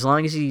care as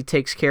long as he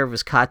takes care of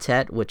his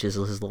quartet, which is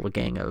his little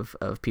gang of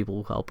people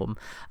who help him.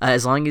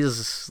 As long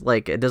as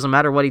like it doesn't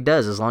matter what he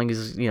does, as long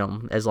as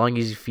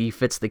he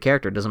fits the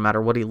character, it doesn't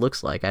matter what he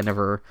looks like. I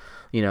never."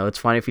 It's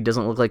fine if he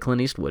doesn't look like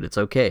Clint Eastwood. It's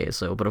okay.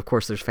 So, but of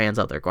course, there's fans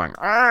out there going,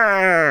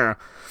 "Arr!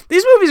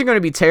 These movies are going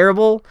to be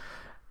terrible."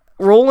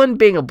 Roland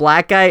being a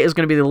black guy is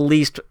going to be the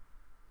least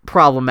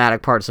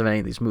problematic parts of any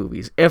of these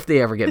movies, if they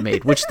ever get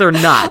made, which they're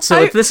not.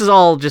 So this is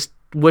all just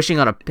wishing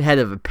on a head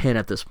of a pin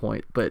at this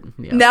point. But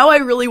yeah. Now I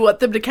really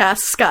want them to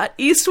cast Scott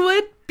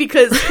Eastwood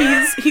because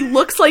he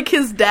looks like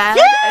his dad,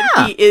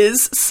 and he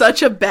is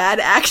such a bad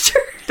actor.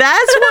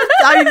 That's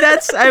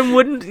what I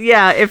wouldn't.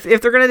 Yeah, if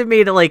they're gonna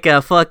make like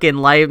a fucking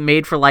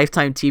made for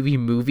Lifetime TV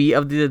movie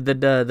of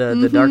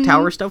the Dark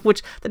Tower stuff,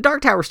 which the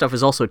Dark Tower stuff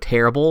is also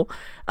terrible.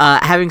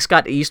 Having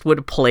Scott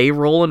Eastwood play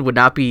Roland would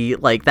not be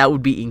like that.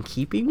 Would be in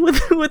keeping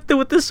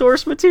with the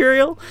source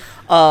material.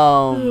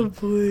 Oh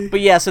boy.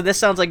 But yeah, so this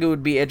sounds like it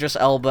would be Idris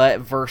Elba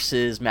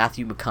versus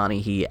Matthew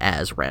McConaughey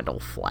as Randall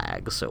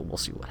Flagg. So we'll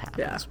see what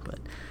happens. Yeah. But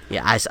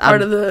yeah,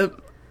 part of the.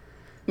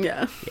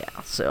 Yeah.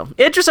 Yeah, so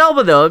Idris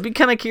Elba, though, I'd be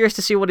kind of curious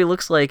to see what he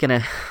looks like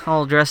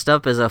all dressed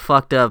up as a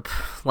fucked up,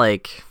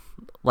 like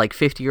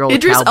 50-year-old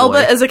Idris cowboy.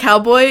 Elba as a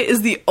cowboy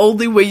is the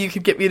only way you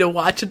could get me to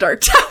watch a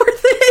Dark Tower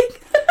thing.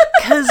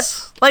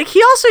 Because,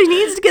 he also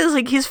needs to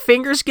get, his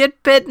fingers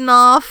get bitten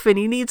off, and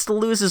he needs to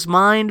lose his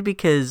mind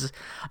because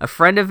a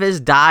friend of his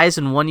dies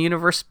in one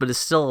universe but is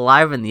still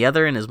alive in the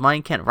other, and his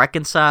mind can't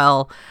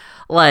reconcile.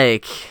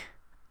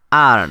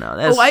 I don't know.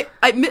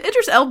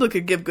 Idris Elba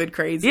could give good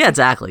crazy. Yeah,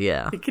 exactly.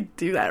 Yeah, he could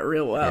do that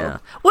real well. Yeah.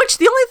 Which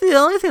the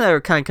only thing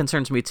that kind of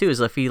concerns me too is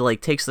if he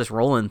takes this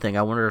Roland thing.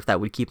 I wonder if that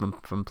would keep him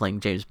from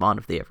playing James Bond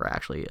if they ever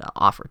actually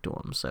offer it to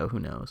him. So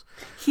who knows?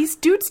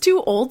 Dude's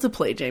too old to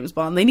play James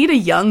Bond. They need a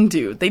young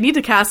dude. They need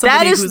to cast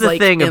somebody who's That is the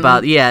thing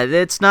about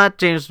it's not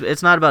James.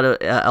 It's not about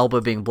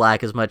Elba being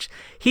black as much.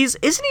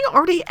 Isn't he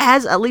already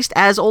at least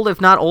as old, if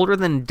not older,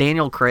 than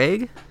Daniel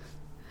Craig?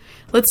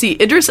 Let's see.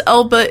 Idris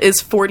Elba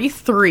is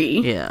 43.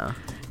 Yeah.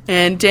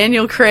 And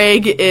Daniel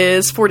Craig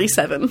is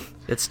 47.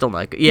 It's still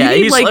not good. Yeah,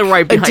 he's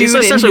right behind. He's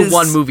essentially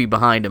one movie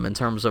behind him in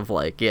terms of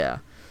Yeah.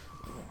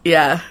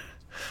 Yeah,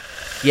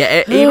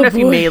 even if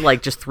he made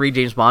just 3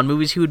 James Bond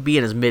movies, he would be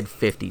in his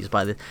mid-50s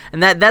by the.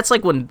 And that's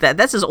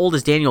that's as old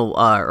as Daniel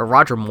or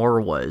Roger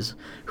Moore was,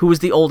 who was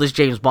the oldest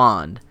James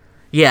Bond.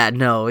 Yeah,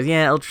 no,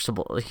 Idris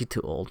Elba, he's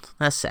too old.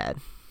 That's sad.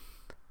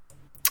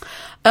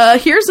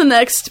 Here's the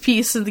next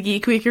piece of the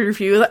Geek Week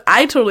review that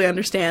I totally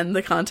understand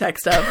the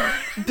context of.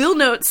 Bill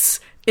notes,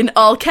 in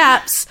all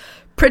caps,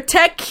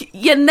 "Protect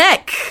your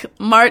neck,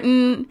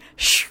 Martin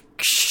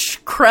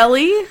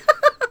Shkreli."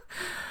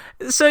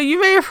 So you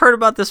may have heard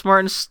about this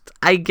Martin,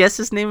 I guess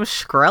his name is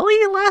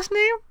Shkreli, last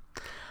name?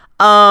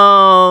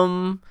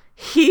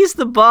 He's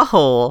the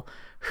butthole.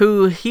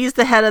 He's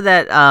the head of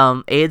that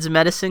AIDS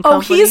medicine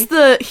company.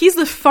 Oh, he's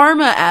the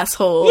pharma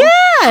asshole. Yeah!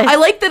 I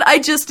like that I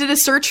just did a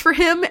search for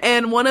him,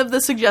 and one of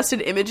the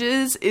suggested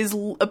images is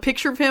a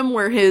picture of him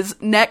where his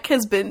neck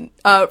has been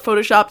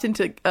photoshopped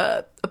into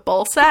a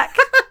ball sack.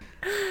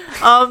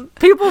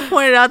 People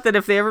pointed out that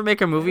if they ever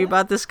make a movie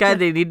about this guy,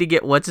 they need to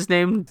get, what's his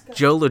name?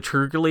 Joe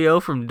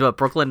Latruglio from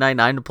Brooklyn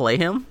Nine-Nine to play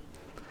him.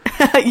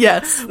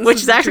 Yes, which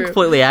is actually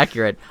completely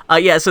accurate.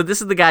 So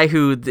this is the guy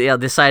who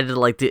decided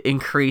to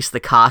increase the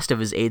cost of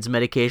his AIDS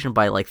medication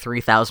by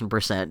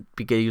 3,000%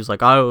 because he was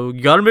like, "Oh,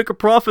 you gotta make a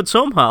profit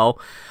somehow."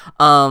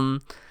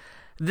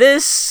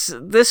 This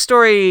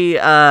story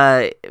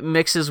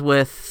mixes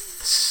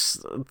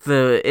with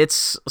a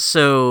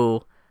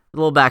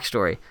little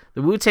backstory.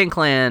 The Wu-Tang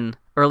Clan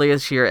earlier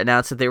this year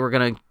announced that they were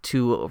going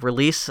to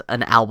release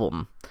an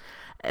album.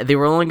 They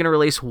were only going to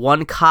release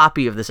one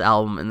copy of this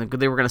album, and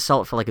they were going to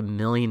sell it for $1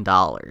 million.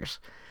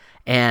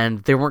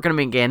 And they weren't going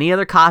to make any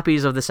other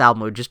copies of this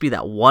album. It would just be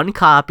that one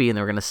copy, and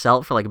they were going to sell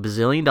it for $1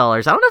 bazillion.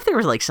 I don't know if they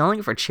were selling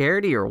it for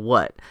charity or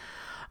what,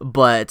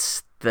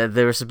 but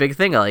there was a big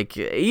thing.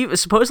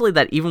 Supposedly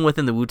that even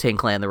within the Wu-Tang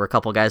Clan, there were a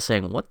couple guys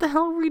saying, "What the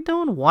hell are we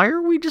doing? Why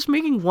are we just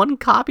making one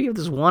copy of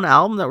this one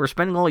album that we're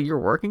spending all year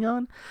working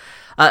on?"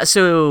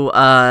 So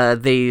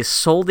they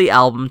sold the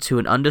album to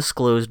an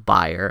undisclosed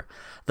buyer.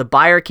 The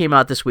buyer came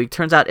out this week.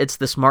 Turns out it's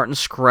this Martin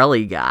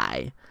Shkreli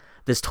guy,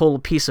 this total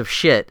piece of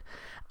shit,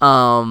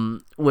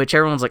 which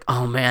everyone's like,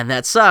 "Oh man,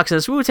 that sucks." And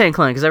it's Wu-Tang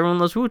Clan because everyone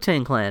loves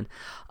Wu-Tang Clan.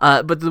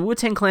 But the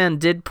Wu-Tang Clan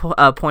did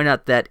point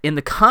out that in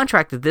the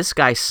contract that this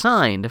guy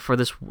signed for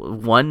this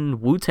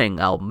one Wu-Tang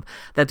album,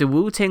 that the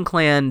Wu-Tang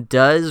Clan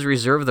does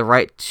reserve the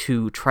right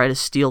to try to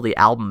steal the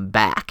album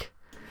back.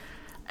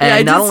 And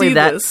I not did only see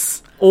that,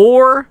 this.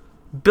 Or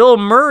Bill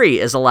Murray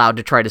is allowed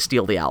to try to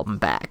steal the album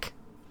back.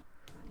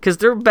 Because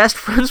they're best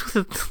friends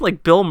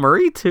with Bill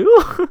Murray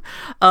too.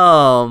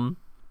 So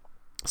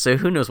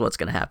who knows what's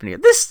gonna happen here?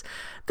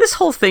 This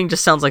whole thing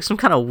just sounds like some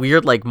kind of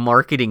weird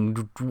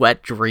marketing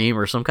wet dream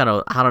or some kind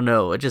of, I don't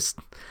know. It just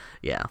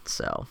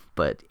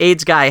but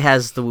AIDS guy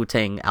has the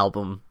Wu-Tang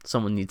album.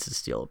 Someone needs to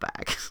steal it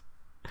back.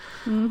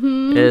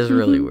 It is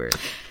really weird.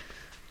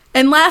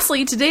 And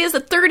lastly, today is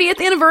the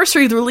 30th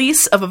anniversary of the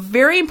release of a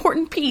very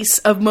important piece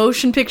of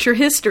motion picture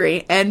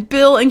history, and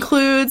Bill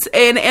includes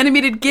an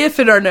animated GIF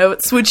in our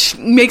notes, which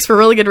makes for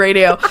really good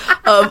radio,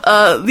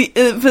 of the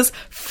infamous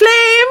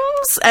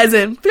flames, as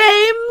in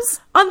flames,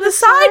 on the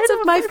sides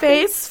of my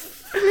face.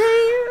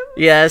 Flames.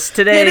 Yes,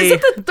 today... And is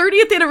it the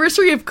 30th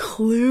anniversary of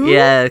Clue?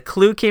 Yeah,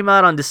 Clue came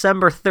out on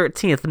December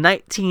 13th,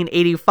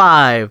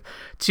 1985,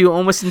 to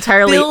almost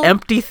entirely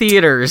empty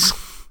theaters.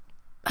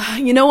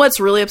 You know what's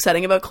really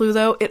upsetting about Clue,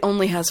 though? It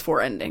only has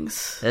 4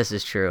 endings. This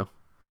is true.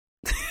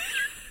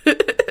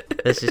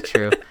 This is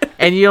true.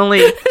 And you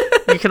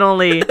can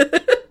only,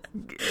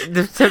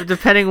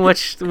 depending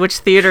which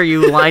theater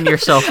you line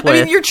yourself with. I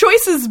mean, your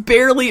choices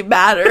barely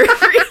matter,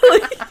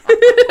 really.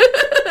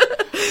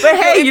 But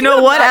hey, you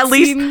know what? At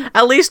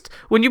least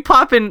when you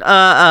pop in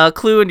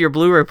Clue in your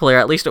Blu-ray player,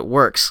 at least it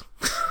works.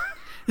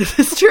 This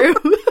is true.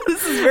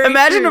 This is very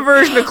Imagine true. a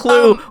version of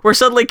Clue where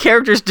suddenly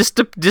characters just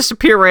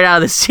disappear right out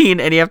of the scene,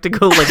 and you have to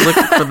go looking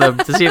for them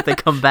to see if they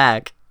come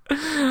back.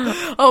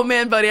 Oh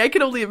man, buddy, I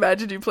can only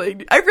imagine you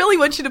playing. I really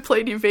want you to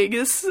play New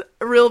Vegas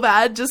real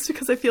bad, just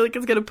because I feel like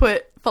it's gonna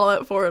put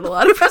Fallout 4 in a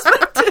lot of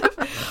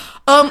perspective.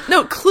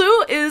 No,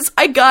 Clue is.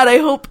 I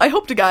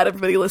hope to God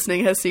everybody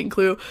listening has seen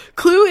Clue.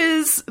 Clue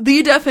is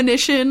the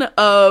definition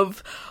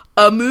of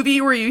a movie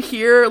where you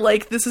hear,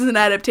 like, this is an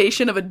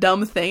adaptation of a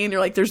dumb thing, and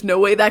you're like, there's no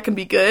way that can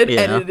be good,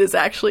 and it is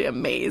actually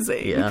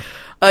amazing. Yeah.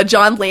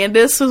 John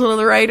Landis was one of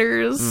the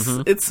writers.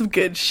 Mm-hmm. It's some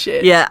good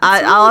shit. Yeah,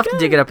 I'll have to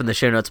dig it up in the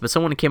show notes, but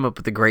someone came up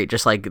with a great,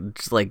 just like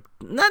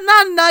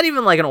not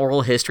even like an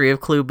oral history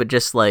of Clue, but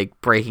just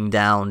like breaking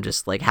down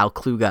just like how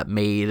Clue got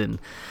made. And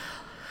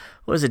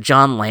what was it?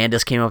 John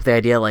Landis came up with the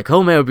idea like,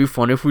 oh man, it would be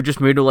fun if we just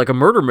made it like a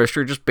murder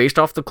mystery just based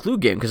off the Clue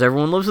game, because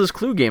everyone loves this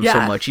Clue game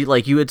so much.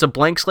 It's a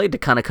blank slate to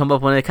kind of come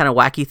up with any kind of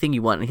wacky thing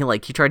you want. And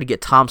he tried to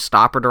get Tom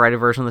Stoppard to write a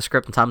version of the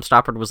script, and Tom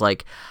Stoppard was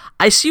like,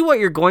 I see what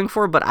you're going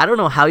for, but I don't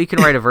know how you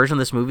can write a version of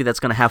this movie that's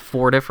going to have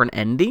 4 different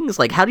endings.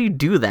 Like, how do you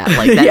do that?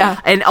 Like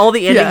that, and all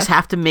the endings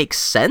have to make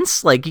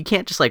sense. Like, you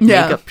can't just like make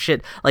up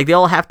shit. Like, they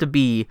all have to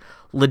be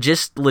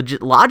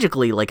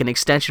logically like an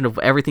extension of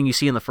everything you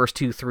see in the first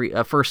 2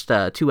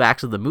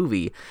 acts of the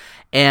movie.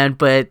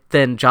 But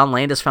then John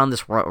Landis found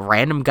this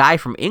random guy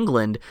from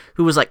England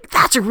who was like,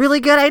 that's a really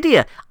good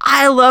idea.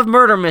 I love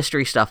murder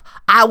mystery stuff.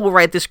 I will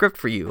write the script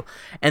for you.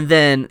 And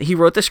then he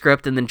wrote the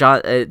script, and then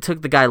it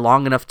took the guy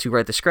long enough to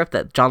write the script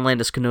that John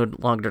Landis could no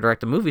longer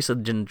direct the movie. So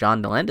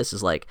John Landis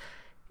is like,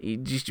 do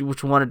you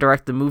want to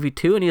direct the movie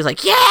too? And he was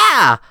like,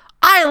 yeah,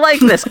 I like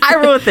this. I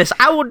wrote this.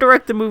 I will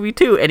direct the movie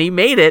too. And he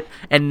made it,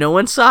 and no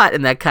one saw it,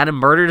 and that kind of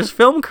murdered his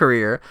film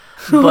career.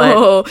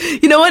 But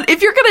you know what?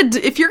 If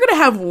you're gonna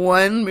have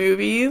one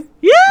movie,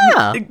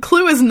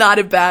 Clue is not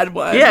a bad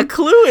one. Yeah,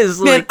 Clue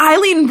is man.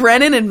 Eileen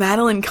Brennan and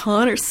Madeline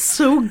Kahn are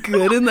so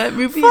good in that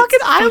movie.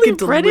 Eileen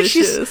Brennan,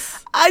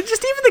 just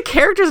even the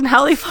characters and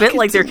how they fit,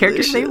 like their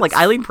characters' name. Like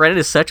Eileen Brennan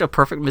is such a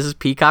perfect Mrs.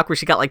 Peacock, where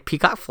she got like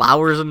peacock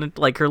flowers and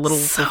like her little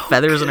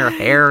feathers in her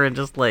hair, and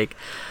just like.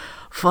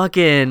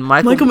 Fucking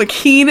Michael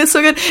McKean is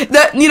so good.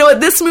 That, you know what,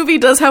 this movie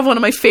does have one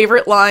of my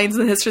favorite lines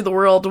in the history of the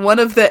world. One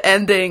of the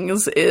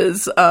endings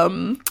is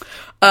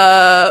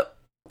I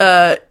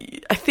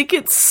think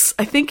it's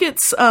Michael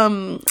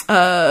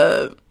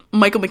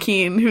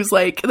McKean, who's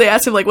like, they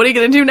asked him like, what are you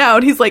gonna do now?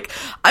 And he's like,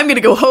 I'm gonna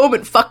go home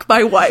and fuck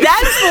my wife.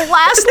 That is the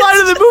last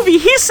line of the movie.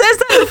 He says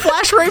that in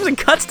flash frames and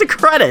cuts to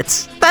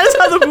credits. That is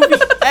how the movie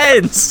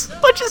ends,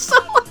 which is so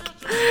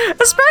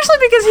especially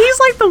because he's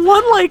like the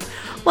one like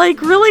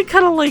really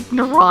kind of like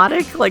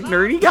neurotic, like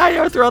nerdy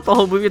guy throughout the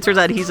whole movie. It turns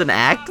out he's an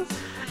act,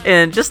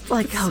 and just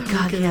like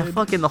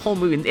fucking the whole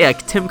movie. Yeah,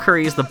 Tim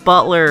Curry is the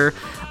butler.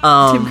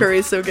 Tim Curry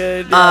is so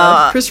good.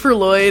 Christopher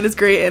Lloyd is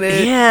great in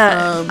it.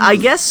 Yeah, I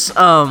guess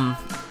on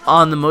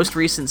the most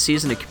recent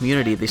season of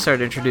Community, they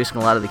started introducing a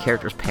lot of the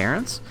characters'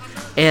 parents,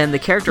 and the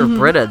character of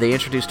Britta, they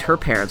introduced her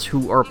parents,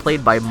 who are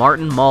played by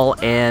Martin Mull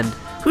and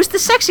who's the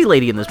sexy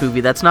lady in this movie?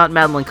 That's not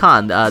Madeline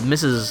Kahn.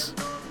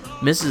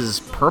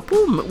 Mrs.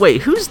 Purple?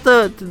 Wait, who's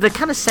the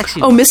kind of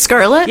sexy? Oh, Miss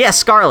Scarlet? Yeah,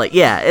 Scarlet.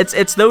 Yeah,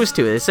 it's those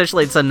two.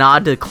 Essentially, it's a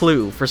nod to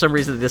Clue. For some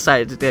reason, they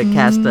decided to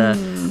cast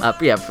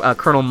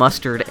Colonel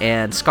Mustard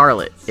and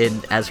Scarlet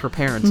as her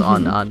parents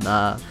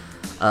on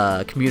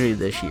Community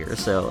this year.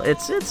 So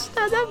it's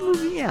that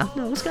movie. Yeah,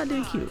 no, it's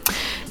goddamn cute.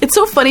 It's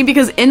so funny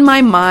because in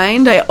my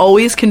mind, I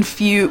always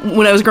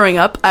when I was growing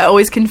up, I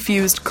always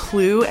confused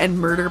Clue and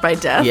Murder by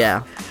Death.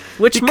 Yeah,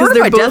 which Murder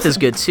by Death is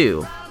good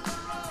too.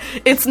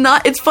 It's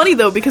not. It's funny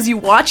though, because you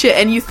watch it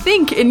and you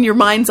think in your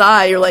mind's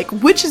eye, you're like,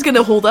 which is going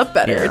to hold up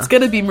better? Yeah. It's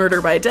going to be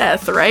Murder by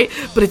Death, right?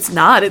 But it's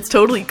not. It's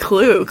totally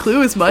Clue.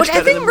 Clue is much better.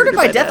 I think Murder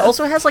by Death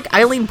also has like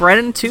Eileen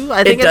Brennan too.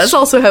 I think it does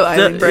also have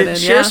Eileen Brennan. It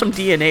shares some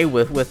DNA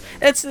with.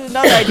 It's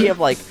another idea of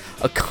like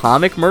a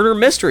comic murder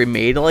mystery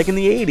made like in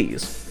the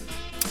 80s.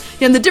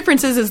 Yeah, and the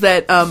difference is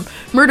that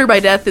Murder by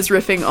Death is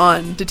riffing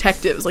on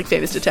detectives, like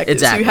famous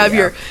detectives. Exactly, so you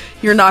have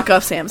your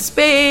knockoff Sam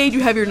Spade,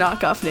 you have your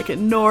knockoff Nick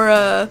and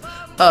Nora.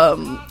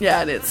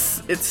 Yeah, and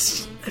it's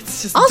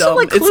just Also, dumb.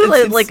 like, Clue,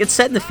 It's- like, it's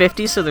set in the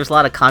 50s, so there's a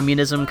lot of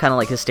communism, kind of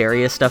like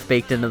hysteria stuff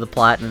baked into the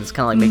plot, and it's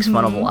kind of like makes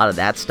fun of a lot of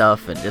that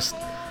stuff, and just...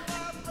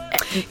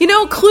 You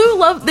know,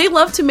 Clue they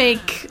love to make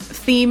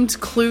themed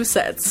Clue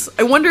sets.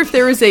 I wonder if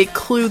there is a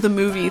Clue the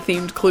movie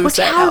themed Clue Which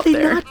set how out they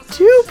there. not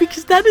do?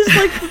 Because that is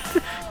like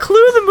Clue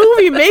the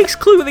movie makes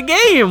Clue the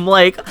game.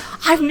 Like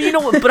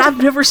but I've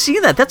never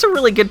seen that. That's a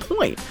really good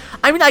point.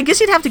 I mean, I guess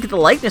you'd have to get the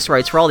likeness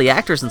rights for all the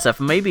actors and stuff,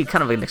 and maybe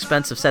kind of an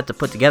expensive set to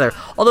put together.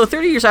 Although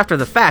 30 years after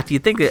the fact,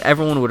 you'd think that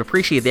everyone would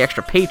appreciate the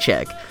extra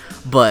paycheck.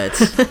 But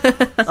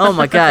oh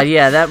my god,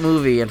 yeah, that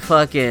movie and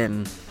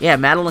fucking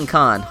Madeline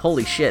Kahn.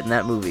 Holy shit in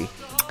that movie.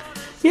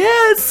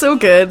 Yeah, it's so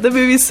good. The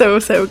movie's so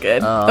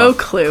good.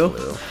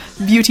 Clue.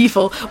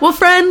 Beautiful. Well,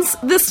 friends,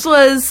 this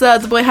was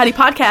the Boy Howdy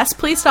podcast.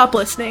 Please stop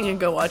listening and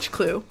go watch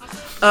Clue.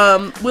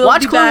 We'll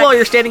Watch be Clue back. while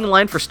you're standing in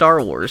line for Star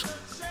Wars.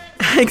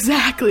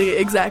 Exactly.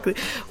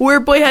 We're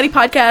Boy Howdy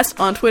Podcast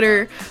on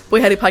Twitter.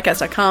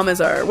 BoyHowdyPodcast.com is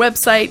our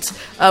website.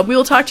 We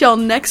will talk to y'all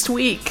next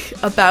week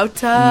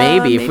about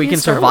Maybe if we can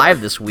Star survive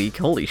Wars. this week.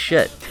 Holy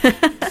shit.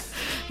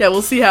 Yeah,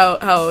 we'll see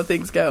how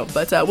things go.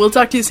 But we'll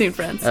talk to you soon,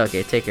 friends.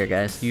 Okay, take care,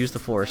 guys. Use the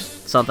Force.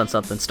 Something.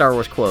 Star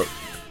Wars quote.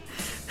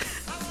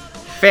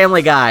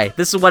 Family Guy.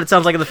 This is what it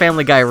sounds like in the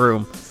Family Guy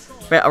room.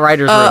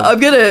 Writer's room.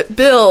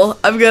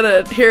 I'm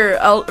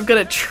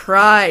gonna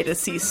try to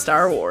see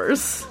Star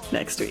Wars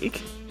next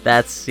week.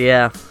 That's,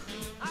 yeah.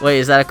 Wait,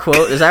 is that a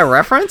quote? Is that a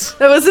reference?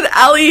 That was an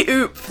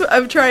alley-oop.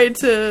 I'm trying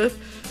to...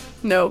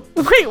 No.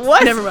 Wait,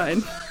 what? Never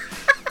mind.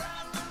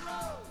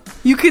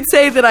 You could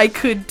say that I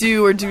could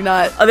do or do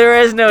not. Oh, there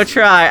is no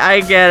try.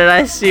 I get it.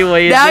 I see what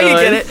you're Now doing. you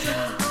get it.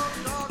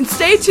 And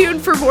stay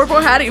tuned for more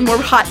Boy Howdy and more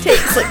hot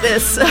takes like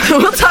this.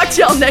 We'll talk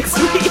to y'all next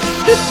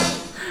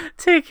week.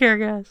 Take care,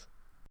 guys.